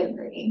to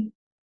slavery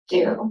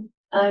do?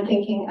 I'm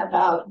thinking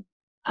about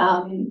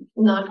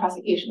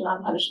non-prosecution,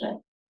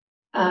 non-punishment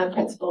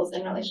principles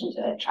in relation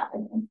to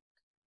trafficking.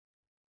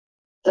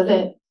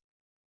 Do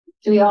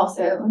we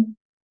also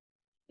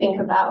think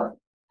about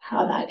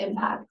how that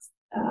impacts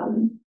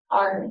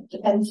our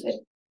defenses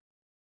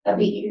that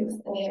we use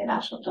in the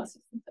international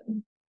justice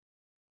system?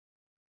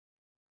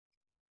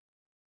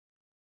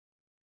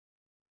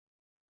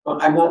 Well,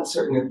 I'm not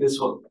certain if this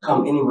will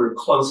come anywhere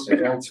close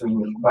to answering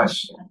your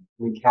question.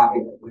 We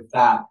caveat with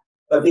that.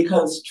 But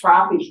because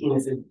trafficking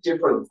is a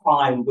different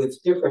crime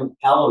with different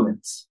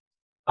elements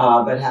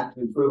that have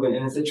to be proven,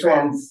 and it's a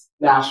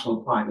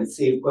transnational crime. It's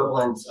the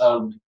equivalent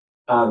of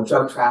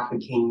drug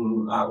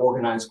trafficking,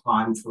 organized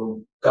crime for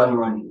gun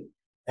running.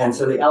 And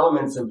so the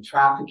elements of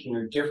trafficking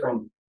are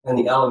different than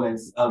the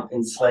elements of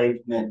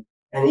enslavement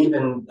and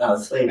even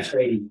slave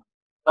trading.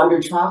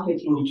 Under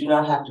trafficking, you do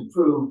not have to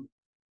prove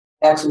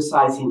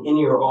exercising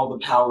any or all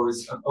the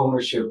powers of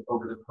ownership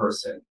over the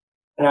person.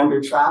 And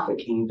under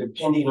trafficking,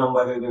 depending on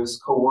whether there's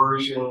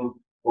coercion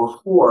or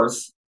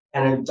force,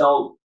 an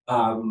adult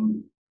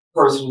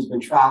person who's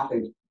been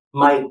trafficked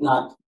might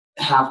not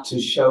have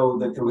to show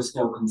that there was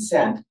no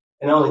consent,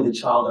 and only the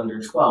child under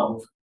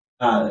 12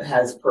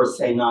 has per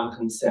se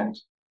non-consent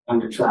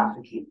under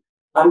trafficking.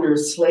 Under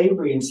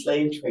slavery and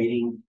slave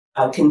trading,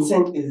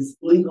 consent is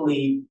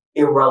legally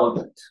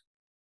irrelevant,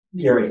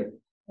 period.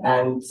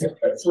 And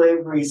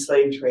slavery,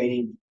 slave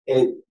trading,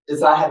 it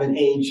does not have an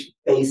age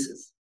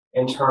basis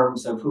in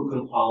terms of who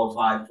can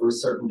qualify for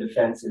certain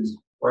defenses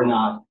or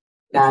not.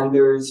 And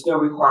there's no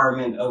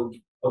requirement of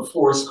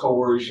forced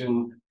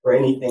coercion or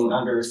anything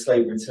under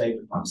slavery and slave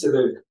reform. So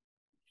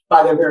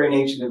by their very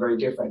nature, they're very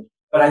different.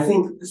 But I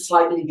think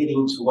slightly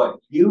getting to what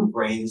you've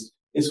raised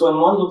is when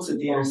one looks at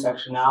the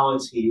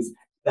intersectionalities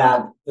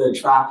that the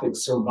trafficked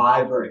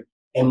survivor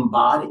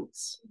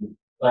embodies.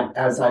 Like,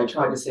 as I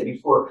tried to say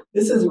before,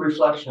 this is a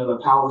reflection of the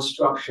power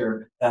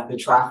structure that the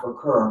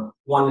trafficker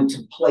wanted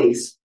to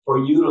place or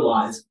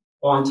utilize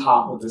on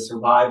top of the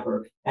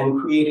survivor and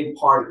created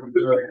part of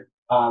their,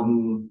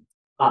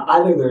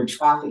 either their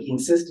trafficking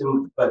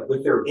system, but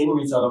with their end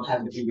result of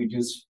having to be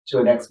reduced to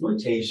an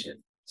exploitation.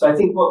 So I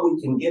think what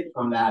we can get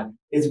from that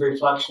is a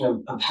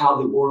reflection of how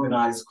the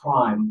organized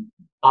crime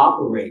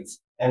operates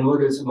and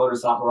what is the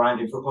modus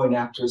operandi for going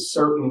after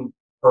certain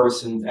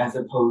persons as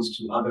opposed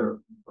to other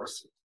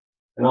persons,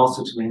 and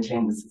also to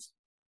maintain the system.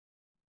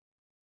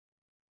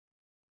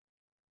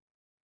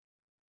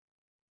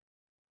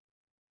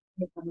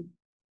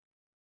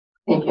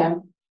 Thank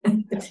you.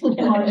 I'm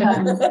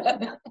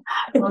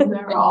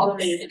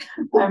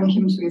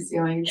Kim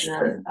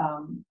Chui-Sealinger.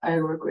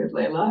 I work with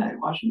Layla at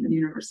Washington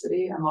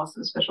University. I'm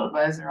also a special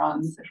advisor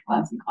on sexual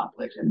violence and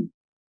conflict, and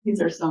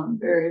these are some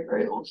very,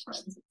 very old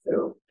friends.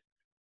 So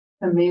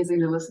amazing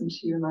to listen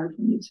to you and learn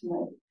from you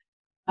tonight.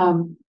 I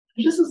was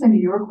just listening to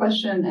your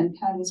question and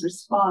Patty's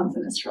response,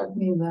 and it struck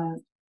me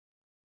that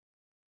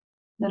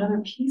another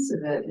piece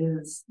of it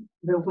is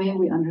the way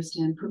we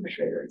understand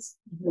perpetrators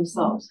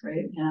themselves,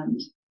 right?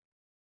 And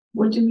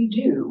what do we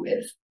do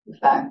with the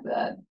fact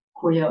that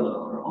Coriello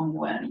or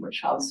Onwen were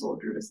child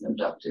soldiers and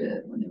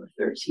abducted when they were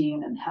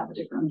 13 and have a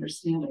different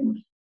understanding of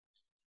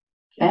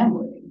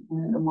family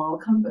and the moral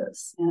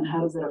compass? And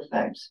how does it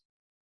affect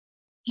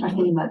our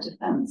thinking about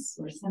defense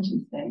or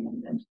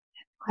sentencing and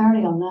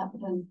clarity on that?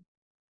 But then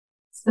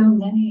so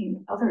many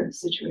other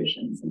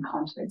situations and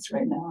contexts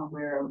right now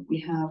where we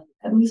have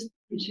at least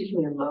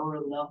particularly lower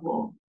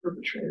level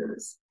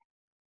perpetrators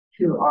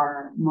who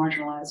are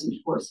marginalized and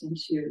forced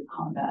into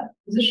combat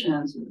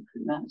positions or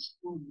recruitment.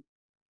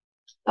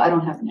 I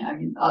don't have any, I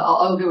mean,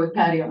 I'll go with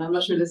Patty on. I'm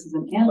not sure this is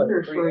an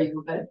answer for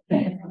you, but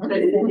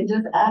it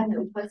does add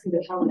complexity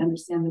to how we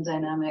understand the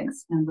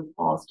dynamics and the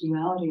false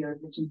duality of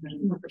victimhood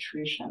and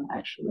perpetration,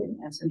 actually.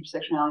 And so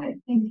intersectionality, I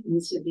think,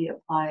 needs to be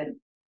applied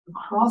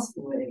across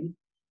the way.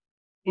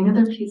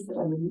 Another piece that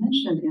I would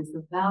mention is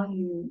the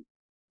value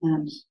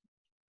and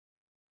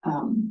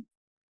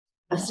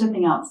of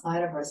stepping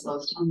outside of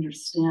ourselves to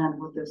understand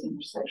what those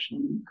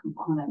intersection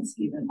components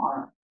even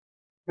are,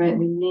 right?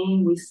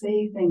 We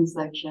say things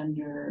like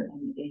gender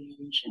and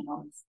age and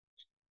all this,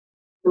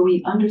 but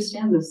we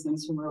understand those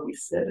things from where we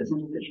sit as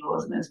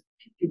individuals and as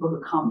people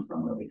who come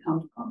from where we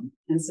come from.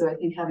 And so I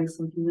think having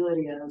some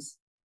humility as,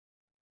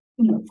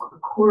 a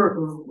court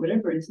or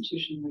whatever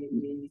institution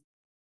we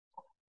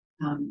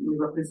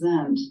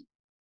represent,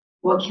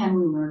 what can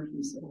we learn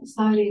from civil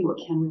society? What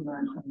can we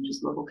learn from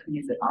just local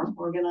communities that aren't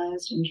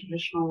organized in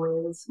traditional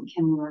ways? What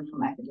can we learn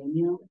from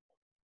academia?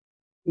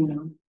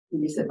 You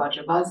said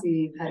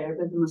Bajabazi. Patty, I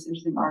read the most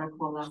interesting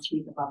article last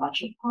week about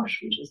Bacha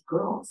Posh, which is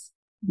girls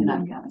in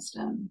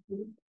Afghanistan,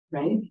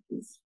 right?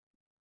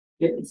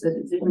 it's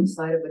a different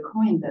side of the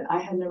coin that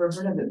I had never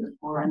heard of it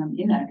before, and I'm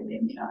in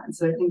academia. And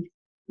so I think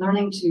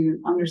learning to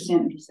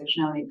understand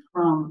intersectionality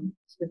from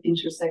sort of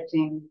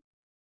intersecting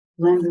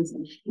lenses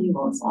and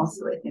fields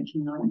also, I think,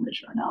 can really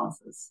enrich our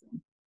analysis. So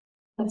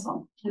that's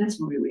all. And it's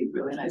really,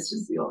 really nice to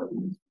see all of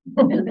you.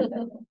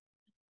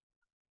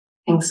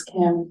 Thanks,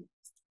 Kim.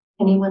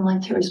 Anyone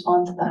like to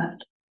respond to that?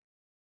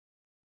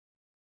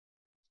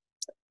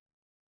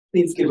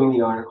 Please give me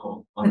the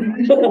article.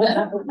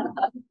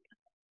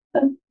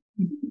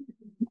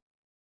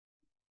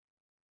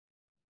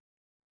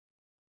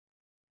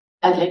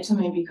 I'd like to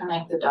maybe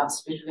connect the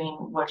dots between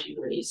what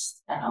you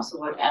raised and also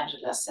what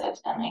Angela said,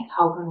 and like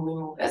how can we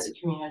move as a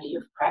community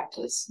of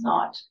practice,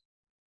 not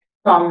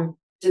from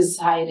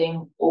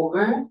deciding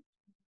over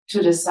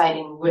to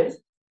deciding with,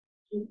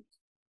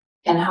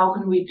 and how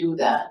can we do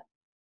that,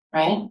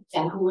 right?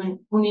 And who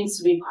needs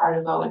to be part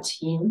of our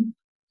team?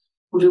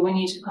 Who do we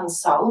need to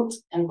consult,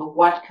 and with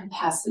what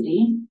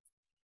capacity?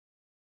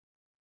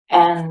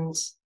 And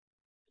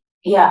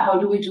yeah, how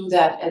do we do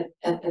that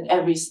at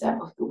every step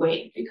of the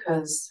way?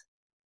 Because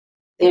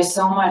there's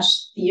so much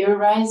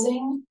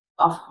theorizing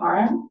of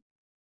harm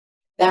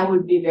that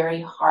would be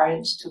very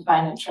hard to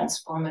find a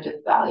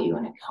transformative value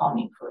in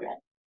accounting for it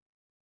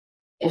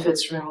if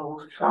it's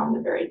removed from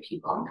the very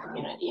people and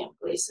community and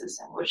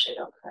places in which it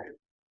occurred.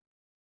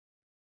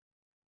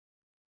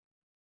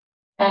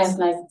 And it's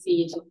nice to see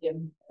you too,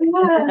 Kim.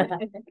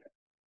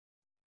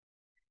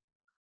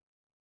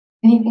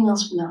 Anything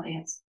else from the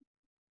audience?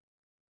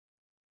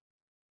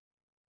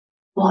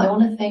 Well, I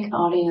want to thank the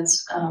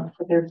audience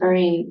for their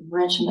very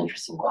rich and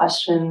interesting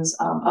questions.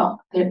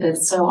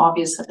 It's so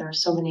obvious that there are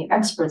so many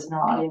experts in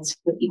our audience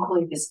who are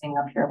equally visiting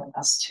up here with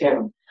us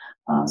too.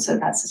 So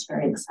that's just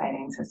very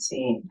exciting to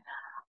see.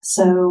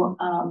 So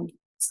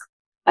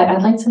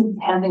I'd like to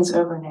hand things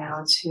over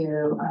now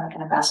to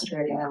an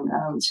ambassador again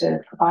to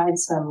provide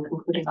some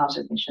concluding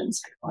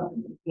observations before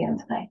we begin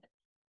tonight.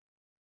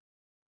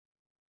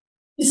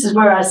 This is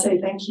where I say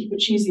thank you for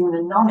choosing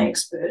the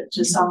non-expert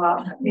to sum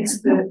up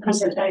expert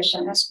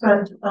presentations,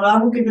 but I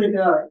will give it a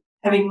go.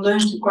 Having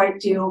learned a great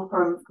deal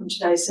from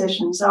today's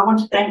sessions, I want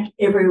to thank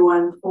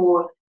everyone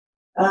for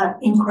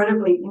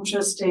incredibly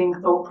interesting,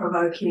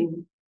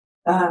 thought-provoking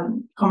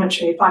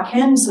commentary. If I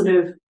can sort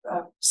of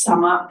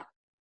sum up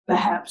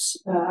perhaps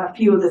a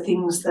few of the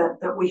things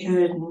that we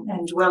heard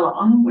and dwell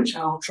on, which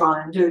I'll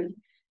try and do.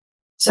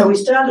 So we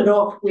started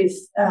off with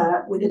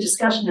a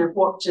discussion of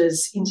what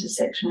does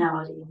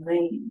intersectionality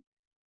mean,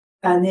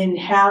 and then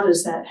how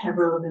does that have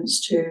relevance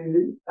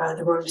to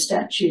the Rome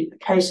Statute, the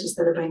cases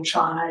that have been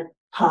tried,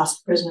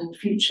 past, present, and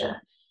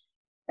future.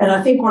 And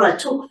I think what I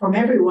took from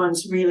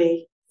everyone's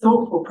really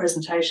thoughtful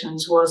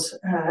presentations was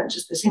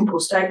just a simple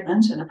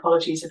statement, and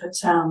apologies if it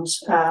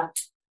sounds a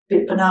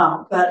bit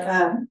banal, but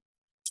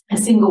a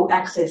single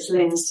access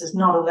lens does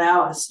not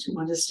allow us to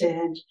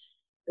understand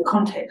the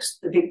context,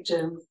 the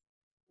victim,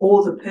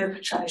 or the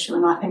perpetrator.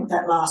 And I think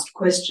that last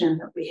question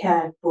that we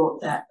had brought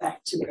that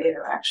back to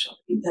bear,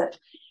 actually,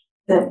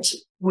 that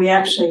we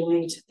actually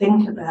need to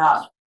think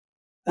about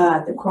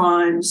the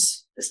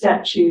crimes, the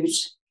statute,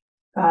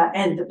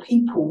 and the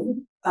people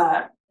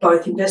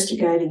both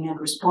investigating and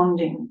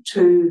responding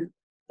to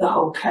the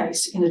whole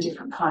case in a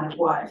different kind of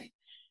way.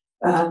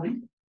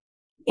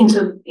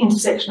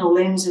 Intersectional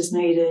lens is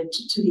needed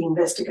to the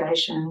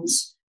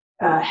investigations.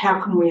 How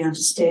can we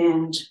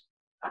understand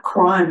a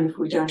crime if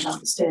we don't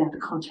understand the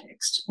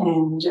context,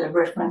 and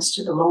reference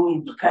to the long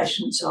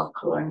implications of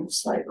colonial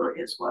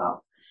slavery as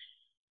well.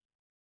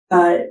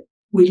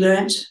 We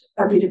learnt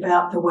a bit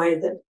about the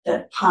way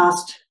that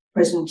past,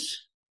 present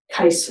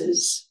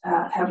cases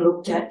have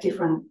looked at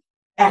different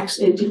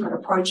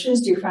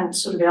approaches, different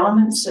sort of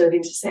elements of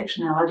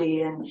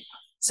intersectionality, and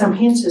some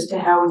hints as to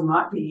how we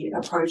might be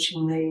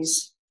approaching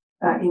these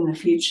in the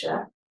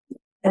future.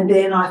 And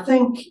then I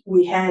think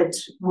we had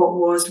what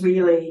was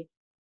really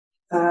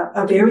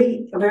a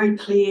very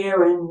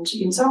clear and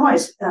in some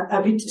ways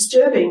a bit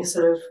disturbing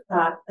sort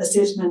of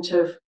assessment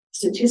of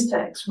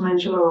statistics from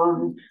Angela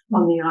on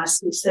the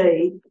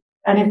ICC.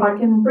 And if I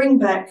can bring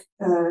back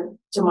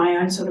to my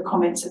own sort of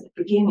comments at the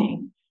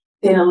beginning,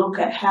 then a look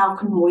at how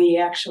can we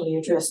actually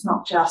address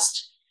not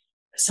just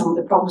some of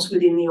the problems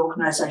within the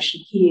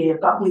organisation here,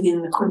 but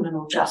within the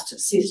criminal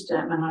justice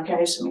system. And I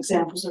gave some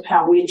examples of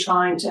how we're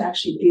trying to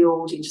actually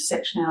build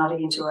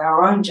intersectionality into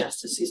our own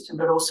justice system,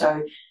 but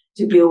also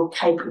to build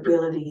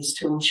capabilities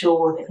to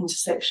ensure that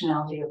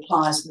intersectionality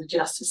applies in the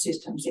justice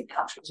systems in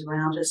countries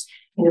around us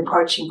in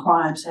approaching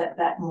crimes at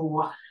that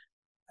more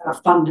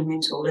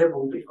fundamental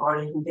level before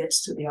it even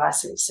gets to the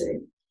ICC.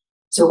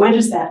 So where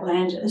does that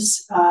land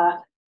us?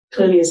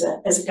 Clearly,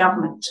 as a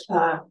government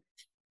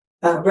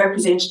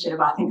representative,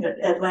 I think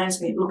it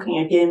lands me looking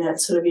again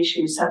at sort of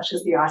issues such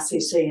as the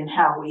ICC and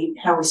how we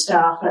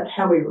staff it,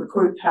 how we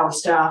recruit, how we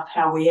staff,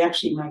 how we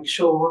actually make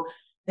sure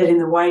that in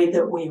the way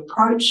that we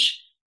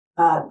approach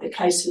the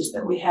cases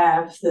that we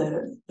have,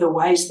 the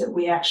ways that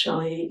we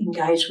actually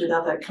engage with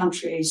other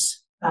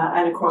countries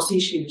and across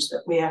issues,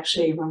 that we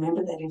actually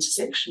remember that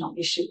intersectional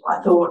issue.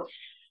 I thought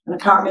and I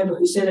can't remember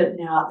who said it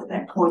now at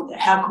that point, that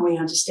how can we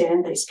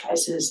understand these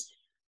cases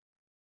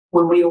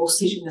when we all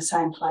sit in the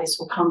same place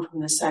or come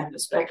from the same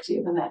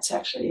perspective? And that's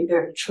actually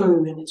very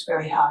true, and it's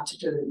very hard to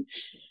do.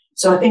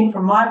 So I think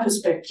from my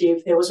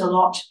perspective, there was a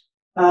lot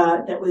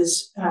that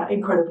was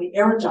incredibly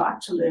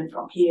erudite to learn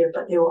from here,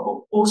 but there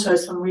were also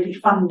some really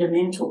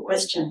fundamental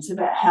questions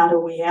about how do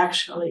we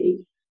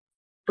actually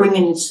bring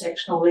an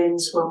intersectional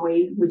lens when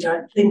we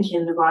don't think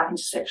in the right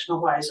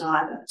intersectional ways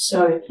either.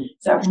 So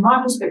from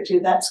my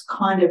perspective, that's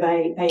kind of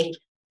a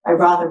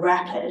rather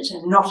rapid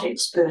and not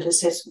expert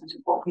assessment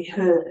of what we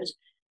heard.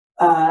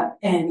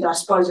 And I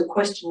suppose a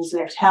question is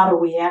left, how do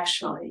we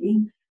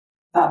actually,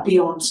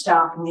 beyond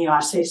staffing the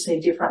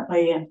ICC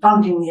differently and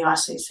funding the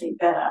ICC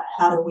better,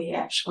 how do we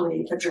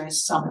actually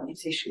address some of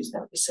these issues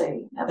that we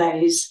see? Now,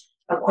 that is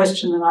a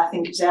question that I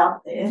think is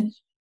out there.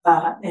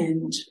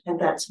 And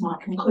that's my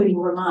concluding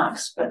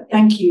remarks. But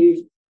thank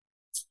you,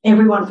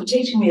 everyone, for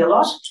teaching me a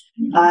lot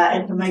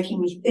and for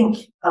making me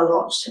think a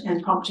lot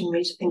and prompting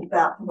me to think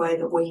about the way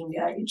that we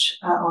engage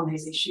on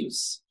these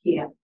issues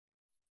here.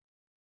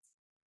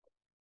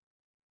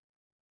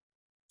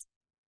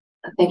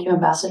 Thank you,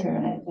 Ambassador.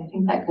 And I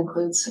think that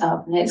concludes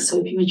next. So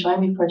if you would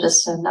join me for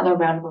just another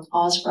round of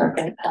applause for our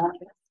great panel.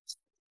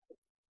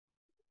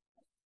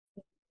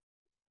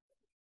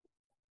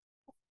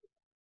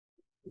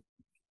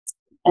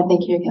 And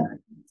thank you again.